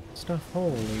fucking stuff.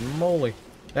 Holy moly.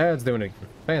 That's doing it again.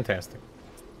 Fantastic.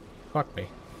 Fuck me.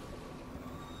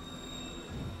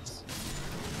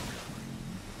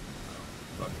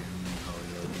 fucking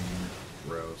Mihoyo game.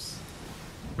 Gross.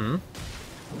 Hmm?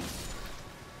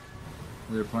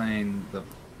 They're playing the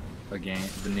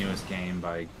newest game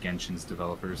by Genshin's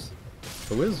developers.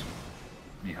 Who is?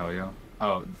 Mihoyo.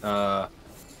 Oh,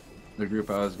 the group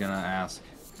I was gonna ask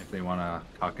if they want a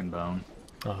cock and bone.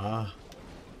 Ah.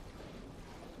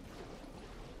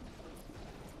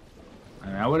 I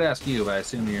mean, I would ask you, but I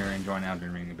assume you're enjoying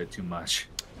Elden Ring a bit too much.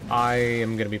 I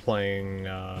am going to be playing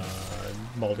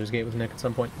Baldur's Gate with Nick at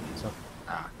some point, so...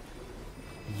 Ah.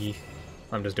 Yeah.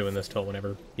 I'm just doing this till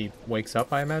whenever he wakes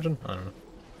up, I imagine? I don't know.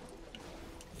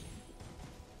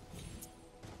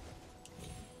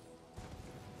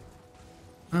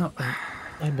 Oh.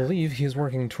 I believe he's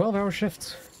working 12-hour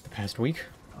shifts the past week.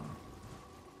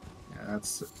 Yeah,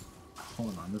 that's...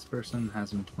 Hold on, this person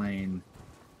has been playing...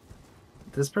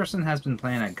 This person has been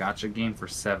playing a gacha game for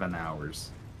 7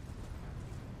 hours.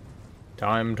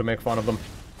 Time to make fun of them.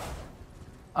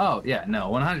 Oh, yeah,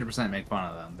 no, 100% make fun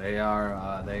of them. They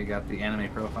are, they got the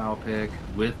anime profile pic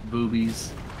with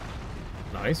boobies.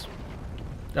 Nice.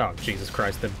 Oh, Jesus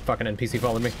Christ, the fucking NPC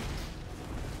followed me.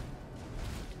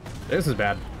 This is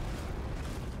bad.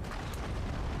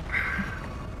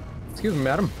 Excuse me,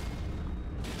 madam.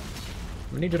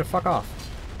 I need you to fuck off.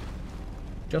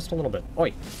 Just a little bit.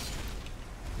 Oi.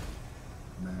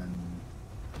 And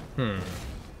then...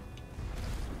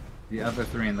 The other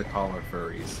three in the call are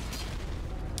furries.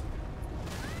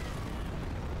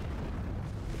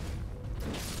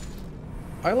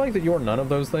 I like that you're none of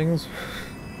those things.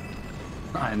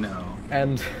 I know.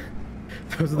 And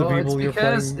those are the people you're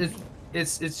playing.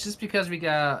 It's just because we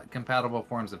got compatible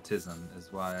forms of Tism is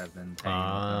why I've been playing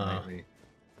with them lately.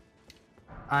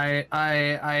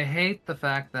 I hate the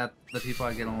fact that the people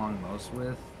I get along most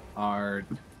with are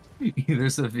either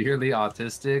severely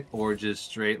autistic or just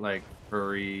straight like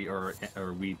furry or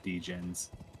wheat degens.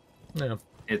 Yeah.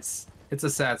 It's a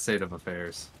sad state of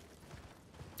affairs.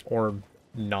 Or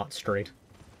not straight.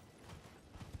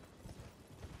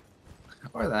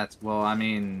 Or that's, well, I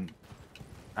mean,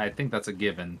 I think that's a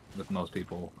given with most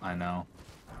people I know.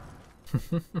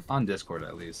 On Discord,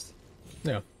 at least.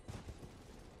 Yeah.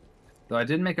 Though I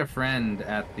did make a friend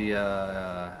at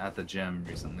the gym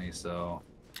recently, so...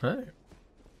 Hey.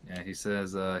 Yeah, he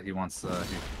says he wants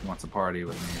a party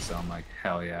with me, so I'm like,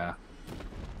 hell yeah.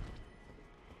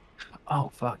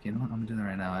 Oh fuck, you know what? I'm gonna do that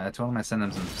right now. I told him I sent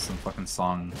him some fucking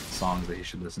songs that he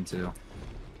should listen to.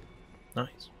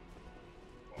 Nice.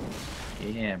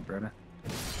 Yeah, brother.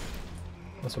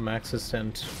 Also, Max has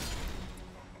sent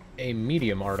a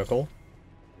Medium article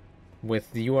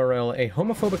with the URL, "A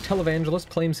homophobic televangelist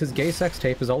claims his gay sex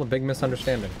tape is all a big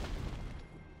misunderstanding."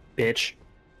 Bitch.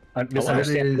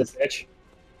 Misunderstanding the bitch.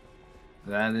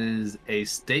 That is a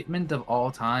statement of all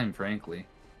time, frankly.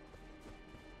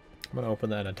 I'm gonna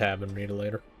open that in a tab and read it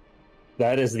later.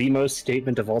 That is the most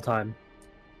statement of all time.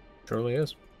 Truly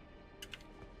is.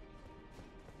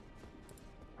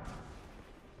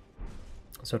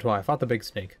 So, Twy, I fought the big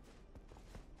snake.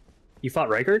 You fought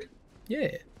Rykard?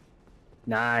 Yeah.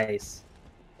 Nice.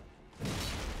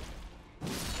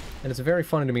 And it's very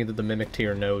funny to me that the Mimic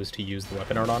tier knows to use the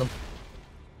weapon art on him.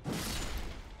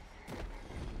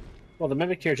 Well, the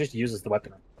Mimic tier just uses the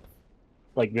weapon art.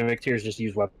 Like, Mimic tiers just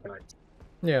use weapon art.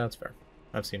 Yeah, that's fair.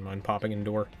 I've seen mine popping in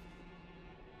door.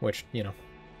 Which, you know...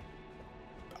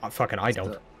 fucking I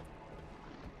don't.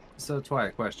 So, Twy,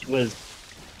 a question.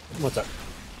 What's up?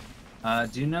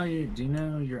 Do you know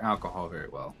your alcohol very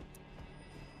well?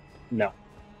 No.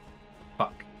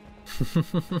 Fuck.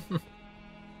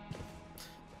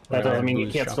 That doesn't mean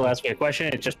you can't still ask me a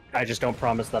question. I just don't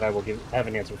promise that I will have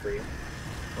an answer for you.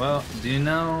 Well, do you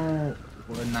know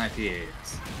what an IPA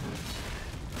is?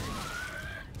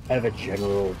 I have a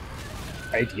general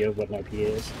idea of what an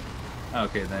IPA is.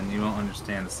 Okay, then you won't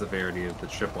understand the severity of the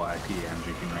triple IPA I'm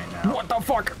drinking right now. What the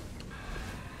fuck?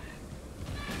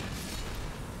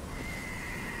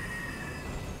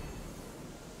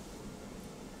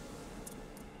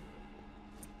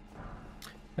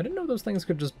 I didn't know those things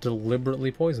could just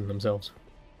deliberately poison themselves.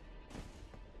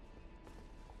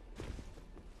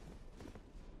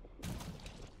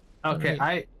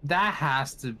 Okay, that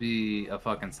has to be a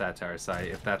fucking satire site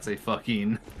if that's a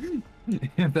fucking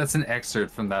if that's an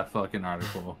excerpt from that fucking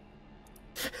article.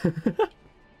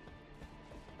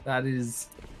 That is.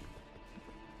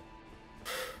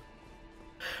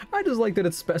 I just like that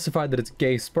it's specified that it's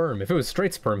gay sperm. If it was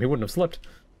straight sperm, he wouldn't have slipped.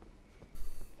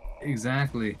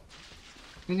 Exactly.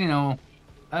 You know,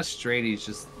 us straighties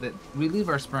just that we leave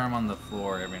our sperm on the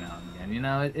floor every now and again. You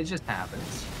know, it just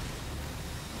happens.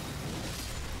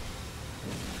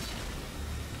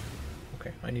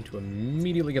 Okay, I need to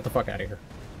immediately get the fuck out of here.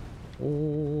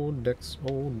 Old dicks,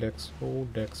 old dicks,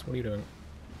 old dicks. What are you doing?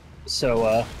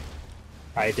 So,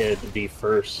 I did the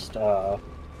first,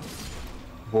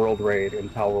 world raid in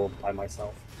Power World by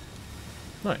myself.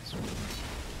 Nice.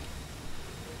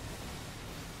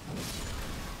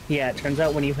 Yeah, it turns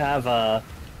out when you have,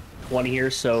 20 or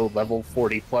so level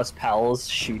 40 plus pals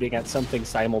shooting at something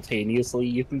simultaneously,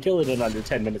 you can kill it in under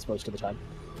 10 minutes most of the time.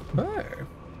 Hey.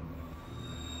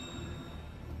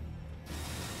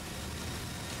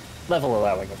 Level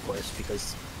allowing, of course,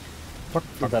 because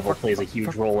level plays a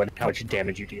huge role in how much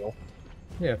damage you deal.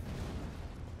 Yeah.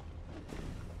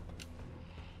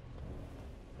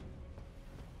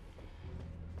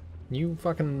 You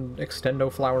fucking extendo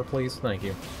flower, please? Thank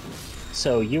you.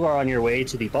 So you are on your way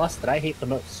to the boss that I hate the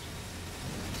most.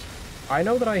 I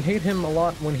know that I hate him a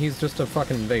lot when he's just a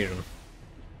fucking invasion.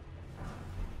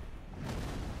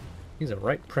 He's a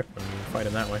right prick when you fight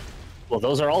him that way. Well,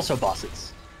 those are also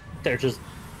bosses. They're just,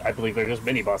 I believe they're just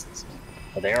mini-bosses.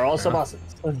 But they are also bosses.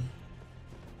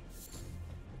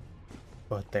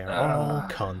 But they're all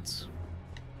cunts.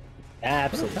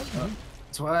 Absolutely.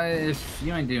 That's why if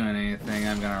you ain't doing anything,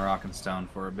 I'm gonna rock and stone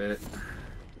for a bit.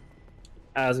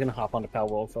 I was gonna hop onto Pal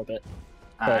World for a bit.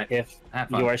 But if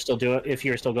you're still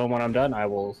going when I'm done, I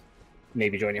will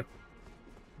maybe join you.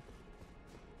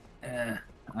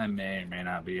 I may or may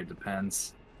not be. It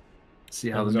depends.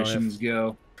 See how the missions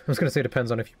go. I was gonna say it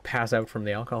depends on if you pass out from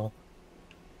the alcohol.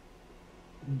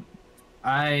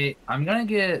 I'm gonna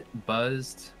get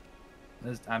buzzed.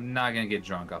 I'm not gonna get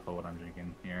drunk off of what I'm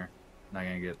drinking here. I'm not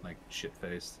gonna get like shit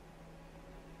faced.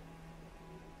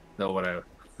 Though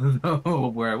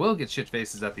where I will get shit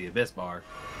faced is at the Abyss Bar.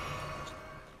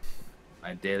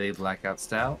 My daily blackout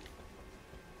stout.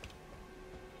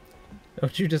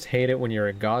 Don't you just hate it when you're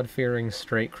a God-fearing,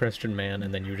 straight Christian man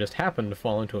and then you just happen to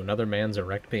fall into another man's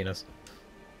erect penis?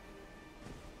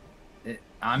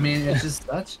 I mean, it's just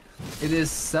such... It is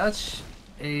such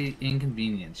a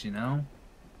inconvenience, you know?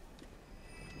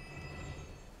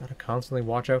 Gotta constantly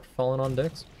watch out for falling on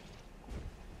dicks?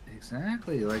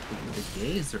 Exactly. Like, the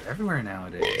gays are everywhere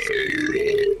nowadays.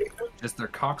 Just their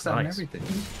cocks out and everything.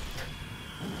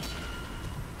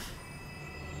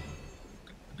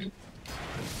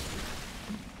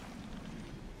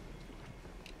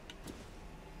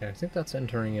 Yeah, I think that's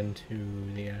entering into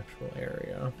the actual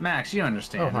area. Max, you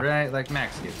understand, right? Like,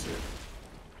 Max gets it.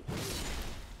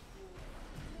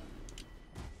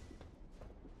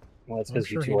 Well, it's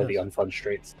because you two are the unfun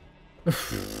straights.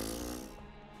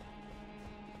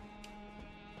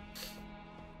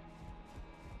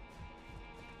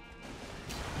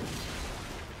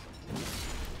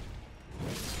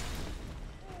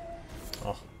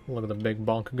 Oh, look at the big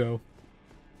bonk go.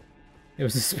 It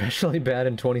was especially bad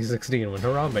in 2016 when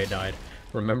Harambe died.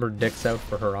 Remember dicks out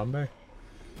for Harambe?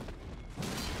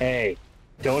 Hey,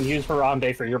 don't use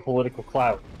Harambe for your political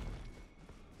clout.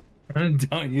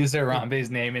 Don't use Harambe's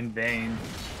name in vain.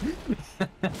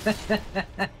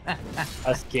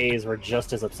 Us gays were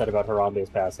just as upset about Harambe's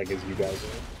passing as you guys were.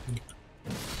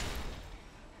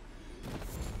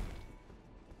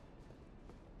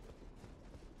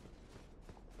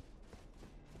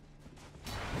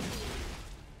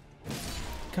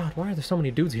 God, why are there so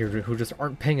many dudes here who just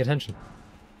aren't paying attention?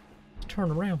 Turn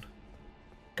around.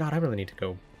 God, I really need to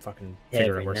go fucking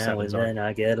figure out where sevens are. Every now and then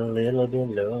I get a little bit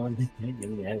lonely, and you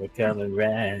never come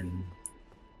around.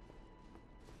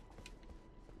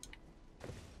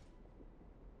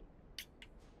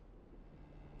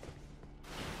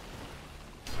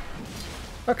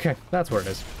 Okay, that's where it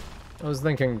is. I was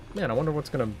thinking, man, I wonder what's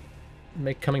gonna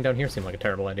make coming down here seem like a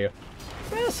terrible idea.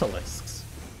 Basilisks!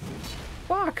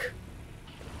 Fuck!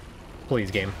 Please,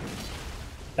 game.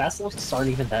 Basilisks aren't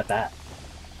even that bad.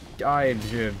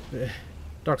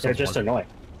 Dark Souls They're just 1. annoying.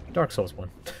 Dark Souls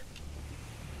 1.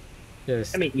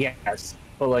 Just... I mean, yes,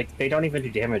 but like, they don't even do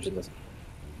damage in this.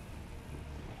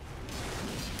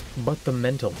 But the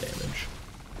mental damage.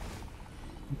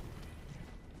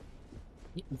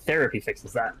 Therapy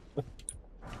fixes that.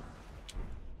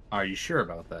 Are you sure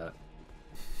about that?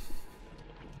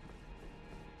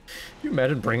 Can you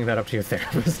imagine bringing that up to your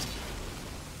therapist?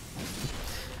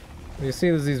 You see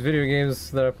there's these video games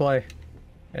that I play,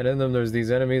 and in them there's these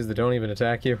enemies that don't even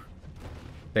attack you.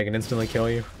 They can instantly kill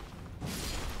you.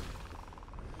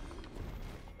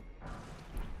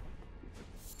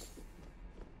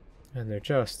 And they're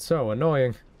just so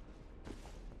annoying.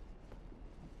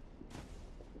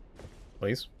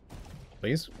 Please?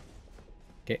 Please?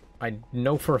 Okay, I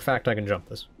know for a fact I can jump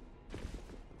this.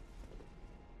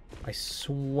 I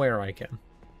swear I can.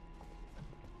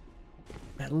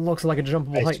 That looks like a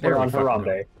jumpable height. There on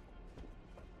Harambe.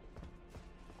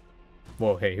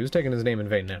 Whoa, hey, who's taking his name in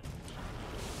vain now?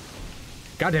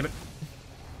 God damn it.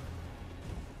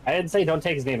 I didn't say don't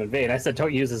take his name in vain. I said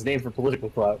don't use his name for political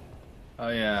clout. Oh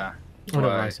yeah. Oh, no,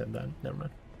 Why? I said that. Never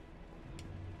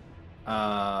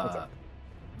mind.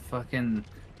 Fucking,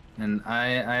 and I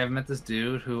have met this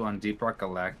dude who on Deep Rock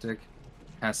Galactic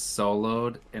has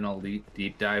soloed an elite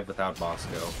deep dive without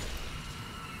Bosco.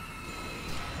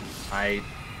 I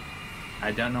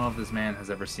don't know if this man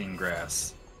has ever seen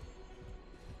grass.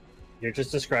 You're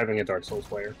just describing a Dark Souls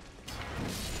player.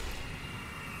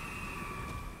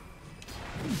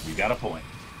 You got a point.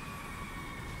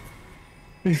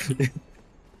 I mean,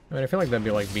 I feel like that'd be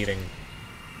like beating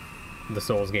the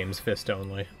Souls games fist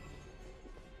only.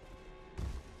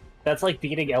 That's like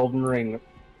beating Elden Ring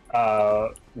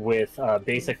with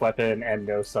basic weapon and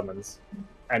no summons.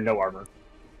 And no armor.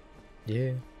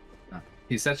 Yeah.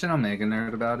 He's such an Omega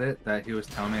nerd about it that he was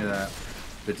telling me that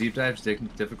the deep dive's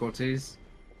difficulties,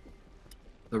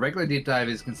 the regular deep dive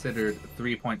is considered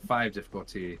 3.5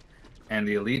 difficulty, and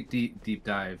the elite deep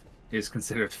dive is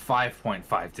considered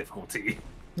 5.5 difficulty.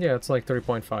 Yeah, it's like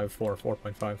 3.5 for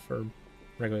 4.5 for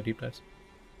regular deep dives.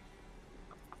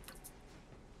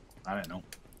 I don't know.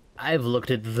 I've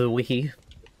looked at the wiki.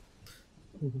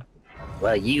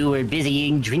 While you were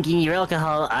busy drinking your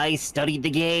alcohol, I studied the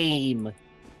game.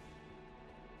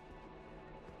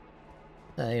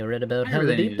 I read about how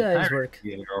the deep dives work.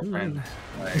 Yeah, girlfriend.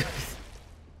 Like,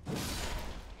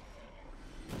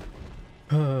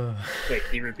 Wait,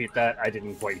 can you repeat that? I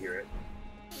didn't quite hear it.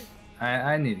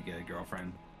 I need to get a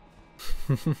girlfriend.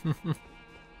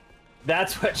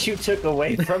 That's what you took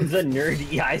away from the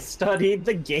nerdy I studied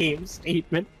the game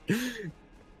statement.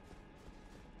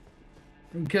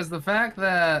 Because the fact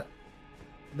that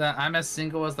I'm as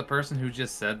single as the person who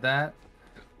just said that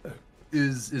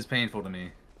is painful to me.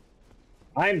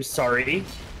 I'm sorry.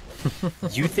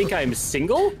 You think I'm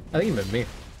single? I think you meant me.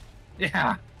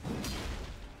 Yeah.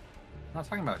 I'm not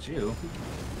talking about you.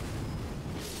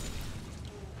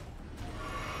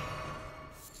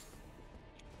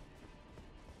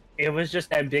 It was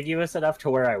just ambiguous enough to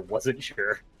where I wasn't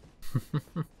sure.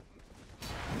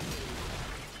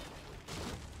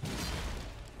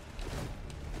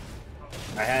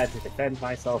 I had to defend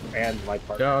myself and my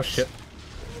partner. Oh shit.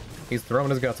 He's throwing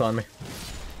his guts on me.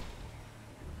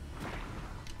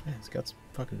 Man, his guts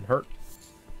fucking hurt.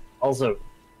 Also,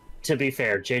 to be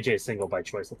fair, JJ is single by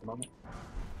choice at the moment.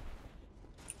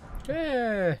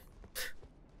 Yeah.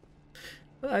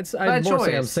 I'd By more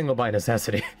say I'm choice. single by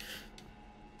necessity.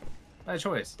 By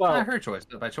choice. Well- Not her choice,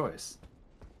 but by choice.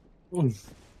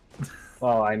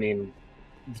 Well, I mean,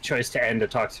 the choice to end a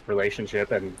toxic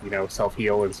relationship and, you know,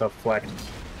 self-heal and self-reflect.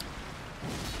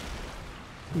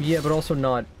 Yeah, but also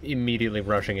not immediately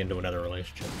rushing into another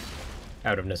relationship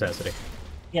out of necessity.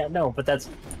 Yeah, no, but that's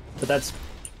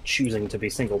choosing to be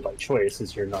single by choice.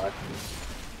 Is you're not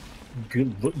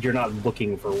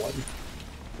looking for one.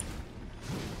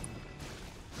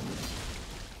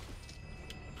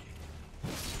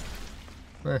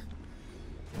 Eh.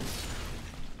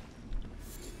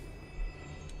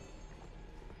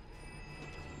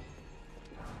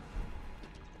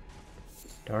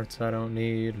 Darts I don't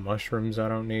need, mushrooms I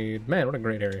don't need. Man, what a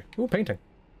great area. Ooh, painting.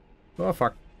 Oh,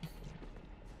 fuck.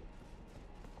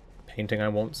 Painting I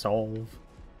won't solve.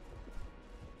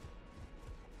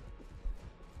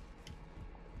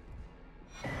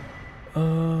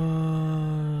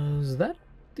 Is that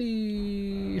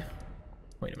the...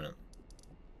 Wait a minute.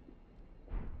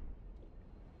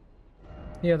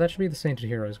 Yeah, that should be the Sainted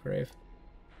Hero's grave.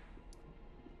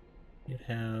 You'd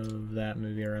have that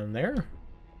movie around there.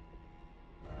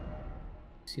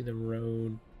 See the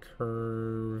road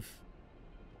curve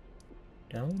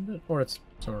down a little bit? Or it's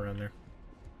somewhere around there.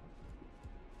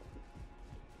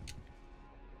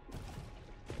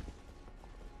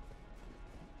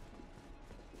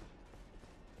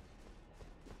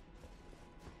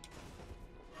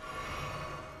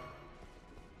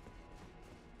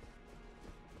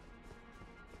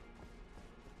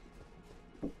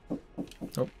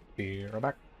 Oh, be right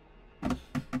back.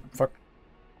 Fuck.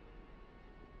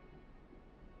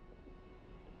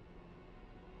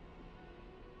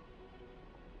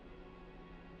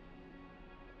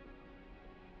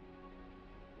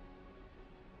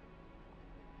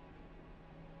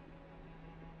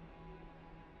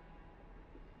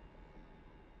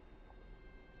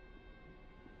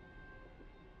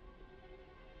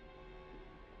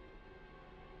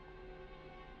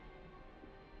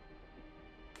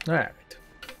 Alright.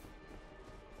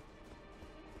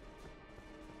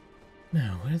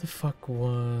 Now, where the fuck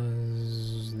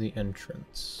was the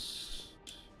entrance?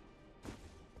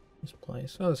 This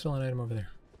place. Oh, there's still an item over there.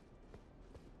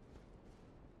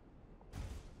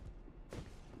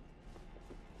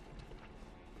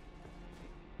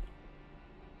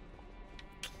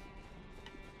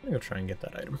 me go try and get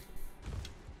that item.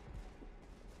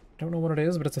 Don't know what it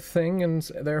is, but it's a thing, and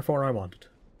therefore I want it.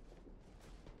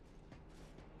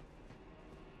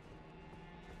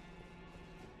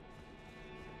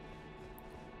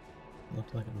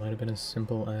 Looked like it might have been as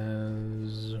simple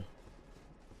as...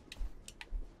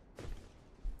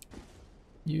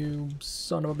 You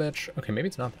son of a bitch. Okay, maybe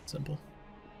it's not that simple.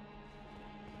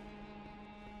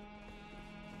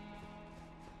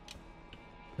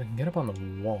 I can get up on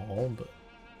the wall, but...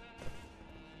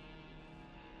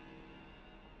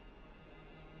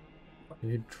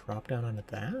 You'd drop down onto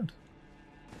that?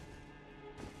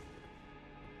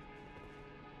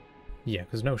 Yeah,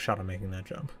 because no shot of making that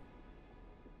jump.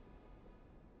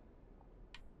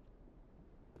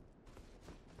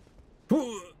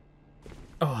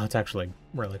 Oh, that's actually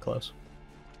really close.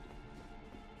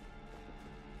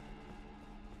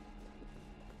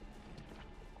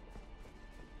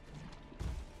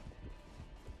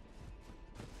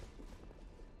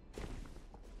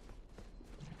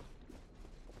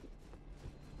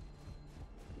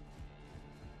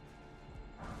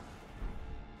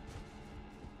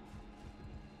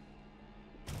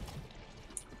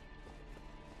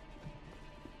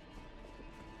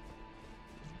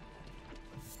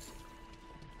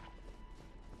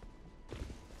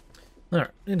 Alright,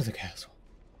 into the castle.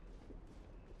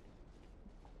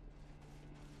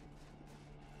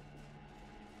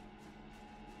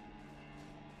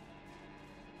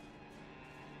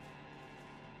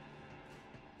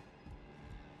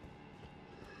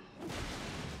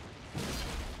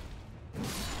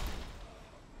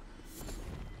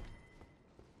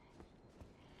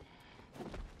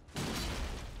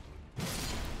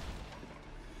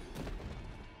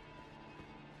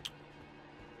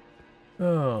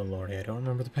 Oh, lordy, I don't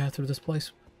remember the path through this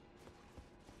place.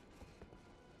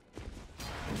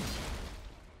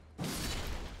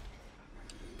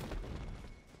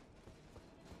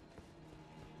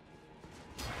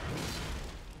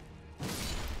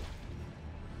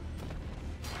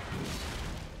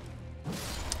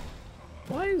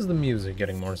 Why is the music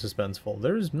getting more suspenseful?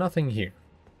 There's nothing here.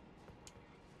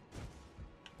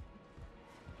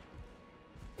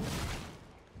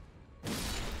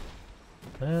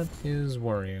 That is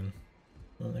worrying.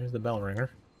 Well, there's the bell ringer.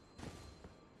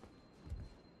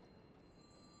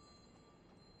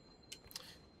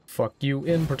 Fuck you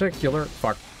in particular.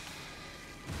 Fuck.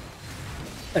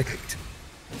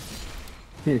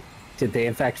 Did they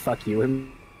in fact fuck you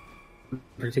in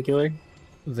particular?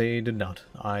 They did not.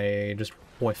 I just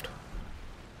whiffed.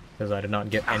 Because I did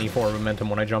not get any forward momentum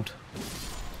when I jumped.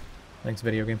 Thanks,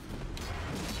 video game.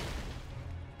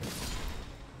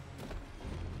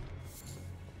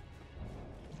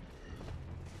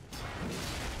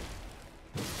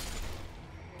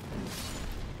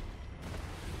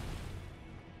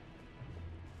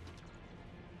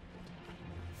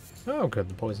 Oh, good.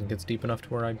 The poison gets deep enough to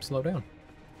where I slow down.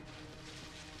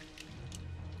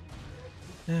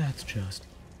 That's just...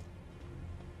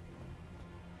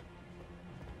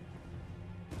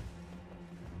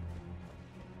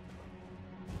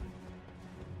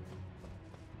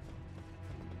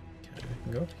 Okay, I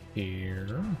can go to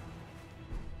here.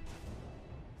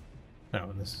 Oh,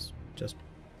 and this is just...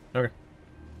 Okay.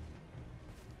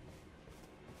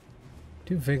 I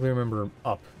do vaguely remember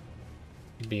up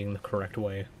being the correct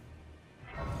way.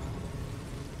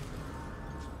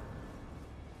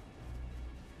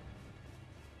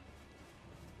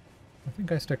 I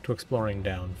think I stick to exploring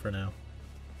down for now.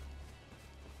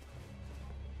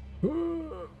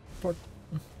 Fuck.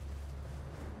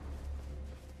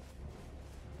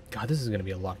 God, this is gonna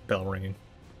be a lot of bell ringing.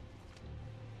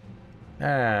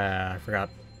 Ah, I forgot.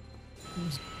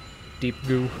 Deep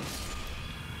goo.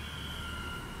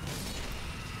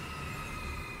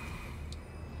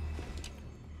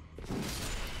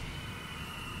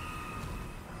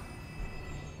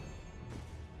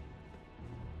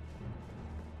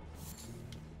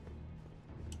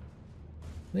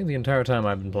 I think the entire time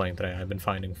I've been playing today, I've been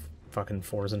finding fucking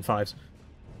 4s and 5s.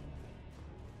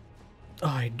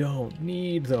 I don't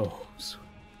need those.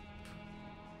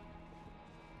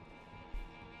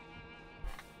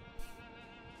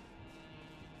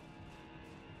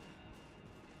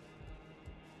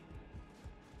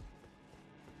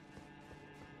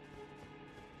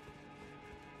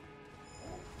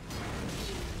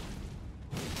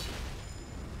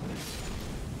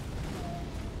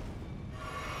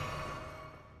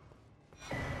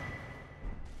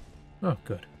 Oh,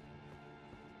 good.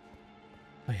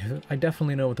 I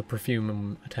definitely know what the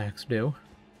perfume attacks do,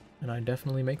 and I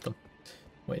definitely make them.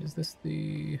 Wait, is this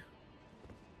the...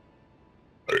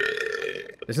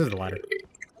 This is the ladder.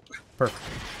 Perfect.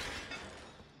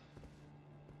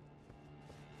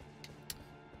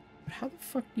 How the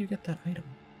fuck do you get that item?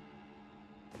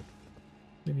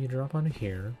 Maybe you drop onto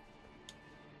here.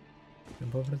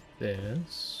 Jump over to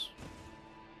this.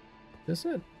 Is this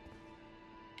it?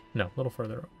 No, a little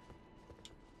further over.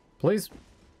 Please.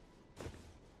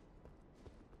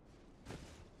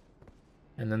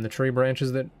 And then the tree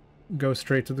branches that go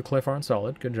straight to the cliff aren't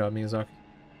solid. Good job, Miyazaki.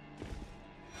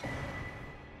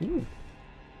 Ooh.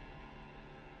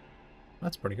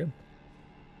 That's pretty good.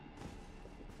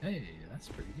 Hey, that's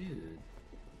pretty good.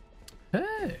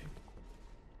 Hey!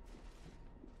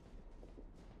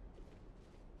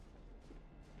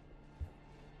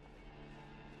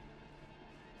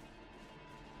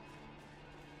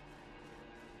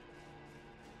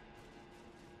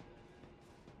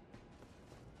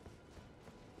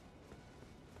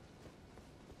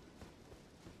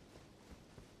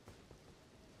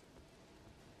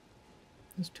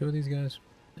 There's two of these guys.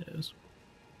 It is.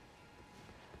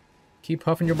 Keep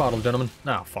huffing your bottle, gentlemen.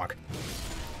 Ah, fuck.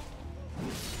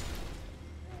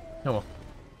 Oh well.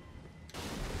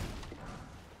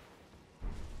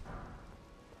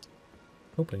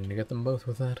 Hoping to get them both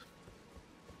with that.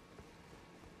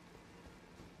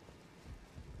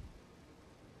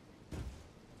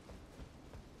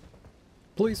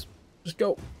 Please, just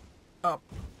go up.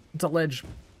 It's a ledge.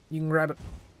 You can grab it.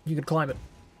 You could climb it.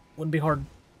 Wouldn't be hard.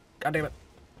 God damn it.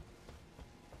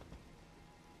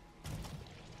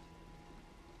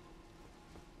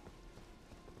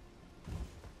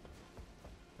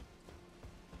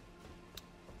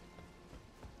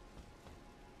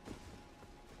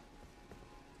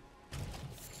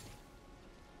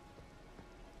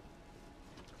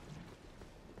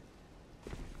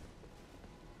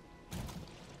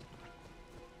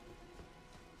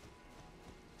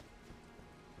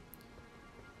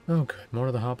 Oh, good. More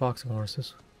of the hot box of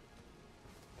horses.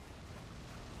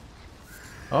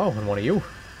 Oh, and one of you.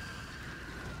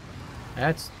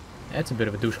 That's a bit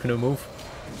of a douche canoe move.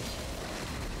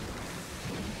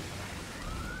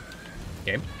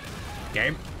 Game.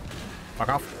 Game. Fuck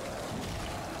off.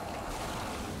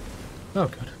 Oh,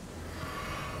 good.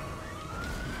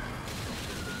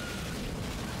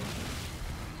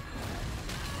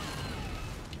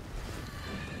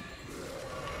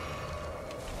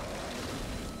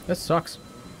 This sucks.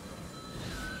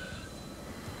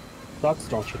 Sucks,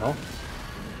 don't you know?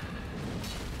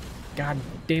 God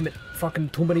damn it. Fucking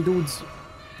too many dudes.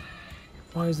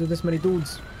 Why is there this many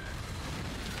dudes?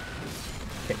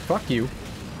 Okay, fuck you.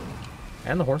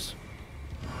 And the horse.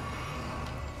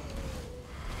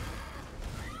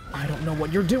 I don't know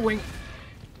what you're doing.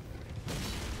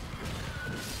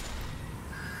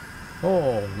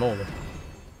 Oh, moly.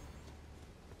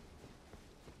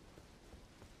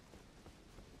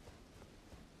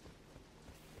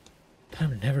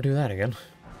 Time to never do that again.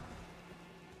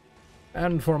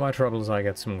 And for my troubles, I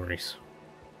get some grease.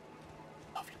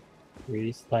 Lovely.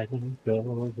 Grease lightning, go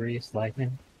grease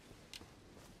lightning.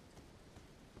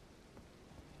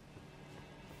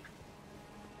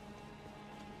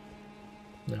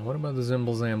 Now, what about the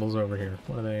Zimble Zambles over here?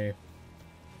 What are they?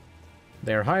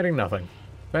 They're hiding nothing.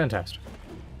 Fantastic.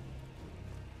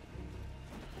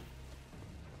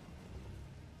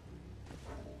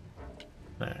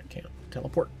 I can't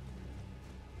teleport.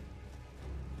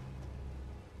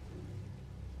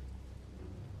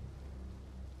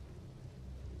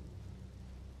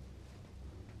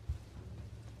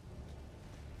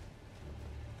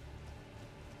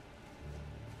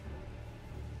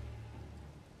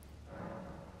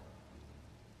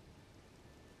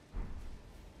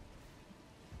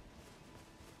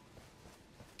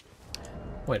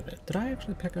 Wait a minute, did I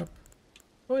actually pick up?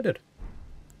 Oh, I did.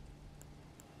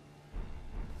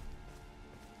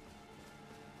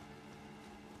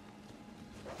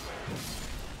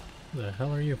 The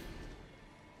hell are you?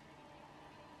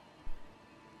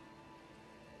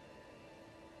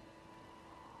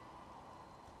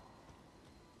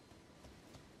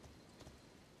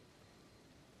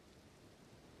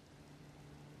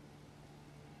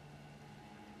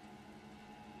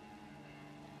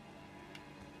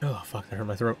 Oh, fuck, that hurt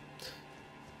my throat.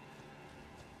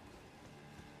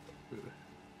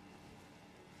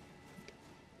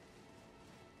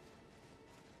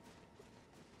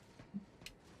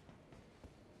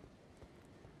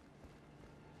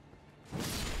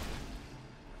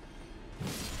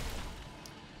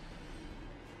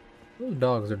 Those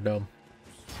dogs are dumb.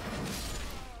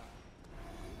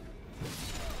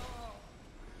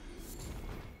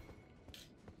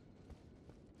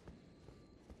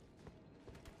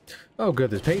 Oh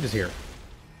good, this page is here.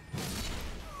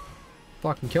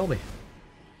 Fucking kill me.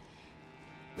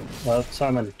 So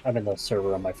I'm in the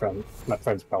server on my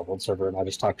friend's problem server, and I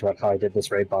just talked about how I did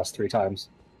this raid boss 3 times.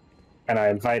 And I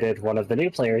invited one of the new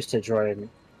players to join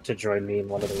me in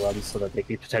one of the runs so that they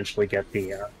could potentially get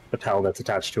the PAL that's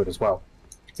attached to it as well.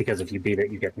 Because if you beat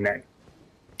it, you get an egg.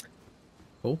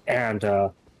 Cool. And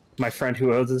my friend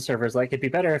who owns the server is like, it'd be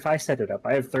better if I set it up.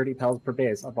 I have 30 PALs per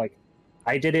base. I'm like,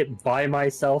 I did it by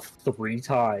myself 3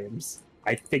 times.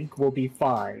 I think we'll be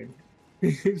fine.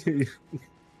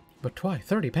 But twy,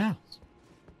 30 pals.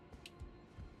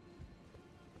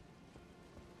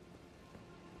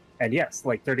 And yes,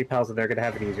 like 30 pals, and they're going to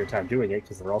have an easier time doing it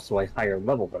because they're also a higher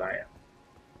level than I am.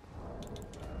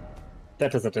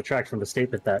 That doesn't detract from the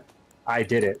statement that I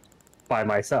did it by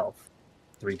myself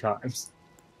 3 times.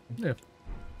 Yeah.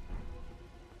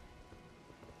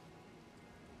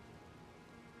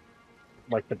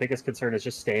 Like, the biggest concern is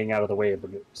just staying out of the way of the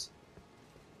moves.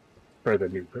 For the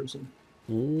new person.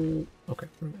 Ooh, okay,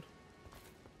 we're good.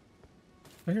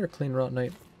 I hear a clean rot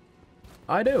knight.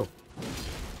 I do.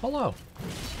 Hello.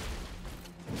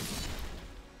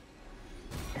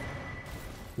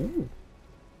 Ooh.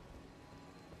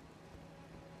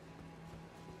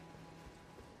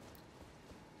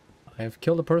 I have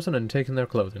killed a person and taken their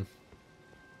clothing.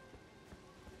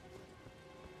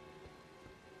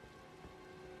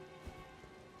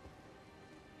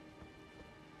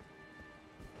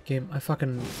 Game,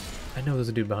 I know there's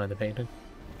a dude behind the painting.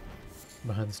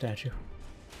 Behind the statue.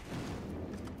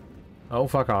 Oh,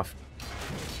 fuck off.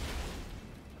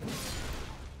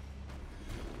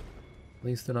 At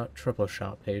least they're not triple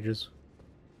shot pages.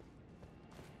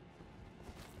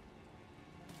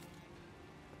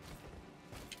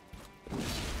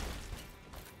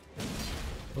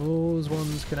 Those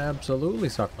ones can absolutely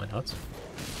suck my nuts.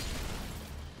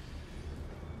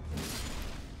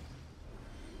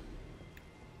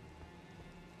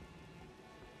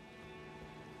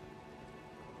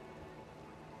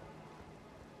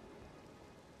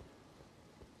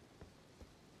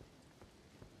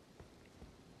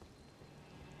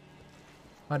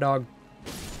 My dog.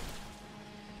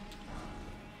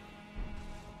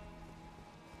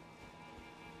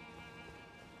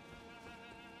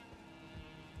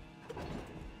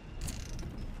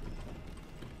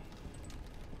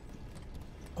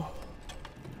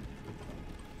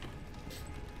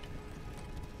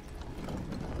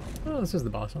 Oh, this is the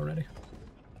boss already.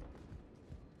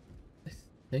 I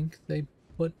think they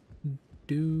put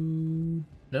dude.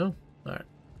 No? Alright.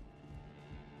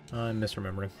 I'm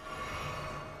misremembering.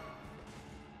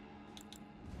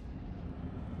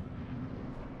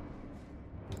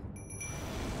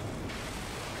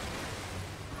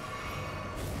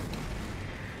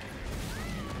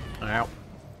 Ow.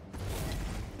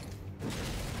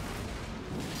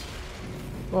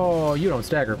 Oh, you don't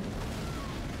stagger.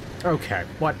 Okay,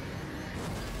 what?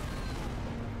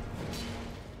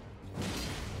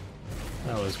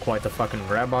 That was quite the fucking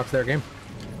grab box there, game.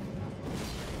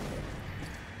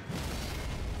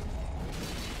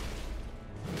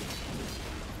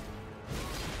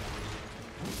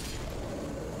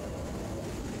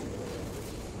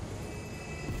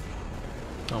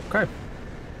 Okay.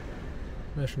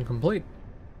 Mission complete.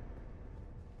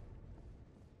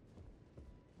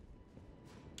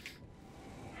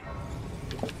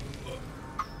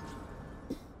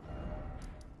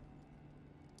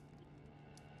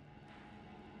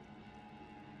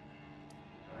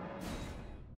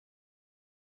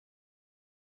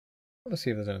 Let's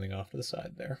see if there's anything off to the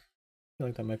side there. I feel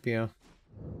like that might be a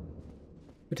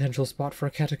potential spot for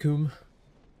a catacomb.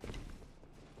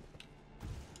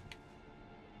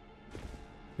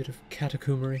 Bit of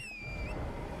catacombery.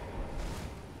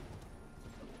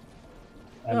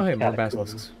 Oh, hey, more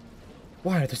basilisks.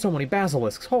 Why are there so many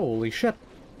basilisks? Holy shit!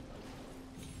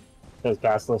 Those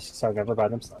basilisks are never by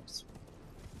themselves.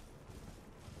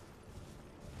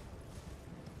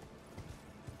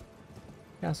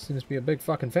 Cass seems to be a big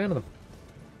fucking fan of them.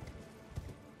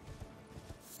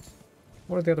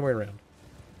 What are the other way around?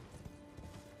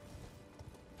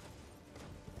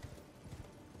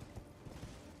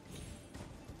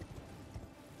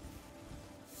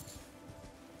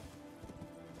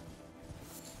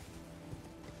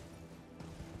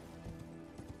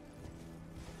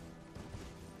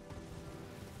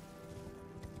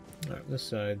 Alright, this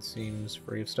side seems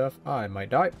free of stuff. I might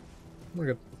die. We're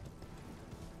good.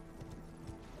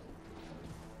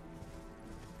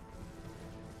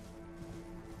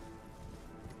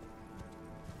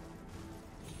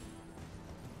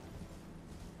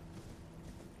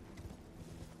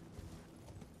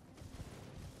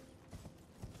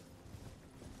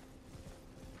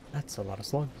 That's a lot of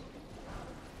slugs.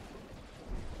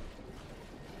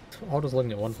 All just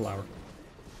looking at one flower.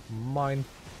 Mine.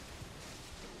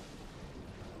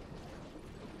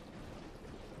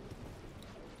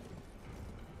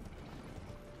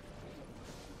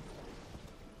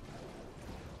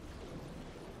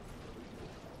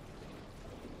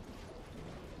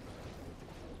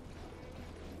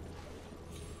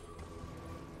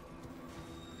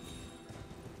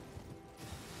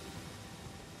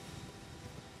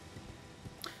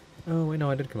 Oh, wait,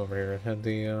 no, I did come over here. It had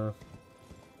the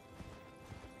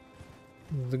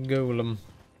golem.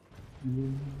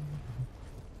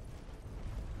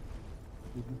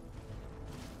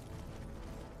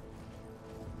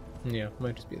 Yeah,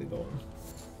 might just be the golem.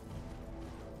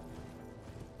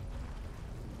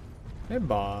 Hey,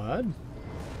 bud.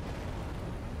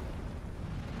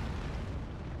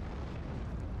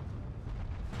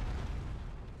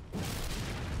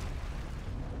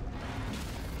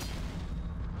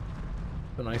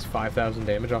 A nice 5,000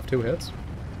 damage off 2 hits.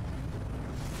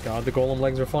 God, the golem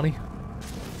legs are funny.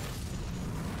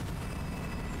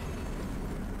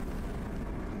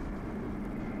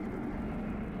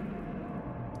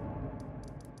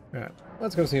 Alright,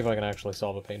 let's go see if I can actually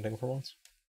solve a painting for once.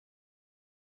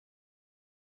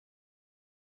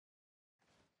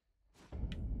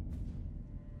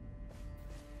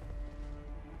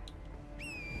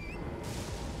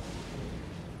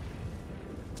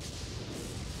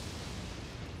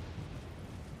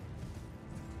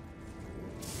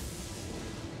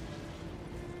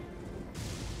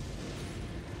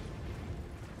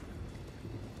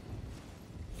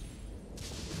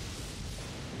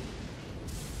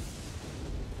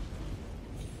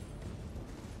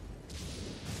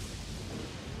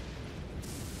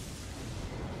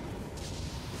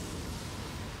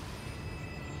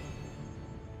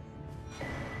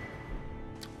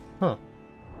 Huh.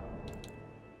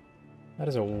 That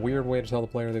is a weird way to tell the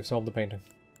player they've solved the painting.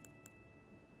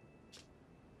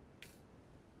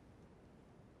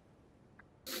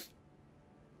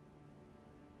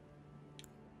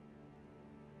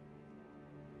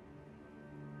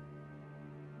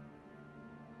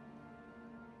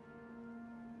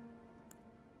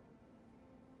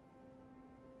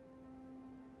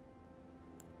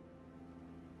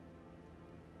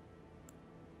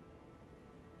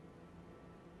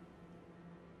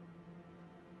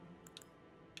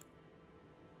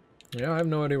 Yeah, I have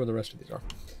no idea where the rest of these are.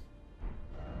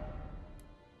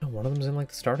 Oh, one of them's in, like,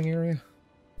 the starting area?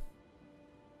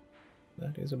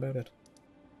 That is about it.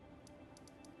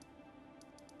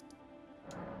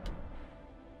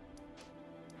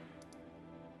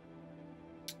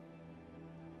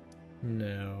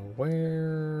 Now,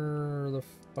 where the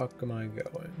fuck am I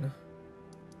going?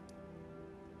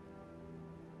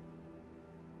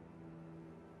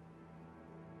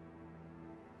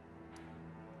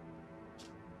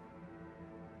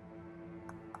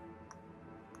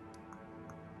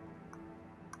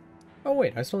 Oh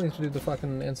wait, I still need to do the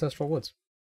fucking Ancestral Woods.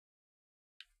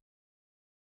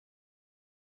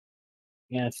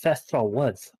 Yeah, it's Ancestral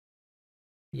Woods.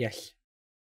 Yes.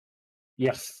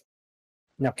 Yes.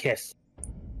 Now kiss.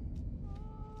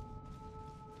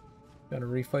 Gotta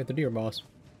refight the deer boss.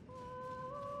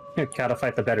 Gotta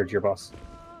fight the better deer boss.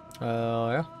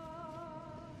 Yeah.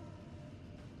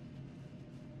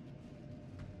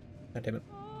 God damn it.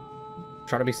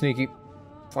 Try to be sneaky.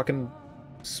 Fucking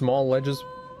small ledges.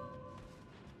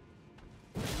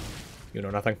 You know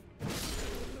nothing.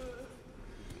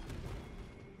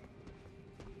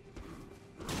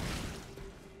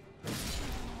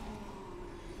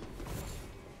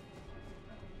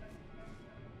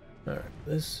 Alright,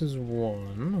 this is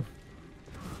one.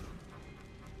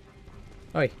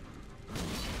 Oi.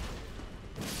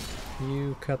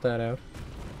 You cut that out.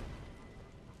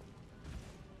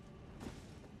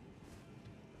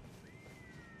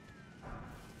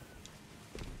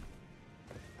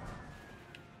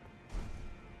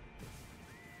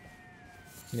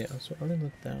 Yeah, so I already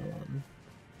lit that one.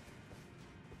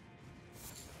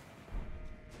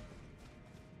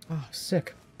 Oh,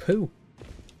 sick. Poo.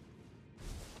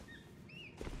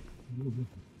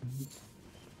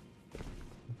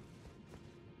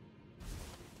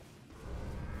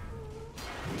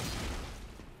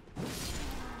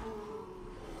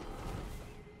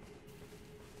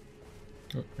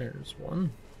 Oh, there's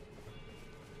one.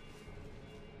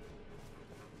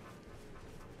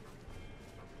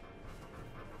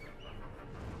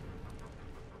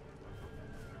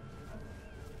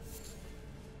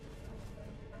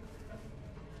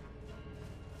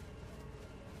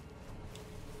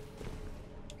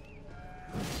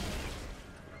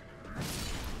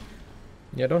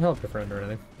 Yeah, don't help your friend or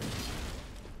anything.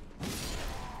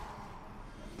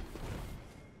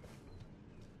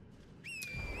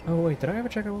 Oh wait, did I ever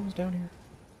check out what was down here?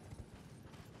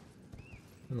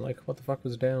 And like, what the fuck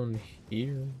was down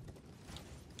here?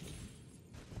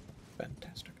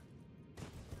 Fantastic.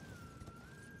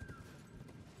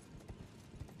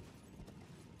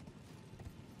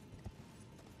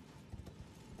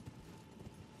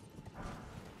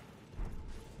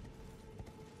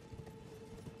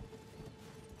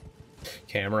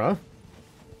 Camera.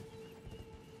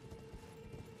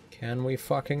 Can we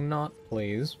fucking not,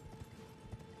 please?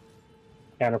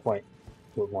 Counterpoint.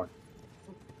 Move more.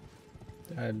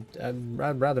 I'd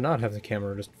rather not have the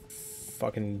camera just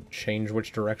fucking change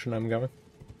which direction I'm going.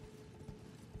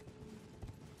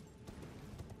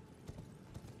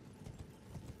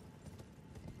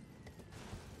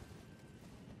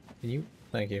 Can you?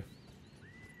 Thank you.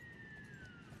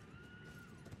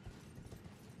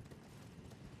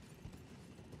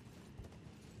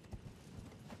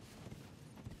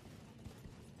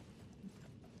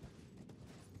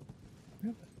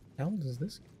 Where the hell does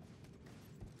this go?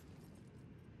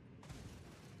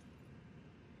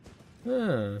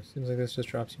 Ah, seems like this just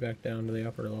drops you back down to the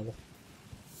upper level.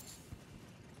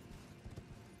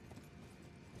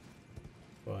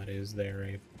 But is there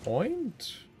a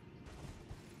point?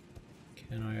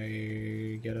 Can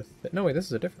I get a no, wait, this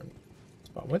is a different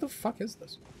spot. Where the fuck is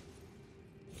this?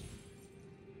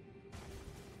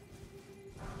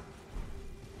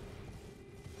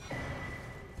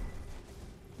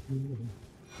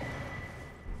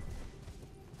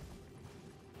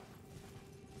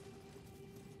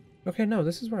 Okay, no,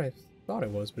 this is where I thought it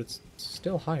was, but it's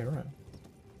still higher up.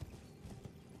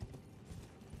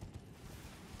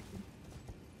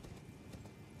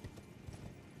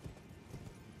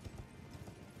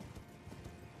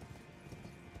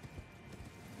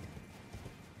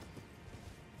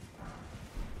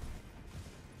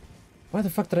 Why the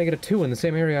fuck did I get a 2 in the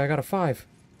same area I got a 5?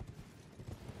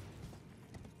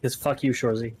 Because fuck you,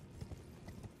 Shorzy.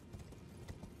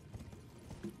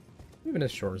 Even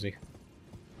is Shorzy.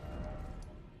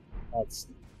 That's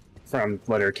from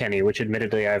Letterkenny, which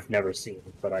admittedly I've never seen,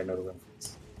 but I know the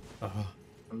reference.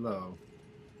 Hello.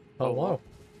 Oh, wow.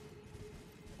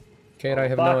 Kate, I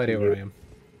have no idea where I am.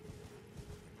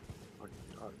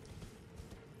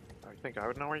 I think I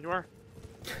would know where you are.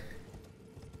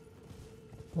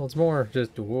 Well, it's more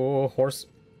just, whoa, horse.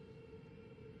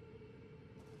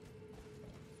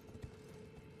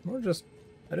 More just,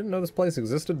 I didn't know this place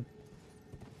existed.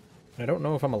 I don't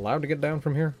know if I'm allowed to get down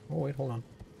from here. Oh, wait, hold on.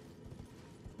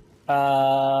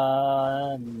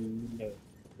 No.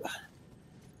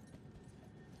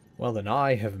 Well, then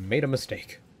I have made a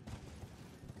mistake.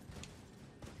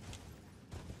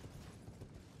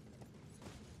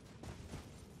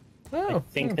 Oh, I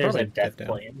think there's a probably death get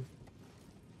down. plane.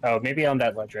 Oh, maybe on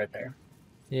that ledge right there.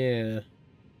 Yeah.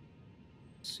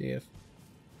 Let's see if...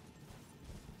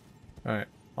 Alright,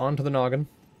 on to the noggin.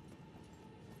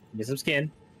 Get some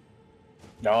skin.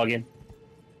 Noggin.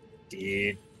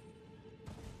 Dude.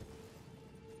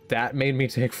 That made me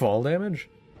take fall damage?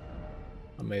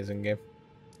 Amazing game.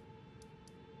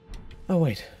 Oh,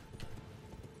 wait.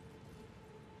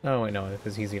 Oh, wait, no,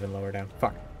 because he's even lower down.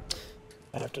 Fuck.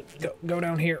 I have to go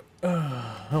down here.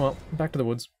 Oh, well, back to the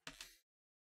woods.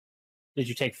 Did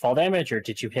you take fall damage, or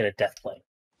did you hit a death plane?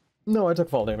 No, I took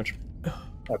fall damage. Oh.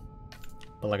 But,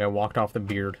 like, I walked off the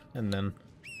beard, and then...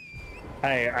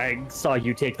 I saw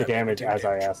you take the damage as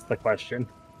I asked the question.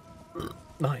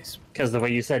 Nice. Because the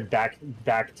way you said back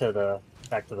to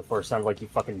the force sounded like you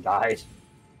fucking died.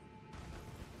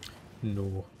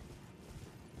 No.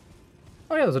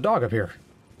 Oh yeah, there's a dog up here.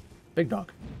 Big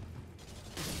dog.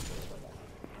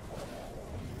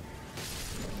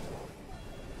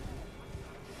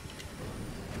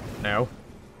 No.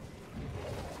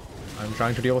 I'm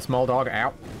trying to deal with small dog.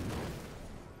 Ow.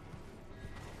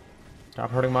 Stop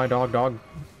hurting my dog, dog.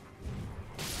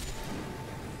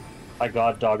 My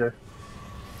god, dogger.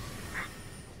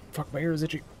 Fuck, my ear is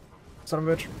itchy. Son of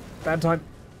a bitch. Bad time.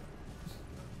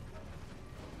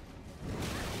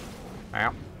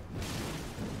 Ow.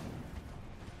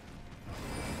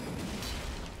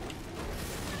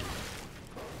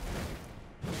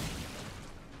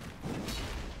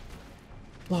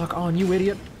 Lock on, you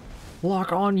idiot.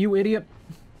 Lock on, you idiot.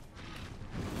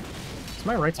 Is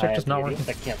my right stick just not working?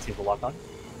 I can't seem to lock on.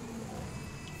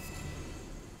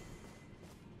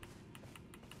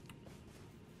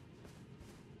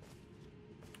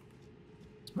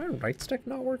 Is my right stick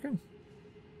not working?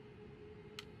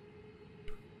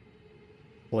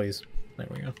 Please. There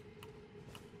we go.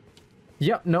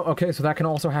 Yep, no, okay, so that can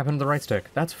also happen to the right stick.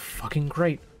 That's fucking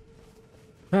great.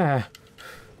 Ah.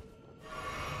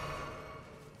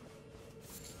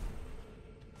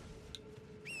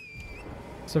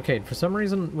 It's okay, for some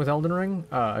reason with Elden Ring,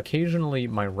 occasionally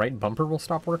my right bumper will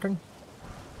stop working.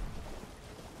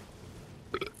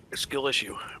 Skill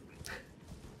issue.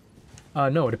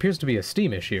 No, it appears to be a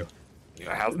Steam issue.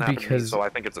 Yeah, it hasn't happened to me, so I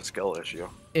think it's a skill issue.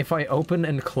 If I open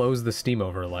and close the Steam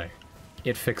overlay,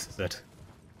 it fixes it.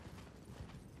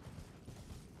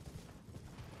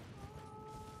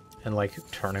 And, like,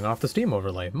 turning off the Steam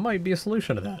overlay might be a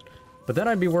solution to that. But then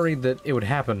I'd be worried that it would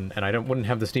happen, and I wouldn't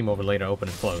have the Steam overlay to open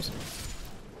and close.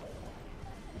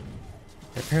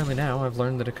 Apparently now, I've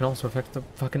learned that it can also affect the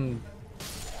fucking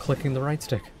clicking the right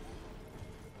stick.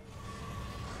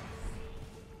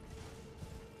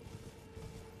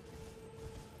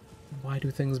 Why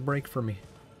do things break for me?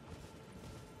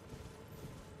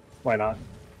 Why not?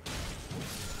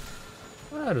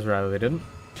 I'd just rather they didn't.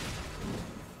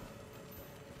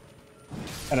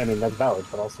 And I mean, that's valid,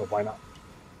 but also, why not?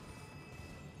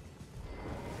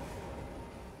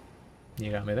 You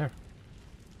got me there.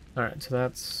 Alright, so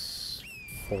that's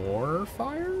 4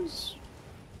 fires?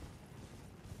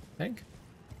 I think.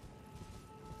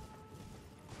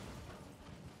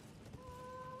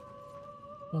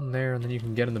 One there, and then you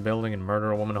can get in the building and murder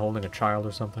a woman holding a child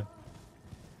or something.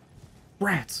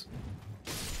 Rats!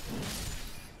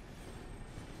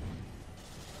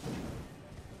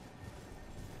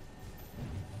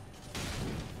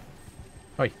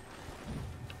 Oi.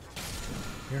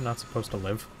 You're not supposed to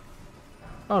live.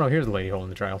 Oh no, here's the lady holding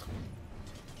the child.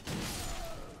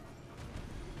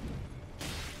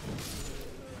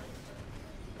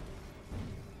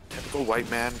 Typical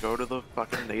white man, go to the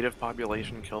fucking native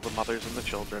population, kill the mothers and the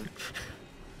children.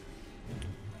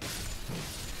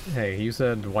 Hey, you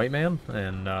said white man,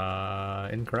 and,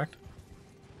 incorrect.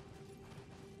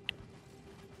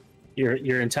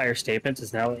 Your entire statement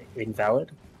is now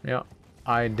invalid? Yeah.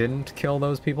 I didn't kill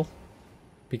those people,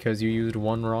 because you used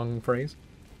one wrong phrase.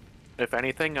 If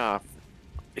anything,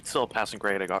 it's still a passing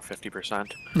grade. I got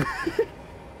 50%.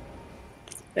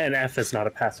 An F is not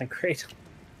a passing grade.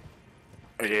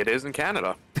 It is in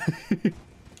Canada.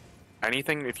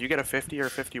 Anything, if you get a 50 or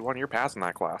 51, you're passing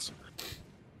that class.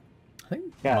 I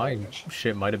think my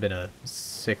shit might have been a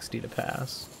 60 to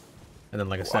pass. And then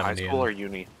like a 70. High school or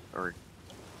uni? Or...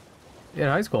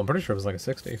 Yeah, high school, I'm pretty sure it was like a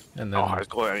 60. And then... Oh, high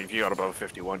school, I mean, if you got above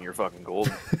 51, you're fucking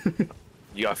golden.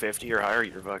 You got 50 or higher,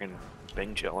 you're fucking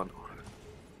bing chilling.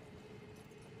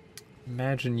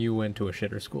 Imagine you went to a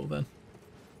shitter school then.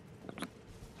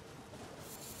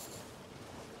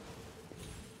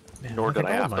 Man, Nor did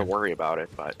I have to worry about it,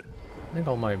 but... I think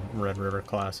all my Red River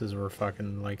classes were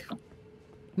fucking, like...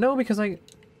 No, because I...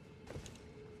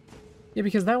 Yeah,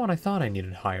 because that one I thought I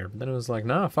needed higher, but then it was like,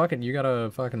 nah, fuck it, you got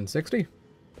a fucking 60?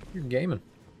 You're gaming.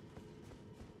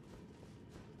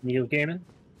 You gaming?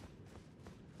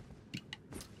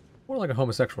 Or like a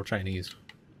homosexual Chinese.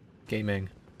 Gaming.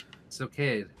 So,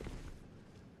 kid.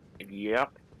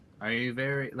 Yep. Are you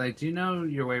very... Like, do you know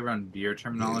your way around beer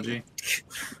terminology?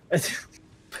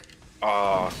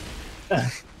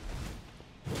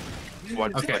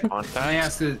 What? Okay.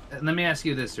 Let me ask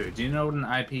you this, sir. Do you know what an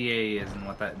IPA is and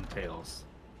what that entails?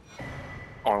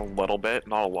 A little bit,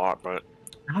 not a lot, but...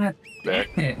 God damn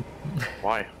it.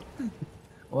 Why?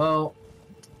 Well,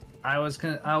 I was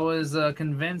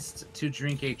convinced to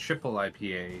drink a triple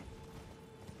IPA,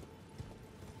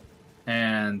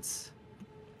 and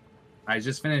I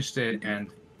just finished it, and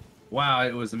wow,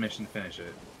 it was a mission to finish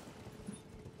it.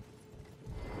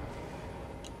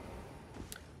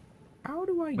 How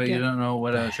do I But you don't know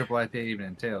what a triple IPA even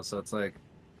entails, so it's like...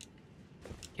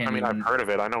 I mean, I've heard of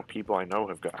it. I know people I know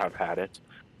have had it.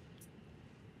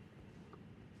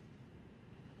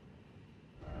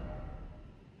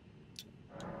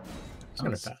 It's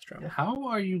gonna fast travel. How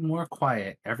are you more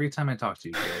quiet every time I talk to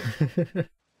you, kid?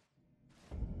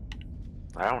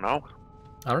 I don't know.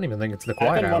 I don't even think it's the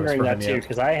quiet I've been hours wondering for that him too, yet.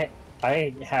 because I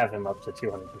have him up to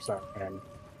 200%, and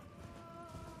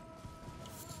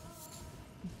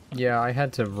Yeah, I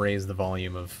had to raise the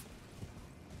volume of...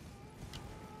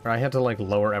 Or I had to, like,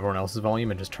 lower everyone else's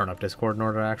volume and just turn up Discord in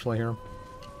order to actually hear him.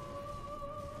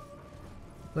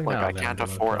 Like, I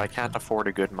can't afford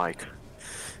a good mic.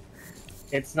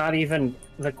 it's not even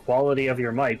the quality of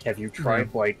your mic. Have you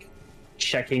tried like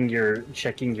checking your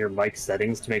mic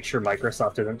settings to make sure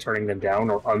Microsoft isn't turning them down,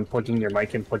 or unplugging your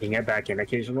mic and plugging it back in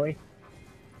occasionally?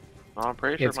 I'm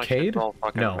pretty sure It's my Cade? shit's all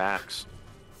fucking No. max.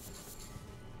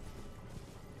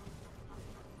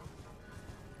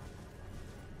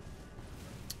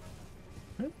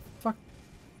 Fuck.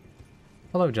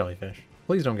 Hello, jellyfish.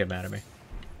 Please don't get mad at me.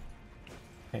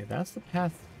 Okay, that's the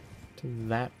path to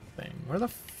that thing. Where the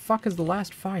fuck is the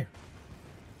last fire?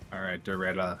 Alright,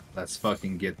 Doretta, let's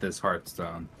fucking get this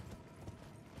Hearthstone.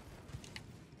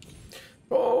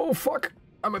 Oh, fuck!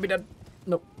 I might be dead.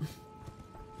 Nope.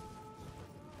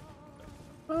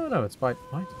 Oh, no, it's by...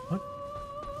 What?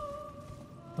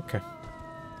 Okay.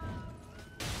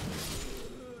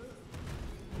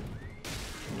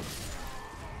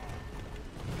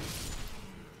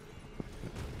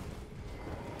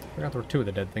 I forgot there were two of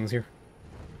the dead things here.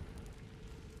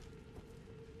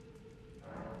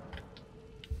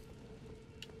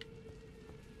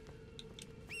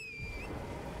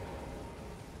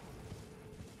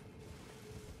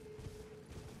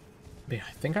 Yeah,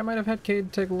 I think I might have had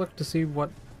Cade take a look to see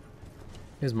what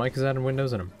his mic is at in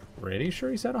Windows, and I'm pretty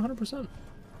sure he's at 100%.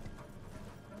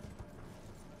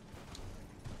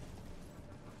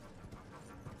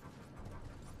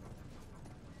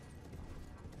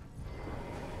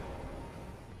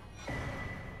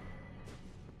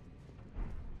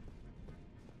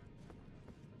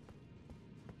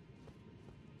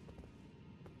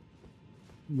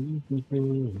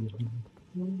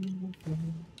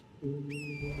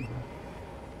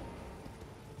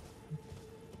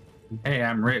 Hey,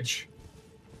 I'm rich.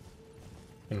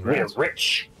 We're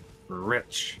rich.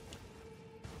 Rich.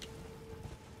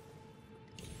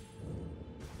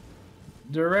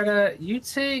 Doretta, you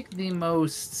take the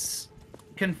most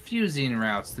confusing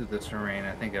routes through the terrain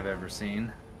I think I've ever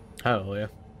seen. Hell yeah.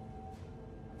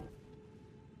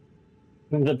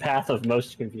 The path of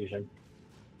most confusion.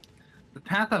 The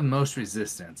path of most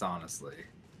resistance, honestly.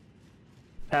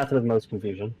 Path of most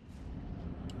confusion.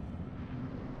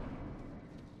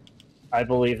 I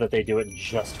believe that they do it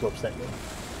just to upset you.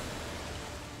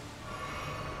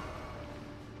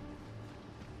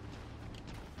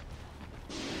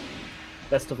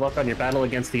 Best of luck on your battle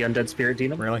against the undead spirit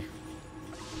demon. Really?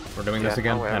 We're doing this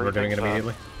again, and we're doing it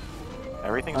immediately?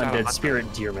 Everything's Undead spirit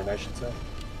deerman, I should say.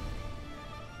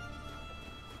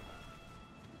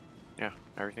 Yeah,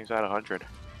 everything's at 100.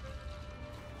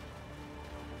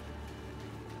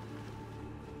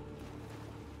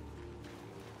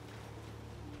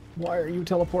 Why are you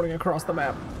teleporting across the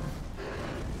map?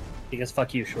 Because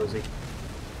fuck you, Shorzy.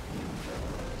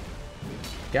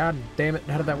 God damn it,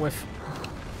 how did that whiff?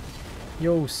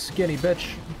 Yo, skinny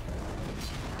bitch.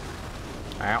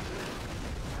 Ow.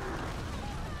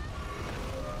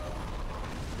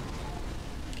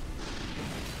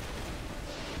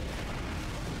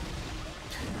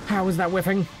 How is that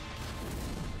whiffing?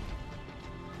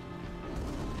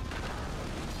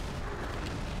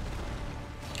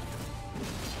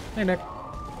 Hey, Nick.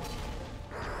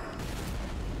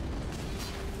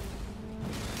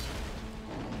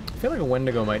 I feel like a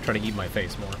Wendigo might try to eat my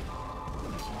face more.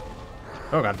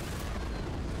 Oh god.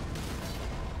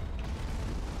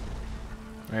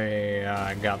 Hey,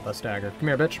 I got the stagger. Come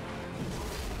here, bitch.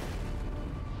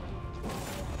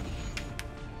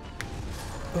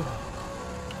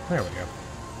 There we go.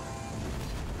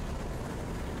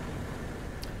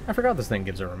 I forgot this thing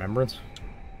gives a remembrance.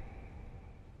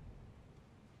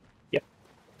 Yep.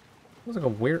 It was like a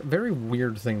weird, very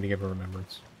weird thing to give a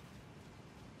remembrance.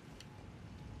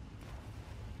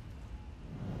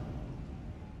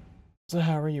 So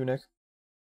how are you, Nick?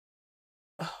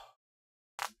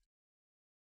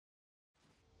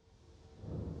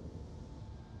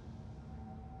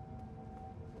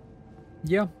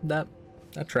 Yeah, that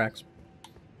tracks.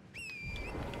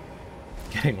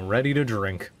 Getting ready to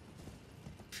drink.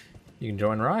 You can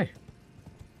join Rye.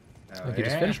 Oh, Like you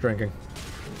just yeah? finished drinking.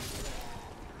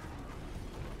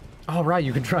 Oh, right,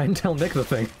 you can try and tell Nick the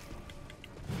thing.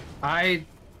 I...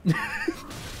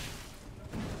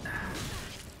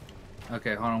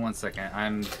 Okay, hold on one second.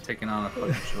 I'm taking on a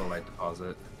fucking chill light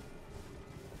deposit.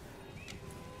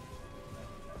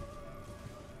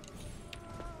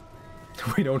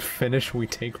 We don't finish, we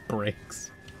take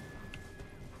breaks.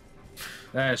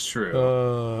 That's true.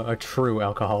 A true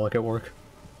alcoholic at work.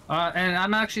 And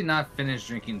I'm actually not finished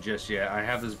drinking just yet. I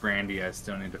have this brandy I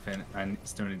still need to I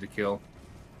still need to kill.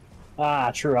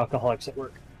 Ah, true alcoholics at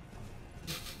work.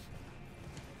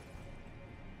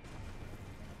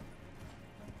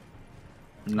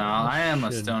 No, I am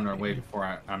a Should stoner be. way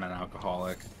before I'm an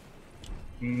alcoholic.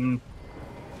 You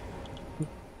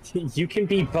can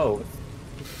be both.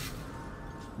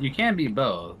 You can be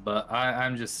both, but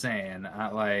I'm just saying,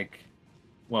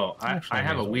 well, Actually, I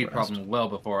have may a as well weed rest. problem well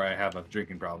before I have a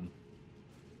drinking problem.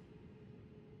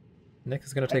 Nick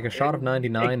is gonna take a shot of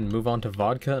 99 and move on to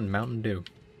vodka and Mountain Dew.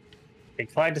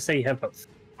 Inclined to say you have both.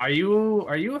 Are you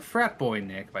a frat boy,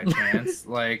 Nick, by chance?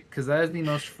 Because that is the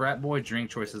most frat boy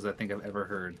drink choices I think I've ever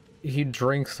heard. He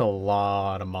drinks a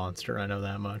lot of Monster, I know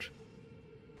that much.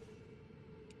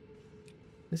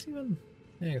 Is he even...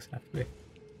 Yeah, I guess it have to be.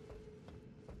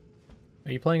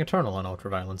 Are you playing Eternal on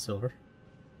Ultraviolet Silver?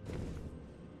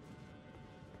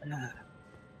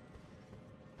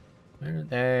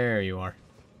 There you are.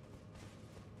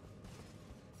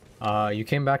 You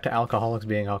came back to alcoholics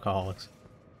being alcoholics.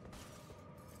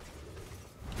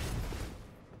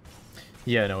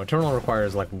 Yeah, no, Eternal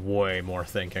requires, like, way more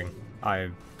thinking.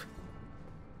 I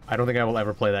don't think I will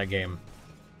ever play that game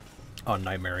on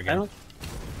Nightmare again.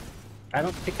 I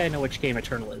don't think I know which game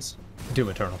Eternal is. Doom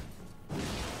Eternal.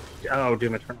 Oh,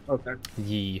 Doom Eternal. Okay.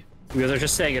 Yee. Because they're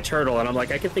just saying Eternal, and I'm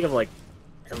like, I can think of like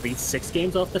at least 6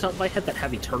 games off the top of my head that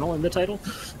have Eternal in the title.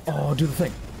 Oh, do the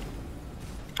thing.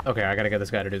 Okay, I gotta get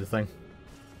this guy to do the thing.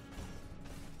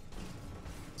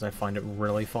 Because I find it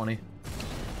really funny.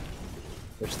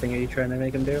 Which thing are you trying to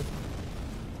make him do?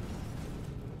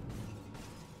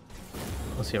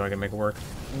 Let's see if I can make it work.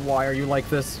 Why are you like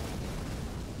this?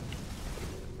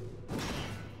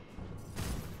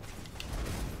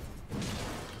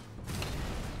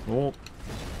 Oh,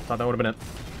 thought that would have been it.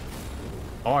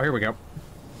 Oh, here we go.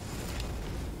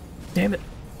 Damn it.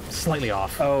 Slightly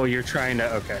off. Oh, you're trying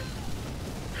to... Okay.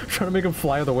 Trying to make him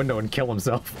fly out the window and kill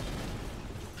himself.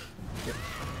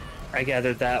 I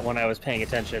gathered that when I was paying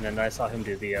attention, and I saw him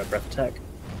do the breath attack.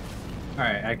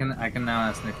 Alright, I can now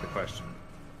ask Nick the question.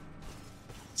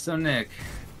 So, Nick,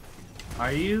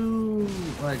 are you,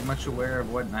 like, much aware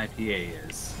of what an IPA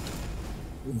is?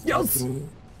 Yes!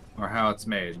 Or how it's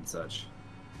made and such?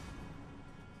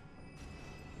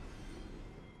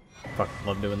 Fuck,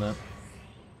 love doing that.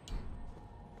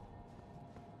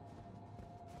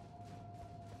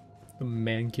 The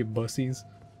mancubuses.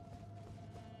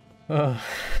 I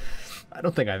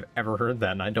don't think I've ever heard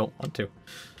that, and I don't want to.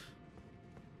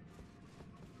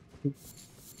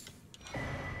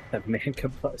 The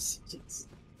mancubuses.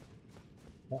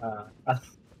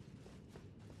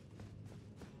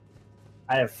 I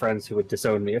have friends who would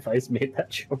disown me if I made that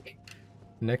joke.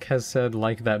 Nick has said,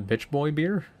 like that bitch boy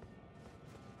beer?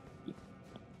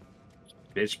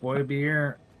 Bitch boy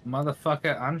beer?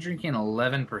 Motherfucker, I'm drinking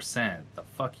 11%. The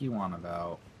fuck you on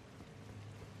about?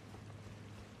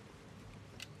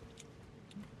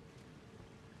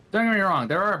 Don't get me wrong,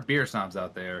 there are beer snobs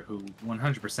out there who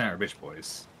 100% are bitch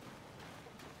boys.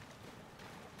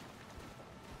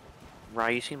 Rye,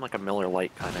 you seem like a Miller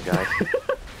Lite kind of guy.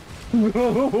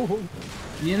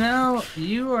 You know,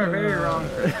 you are very wrong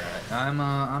for that. I'm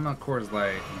a Coors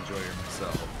Light enjoyer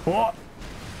myself. What?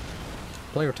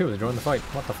 Player 2 is joining the fight.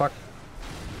 What the fuck?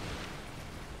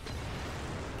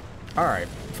 Alright,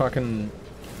 fucking...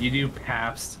 You do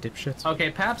Pabst? Dipshits. Okay,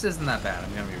 Pabst isn't that bad,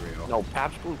 I'm gonna be real. No,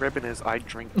 Pabst Blue Ribbon is I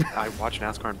watch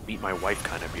NASCAR and beat my wife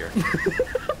kind of beer.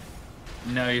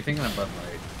 No, you're thinking of Bud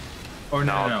Light. Or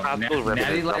no, Pabst Blue Ribbon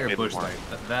Natty is Light or definitely Busch the one.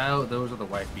 Light. Those are the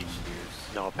wife beating beers.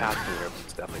 No, Pabst Blue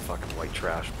Ribbon's definitely fucking white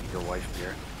trash. Beat your wife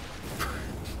beer.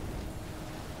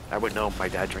 I would know. My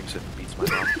dad drinks it and beats my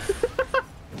mom.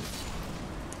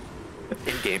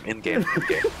 In-game.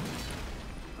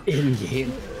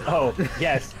 In-game. Oh,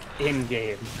 yes,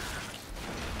 in-game.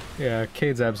 Yeah,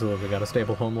 Cade's absolutely got a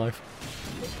stable home life.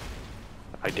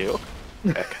 I do?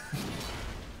 Heck.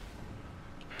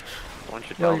 Why don't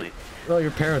you tell me? Well,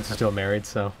 your parents are still married,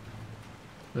 so...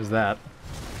 There's that.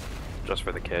 Just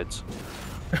for the kids.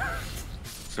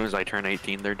 As soon as I turn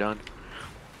 18, they're done.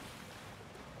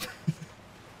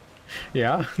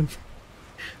 Yeah?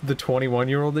 The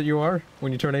 21-year-old that you are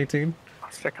when you turn 18? Oh,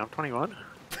 sick, I'm 21.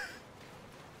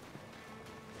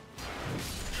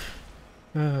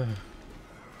 I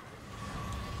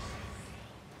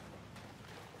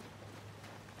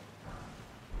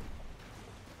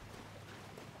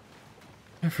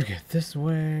forget, this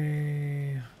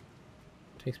way...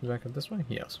 Takes me back up this way?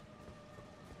 Yes.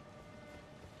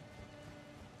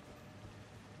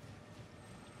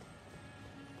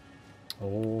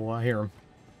 Oh, I hear him.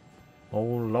 Oh,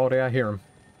 lordy, I hear him.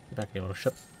 Get back here, little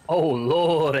shit. Oh,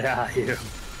 Lord, I hear him.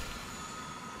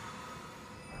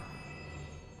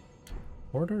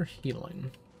 Order healing.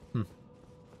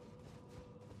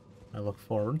 I look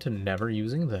forward to never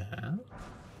using that.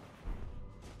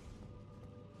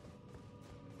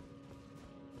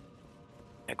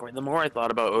 Heck, the more I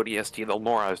thought about ODST, the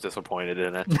more I was disappointed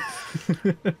in it.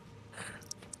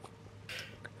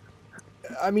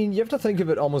 I mean, you have to think of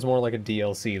it almost more like a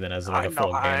DLC than as like a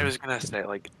full game. I was gonna say,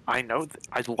 like, I know,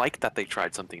 I like that they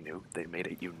tried something new. They made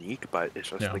it unique, but it's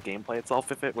just the gameplay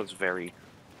itself of it was very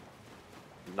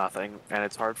nothing, and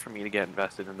it's hard for me to get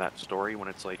invested in that story when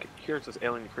it's like, here's this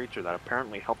alien creature that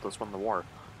apparently helped us win the war.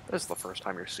 This is the first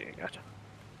time you're seeing it.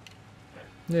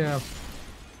 Yeah.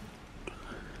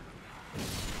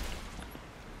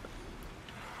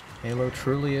 Halo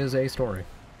truly is a story.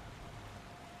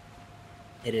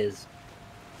 It is.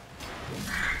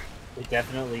 It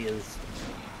definitely is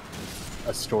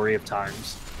a story of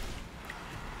times.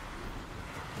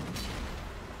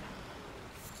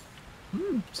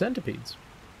 Centipedes.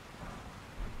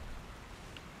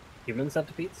 Human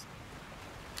centipedes?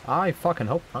 I fucking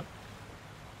hope not.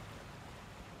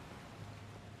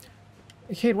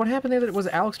 Kate, what happened there? Was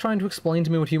Alex trying to explain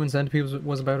to me what human centipede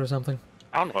was about or something?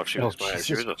 I don't know if she was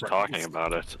she was just talking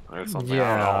about it or something.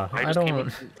 Yeah, I don't know.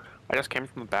 I just came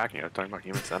from the back and you know, talking about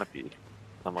human centipede.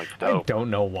 I'm like, dope. I don't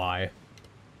know why.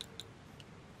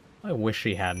 I wish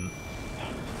she hadn't.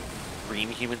 green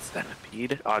human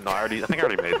centipede? Oh no, I think I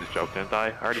already made this joke, didn't I?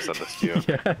 I already said this to you.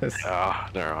 Yes.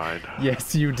 Ah, never mind.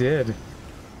 Yes, you did.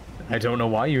 I don't know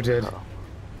why you did. Oh.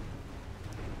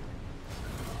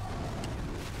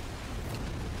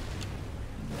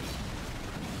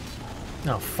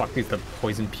 Oh fuck, these are the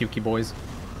poison pukey boys.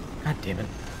 God damn it.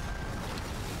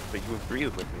 But you agree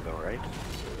with me though, right?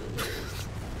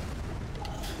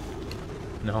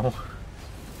 No.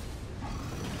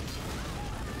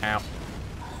 Ow.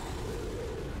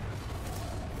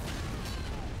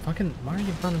 Fucking, why are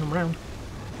you running them around?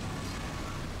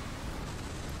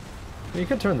 You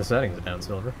could turn the settings down,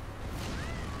 Silver.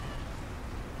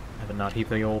 Have it not heat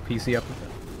the old PC up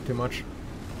too much.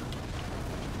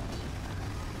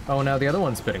 Oh, now the other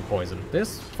one's spitting poison.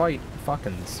 This fight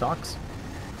fucking sucks.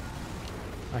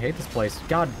 I hate this place.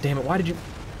 God damn it, why did you...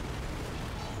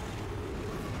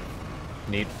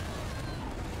 Neat.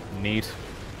 Neat.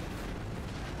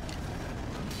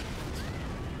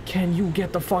 Can you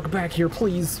get the fuck back here,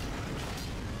 please?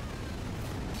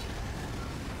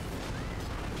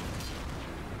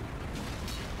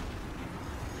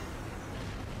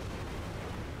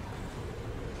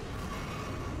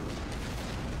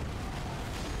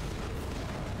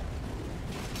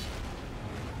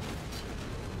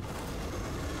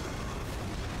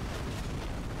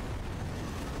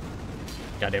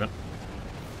 God damn it.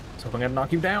 I was hoping I'd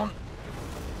knock you down.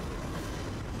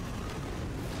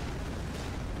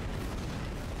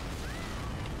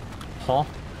 Huh?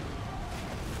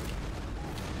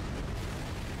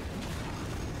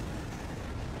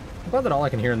 I'm glad that all I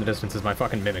can hear in the distance is my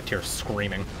fucking Mimic Tear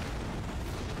screaming.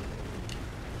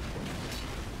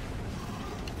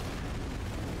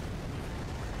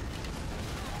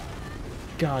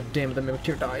 God damn it, the Mimic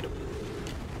Tear died.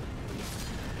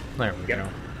 There we go.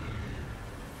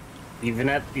 Even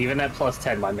at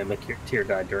 +10, my Mimic Tear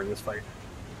died during this fight.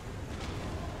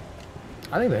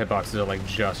 I think the hitboxes are like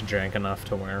just jank enough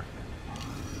to where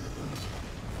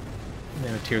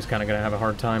Mimic Tear's kind of gonna have a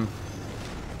hard time.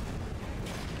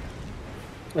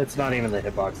 It's not even the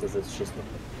hitboxes, it's just the...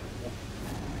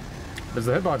 There's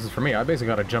the hitboxes for me. I basically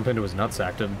gotta jump into his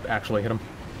nutsack to actually hit him.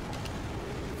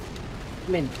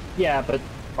 I mean, yeah, but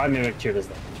my Mimic Tear does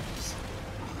that.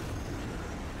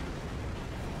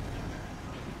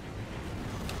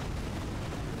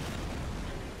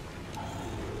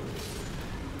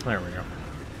 There we go.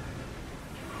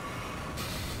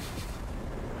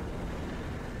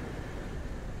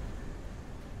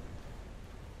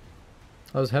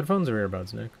 Those headphones or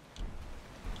earbuds, Nick?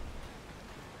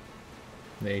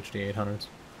 The HD 800s.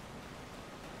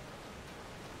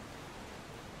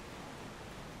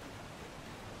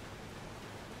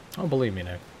 Oh, believe me,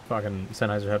 Nick. Fucking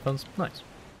Sennheiser headphones? Nice.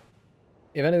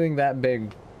 If anything that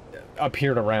big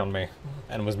appeared around me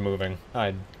and was moving,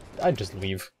 I'd just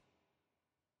leave.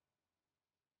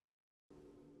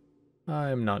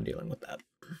 I'm not dealing with that.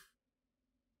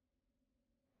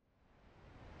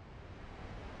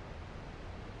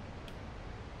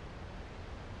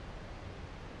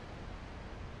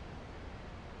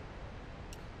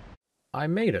 I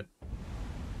made it. To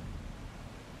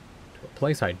a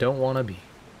place I don't want to be.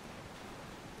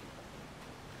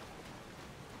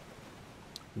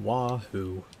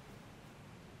 Wahoo.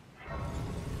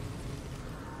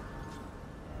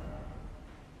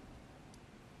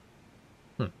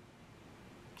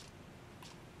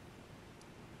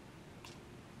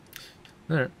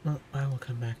 Alright, well, I will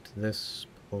come back to this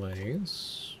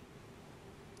place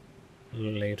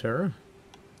later.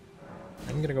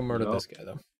 I'm gonna go murder this guy,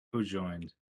 though. Who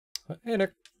joined? Hey,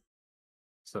 Nick.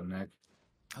 What's up, Nick?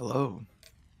 Hello.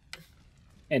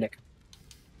 Hey, Nick.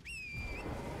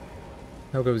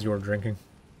 How goes your drinking?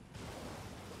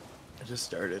 I just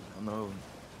started. I'll know in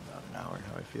about an hour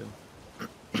how I feel.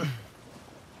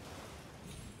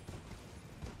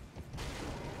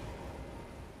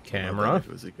 Camera. If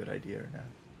it was a good idea or not.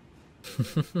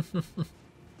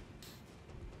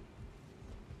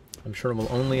 I'm sure it will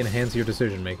only enhance your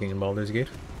decision making in Baldur's Gate.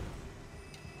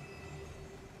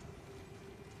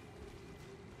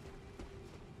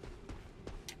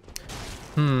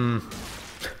 I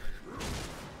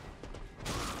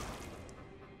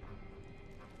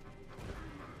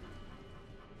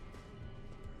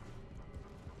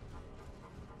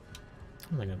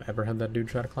don't think I've ever had that dude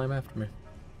try to climb after me.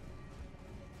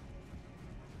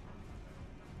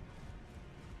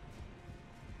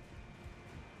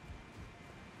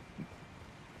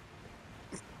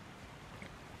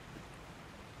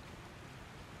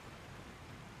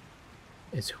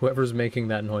 Is whoever's making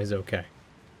that noise okay?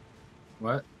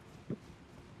 What?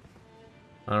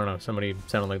 I don't know, somebody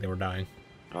sounded like they were dying.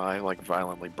 I, like,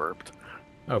 violently burped.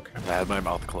 Okay. I had my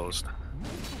mouth closed.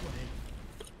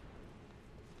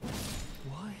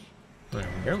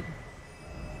 Yep.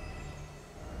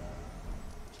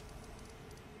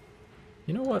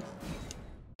 You know what?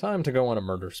 Time to go on a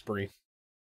murder spree.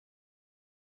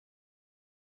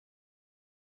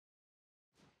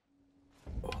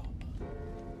 Oh.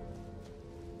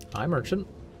 Hi, merchant.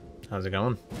 How's it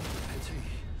going?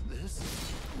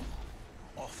 This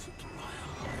offered by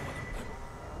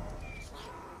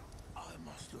I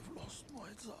must have lost my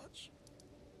touch.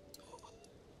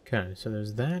 Okay, so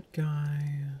there's that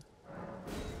guy.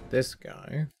 This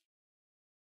guy.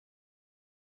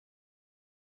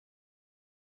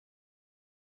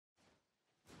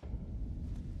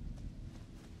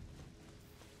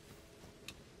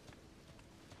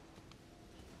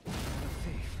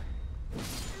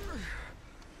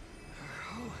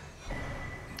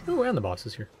 Oh, and the boss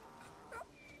is here.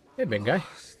 Hey, big guy. I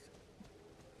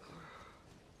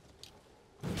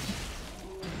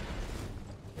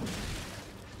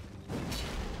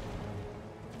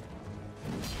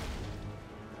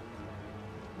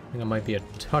think I might be a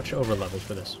touch over leveled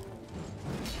for this.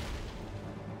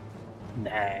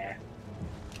 Nah.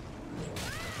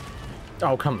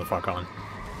 Oh, come the fuck on.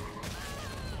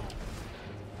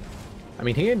 I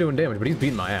mean, he ain't doing damage, but he's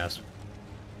beating my ass.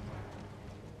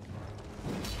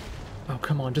 Oh,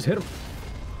 come on, just hit him.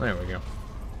 There we go.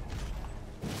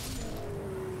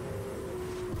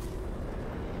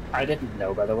 I didn't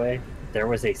know, by the way, there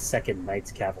was a second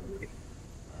Knights Cavalry.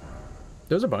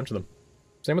 There's a bunch of them.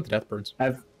 Same with the Deathbirds.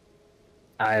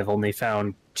 I've only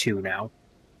found 2 now.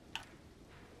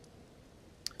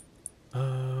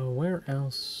 Where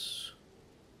else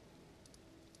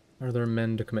are there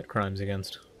men to commit crimes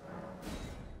against?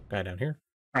 Guy down here.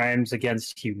 Crimes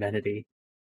against humanity.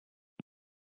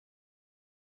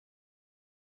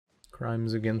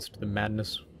 Crimes against the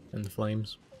madness and the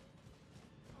flames.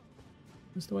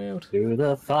 Is the way out? Through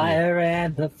the fire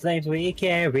and the flames we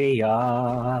carry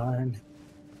on.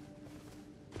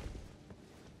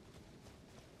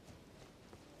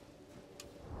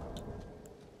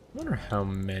 I wonder how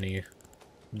many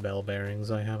bell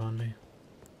bearings I have on me.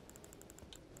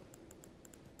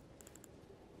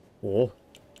 Oh.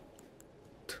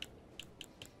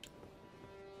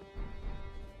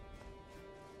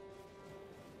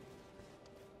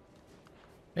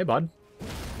 Hey, bud.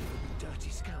 Dirty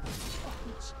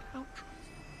scoundrels.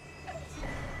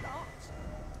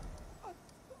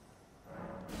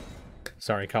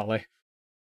 Sorry, Kale.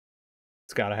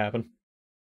 It's gotta happen.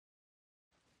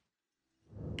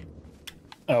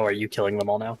 Oh, are you killing them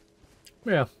all now?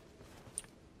 Yeah.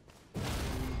 For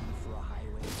a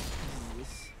highway like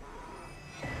this.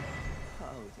 Oh,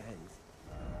 thanks.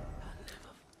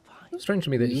 It's strange to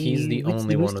me that he's the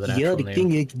only one with an actual name.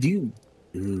 thing I can do.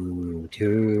 Ooh,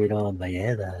 turn on my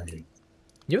ally.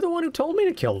 You're the one who told me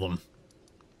to kill them.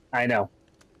 I know.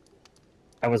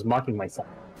 I was mocking myself.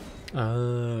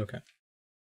 Okay.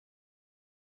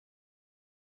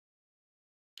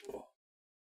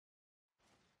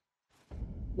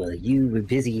 While you were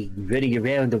busy running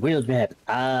around the world map,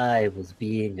 I was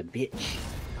being a bitch.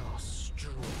 Oh,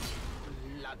 straw,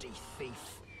 bloody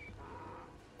thief.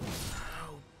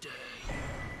 How dare you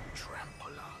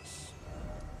trample us?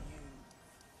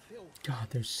 You filthy... God,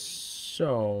 there's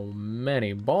so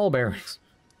many ball bearings.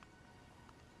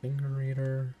 Finger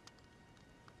reader.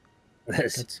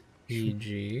 That's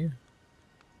EG.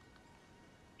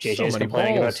 JJ's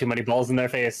complaining balls. about too many balls in their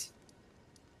face.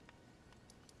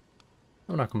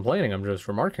 I'm not complaining, I'm just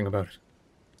remarking about it.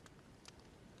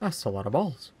 That's a lot of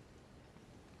balls.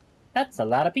 That's a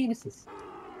lot of penises.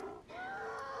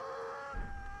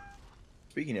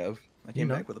 Speaking of, I came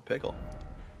back with a pickle.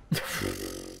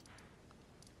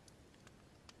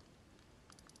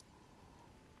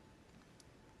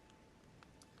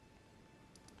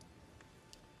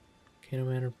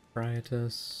 Canomanor,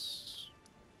 Briatus.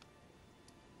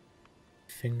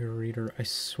 Finger reader. I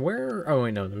swear. Oh,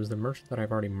 wait, no. There was the merchant that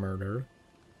I've already murdered.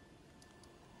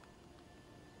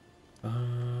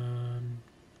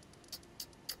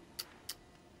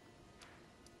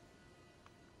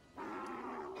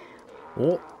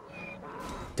 Oh.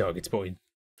 Dog, it's Boyd.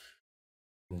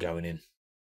 I'm going in.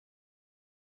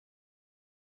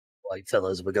 White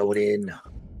fellas, we're going in.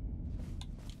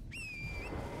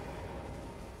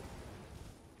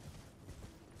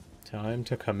 Time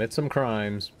to commit some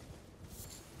crimes.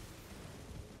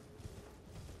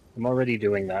 I'm already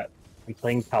doing that. I'm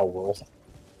playing Power World.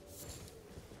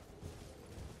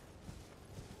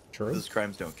 True. Those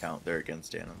crimes don't count. They're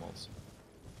against animals.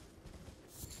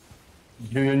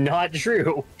 Not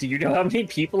true. Do you know how many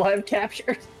people I've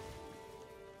captured?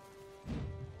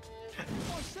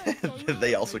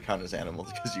 They also count as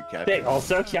animals because you captured They them.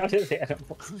 also count as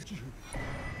animals. Could you?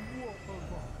 What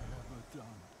have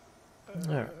I ever done?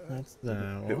 Alright, that's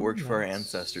that. If it worked for our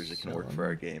ancestors, it can work for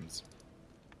our games.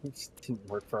 It didn't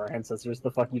work for our ancestors. The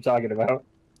fuck you talking about?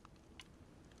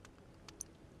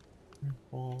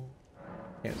 Well,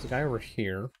 yeah, there's a guy over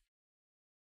here.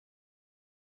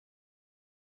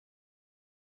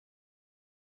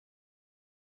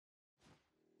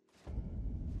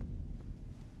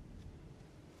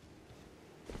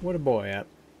 What a boy at?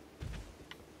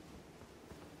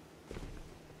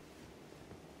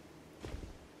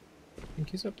 I think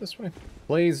he's up this way.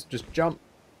 Please, just jump.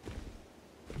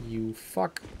 You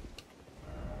fuck.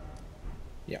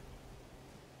 Yeah.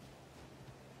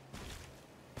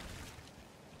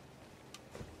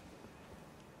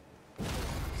 What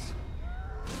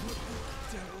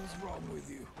the hell's wrong with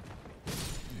you?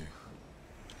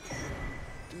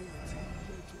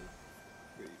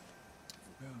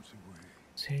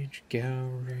 Sage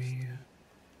Gallery.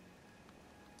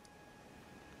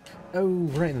 Oh,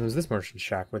 right, and there's this merchant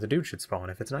shack where the dude should spawn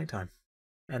if it's nighttime.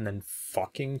 And then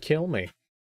fucking kill me.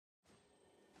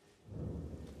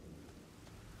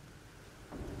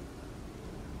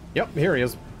 Yep, here he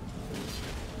is.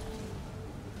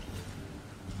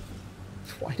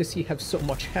 Why does he have so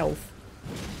much health?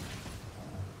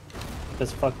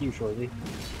 Because fuck you, Shorty.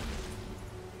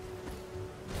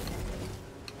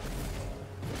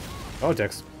 Oh,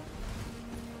 Dex.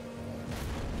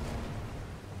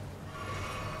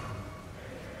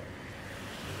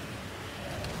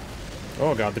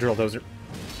 Oh god, the drill dozer.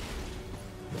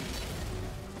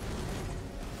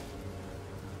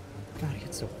 God, he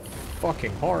hits so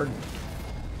fucking hard.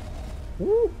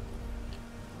 Woo!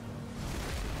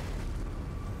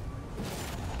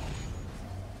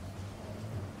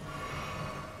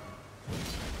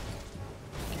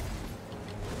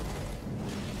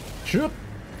 Shoot!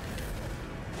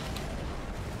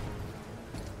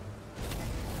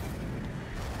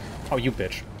 Oh, you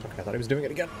bitch. Okay, I thought he was doing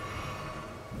it again.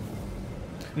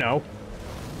 No.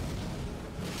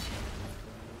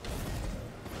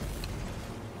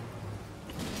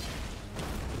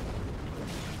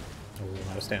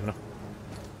 Oh, out of stamina.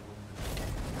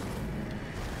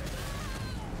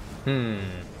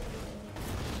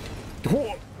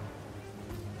 Oh.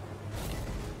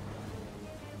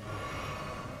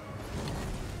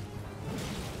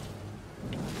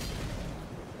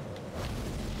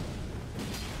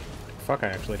 Fuck, I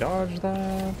actually dodged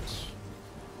that.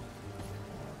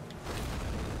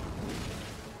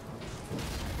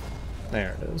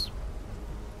 There it is.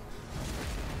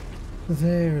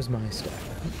 There's my stuff.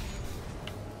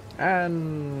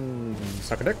 And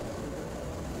suck a dick.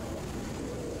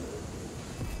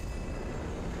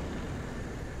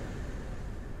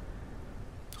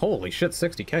 Holy shit,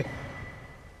 60k.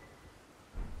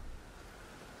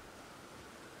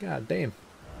 God damn.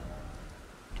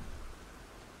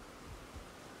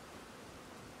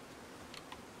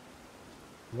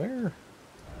 Where?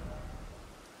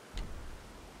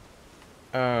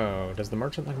 Oh, does the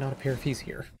merchant like not appear if he's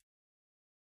here?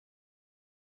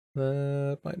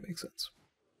 That might make sense.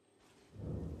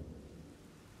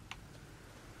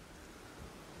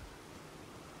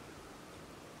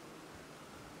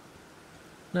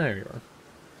 There you are.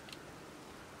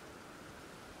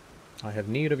 I have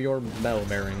need of your bell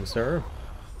bearing, sir.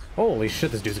 Holy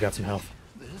shit, this dude's got some health.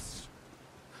 This?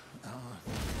 Our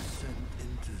descent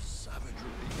into savagery.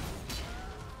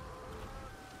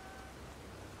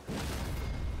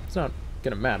 It's not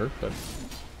gonna matter, but,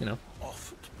 you know.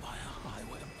 Offered by a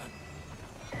highwayman.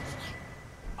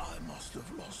 I must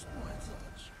have lost my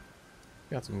touch.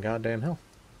 Got some goddamn health.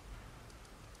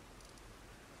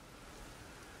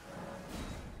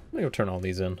 Let me go turn all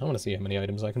these in. I want to see how many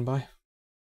items I can buy.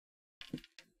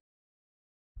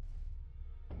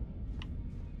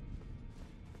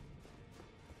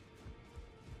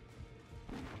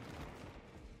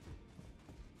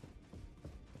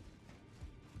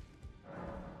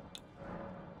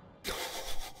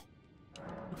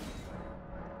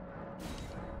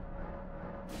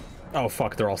 Oh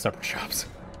fuck, they're all separate shops.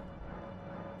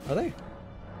 Are they?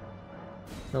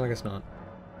 No, I guess not.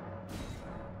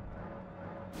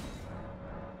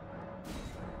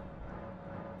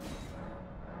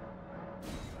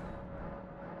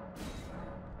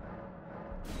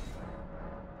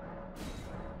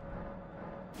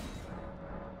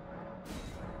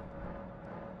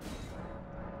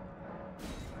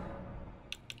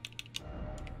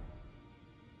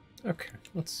 Okay,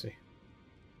 let's see.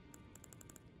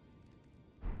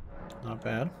 Not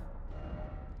bad.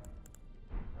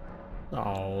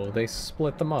 Oh, they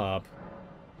split them up.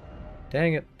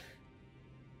 Dang it.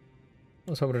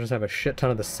 I was hoping to just have a shit ton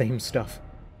of the same stuff.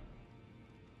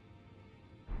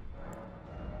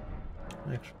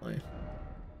 Actually.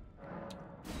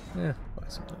 Yeah, buy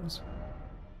sometimes.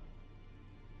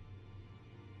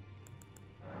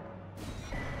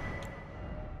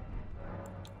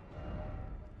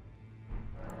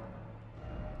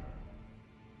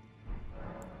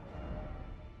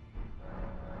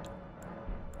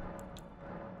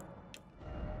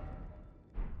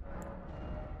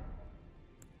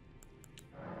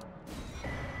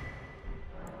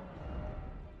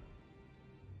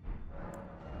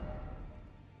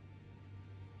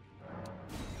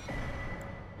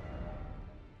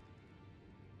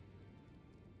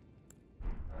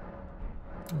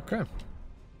 Okay.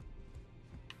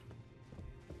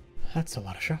 That's a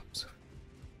lot of shops.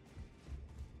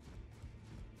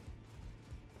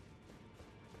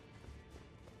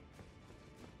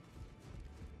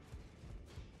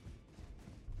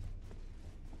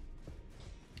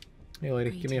 Hey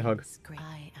lady, give me a hug.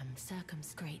 I am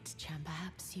circumscribed, Cham.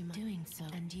 Perhaps you might doing so.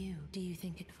 And you, do you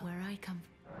think it where I come?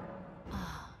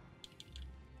 Ah.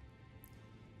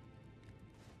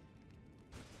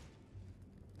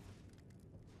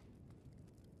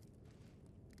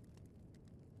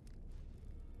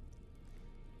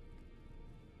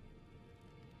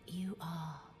 You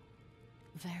are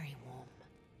very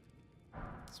warm.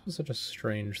 This was such a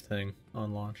strange thing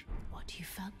on launch. What you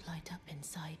felt light up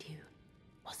inside you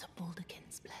was a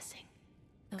Baldakin's blessing.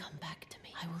 Come back to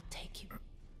me. I will take you.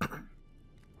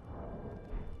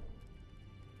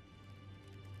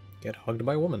 Get hugged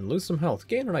by a woman. Lose some health.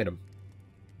 Gain an item.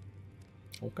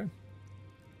 Okay.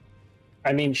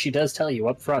 I mean, she does tell you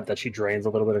up front that she drains a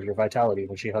little bit of your vitality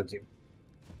when she hugs you.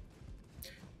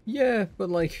 Yeah, but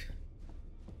like...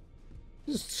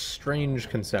 just strange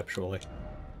conceptually.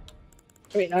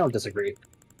 I mean, I don't disagree.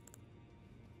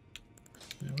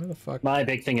 Yeah, where the fuck? My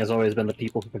big thing has always been the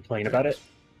people who complain about it.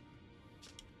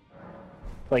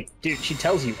 Like, dude, she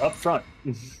tells you up front.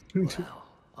 Well,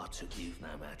 I took you no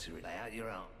matter lay out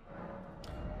your own.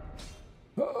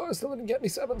 Oh, I still didn't get any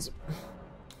sevens.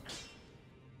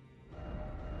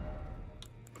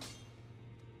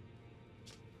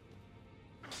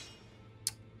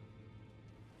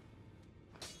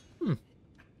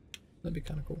 That'd be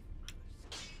kind of cool.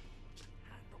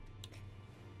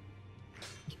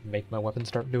 Make my weapon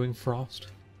start doing frost.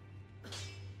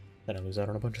 Then I lose out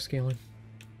on a bunch of scaling.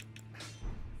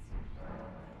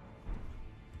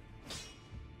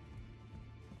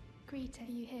 Greta,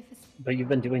 are you here for... But you've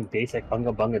been doing basic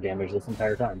bunga bunga damage this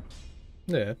entire time.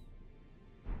 Yeah.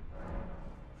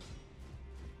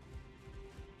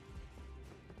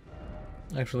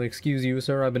 Actually, excuse you,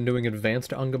 sir, I've been doing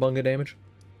advanced Unga Bunga damage.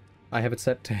 I have it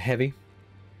set to heavy.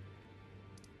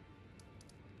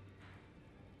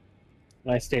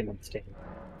 Nice statement, statement.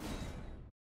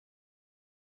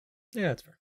 Yeah, that's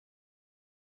fair.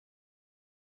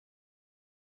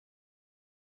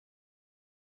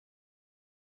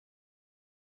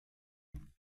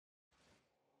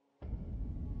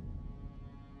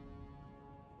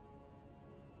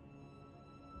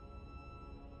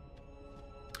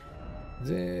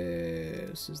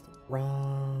 This is the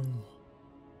wrong...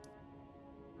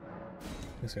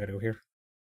 Guess I gotta go here.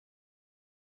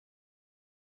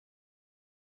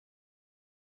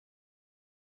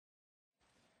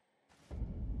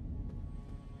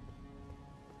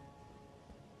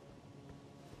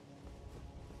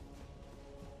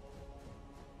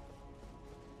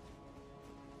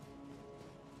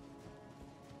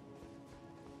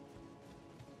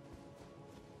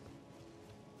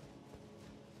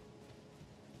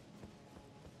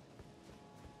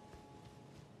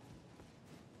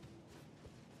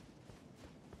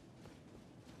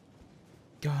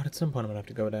 God, at some point I'm gonna have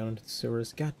to go down into the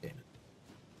sewers. God damn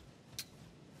it.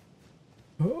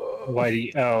 Oh. Why do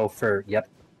you... Oh, for... Yep.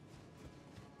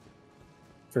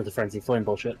 For the Frenzy Flame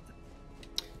bullshit.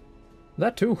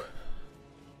 That too.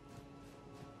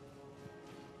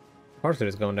 Partially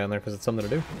just going down there because it's something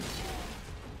to do.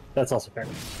 That's also fair.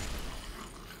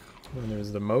 And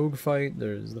there's the Moog fight,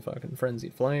 there's the fucking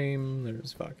Frenzied Flame,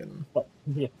 there's fucking... Well,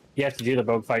 yeah. You have to do the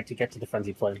Moog fight to get to the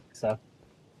Frenzy Flame, so...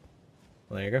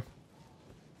 Well, there you go.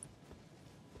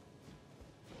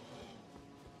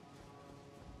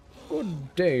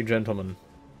 Good day, gentlemen.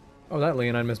 Oh, that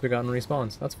Leonine Misbegotten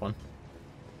respawns. That's fun.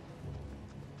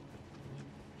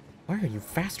 Why are you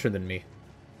faster than me?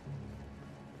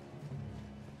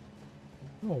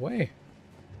 Go away.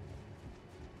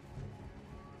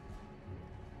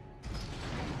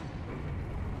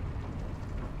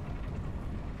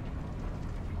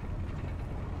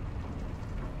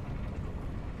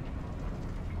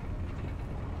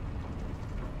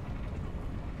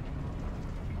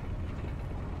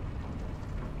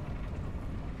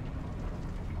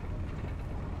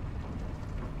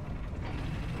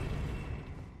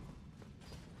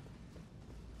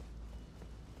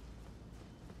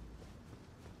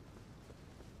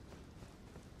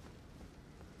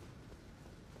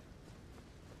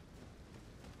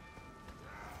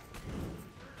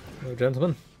 Hello,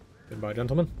 gentlemen. Goodbye,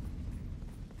 gentlemen.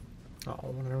 Oh,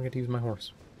 when I don't get to use my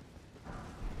horse.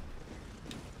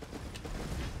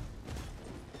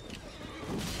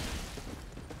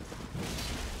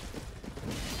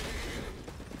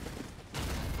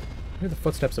 I hear the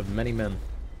footsteps of many men.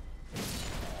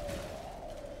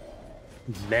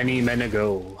 Many men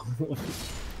ago.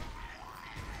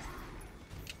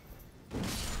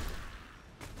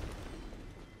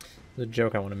 There's a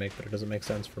joke I want to make, but it doesn't make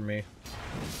sense for me.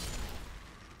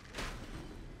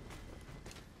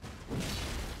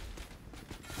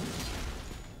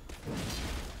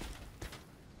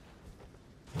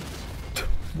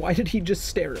 Why did he just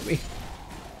stare at me?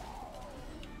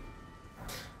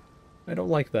 I don't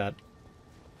like that.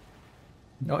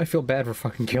 Now I feel bad for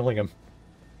fucking killing him.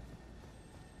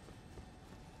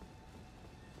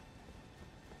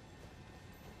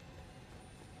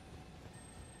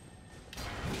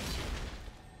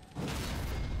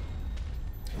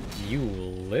 You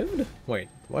lived? Wait,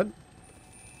 what?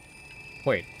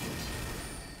 Wait.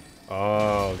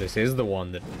 Oh, this is the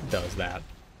one that does that.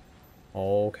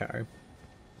 Okay.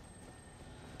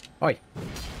 Oi!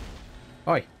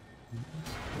 Oi!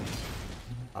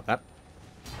 Not that.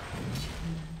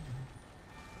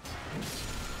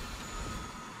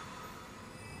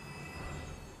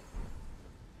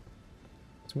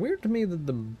 It's weird to me that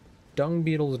the dung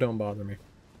beetles don't bother me.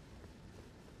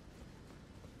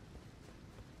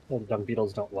 Well, dung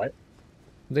beetles don't what?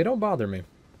 They don't bother me.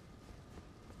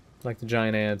 Like the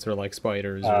giant ants or like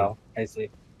spiders. Oh, I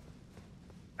see.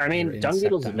 I mean, dung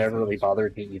beetles have never really things.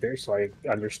 bothered me either, so I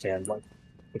understand like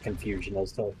the confusion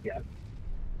as to yeah.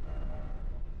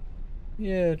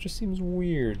 Yeah, it just seems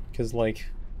weird, because, like,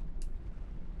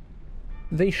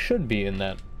 they should be in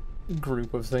that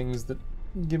group of things that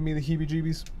give me the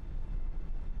heebie-jeebies.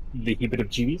 The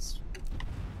heebie-jeebies?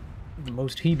 The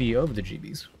most heebie of the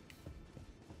jeebies.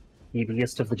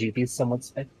 Heebiest of the jeebies, some would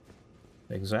say.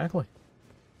 Exactly.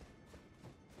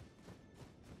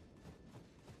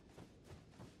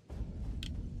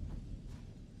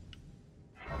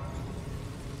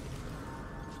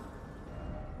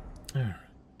 Alright.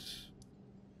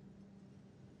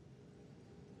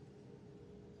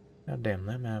 God damn,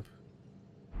 that map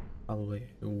probably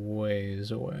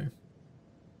ways away.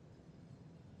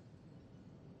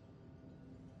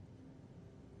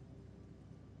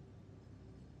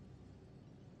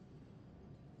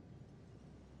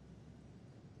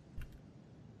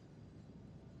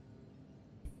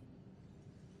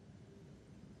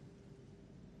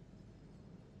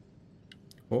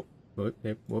 Whoop, whoop,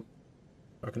 whoop, whoop.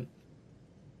 Fucking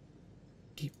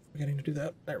keep forgetting to do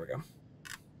that. There we go.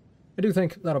 I do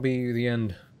think that'll be the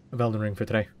end of Elden Ring for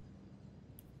today.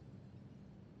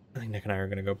 I think Nick and I are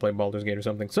going to go play Baldur's Gate or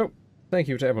something. So, thank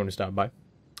you to everyone who stopped by.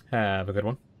 Have a good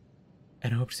one.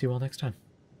 And I hope to see you all next time.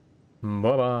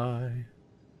 Bye-bye.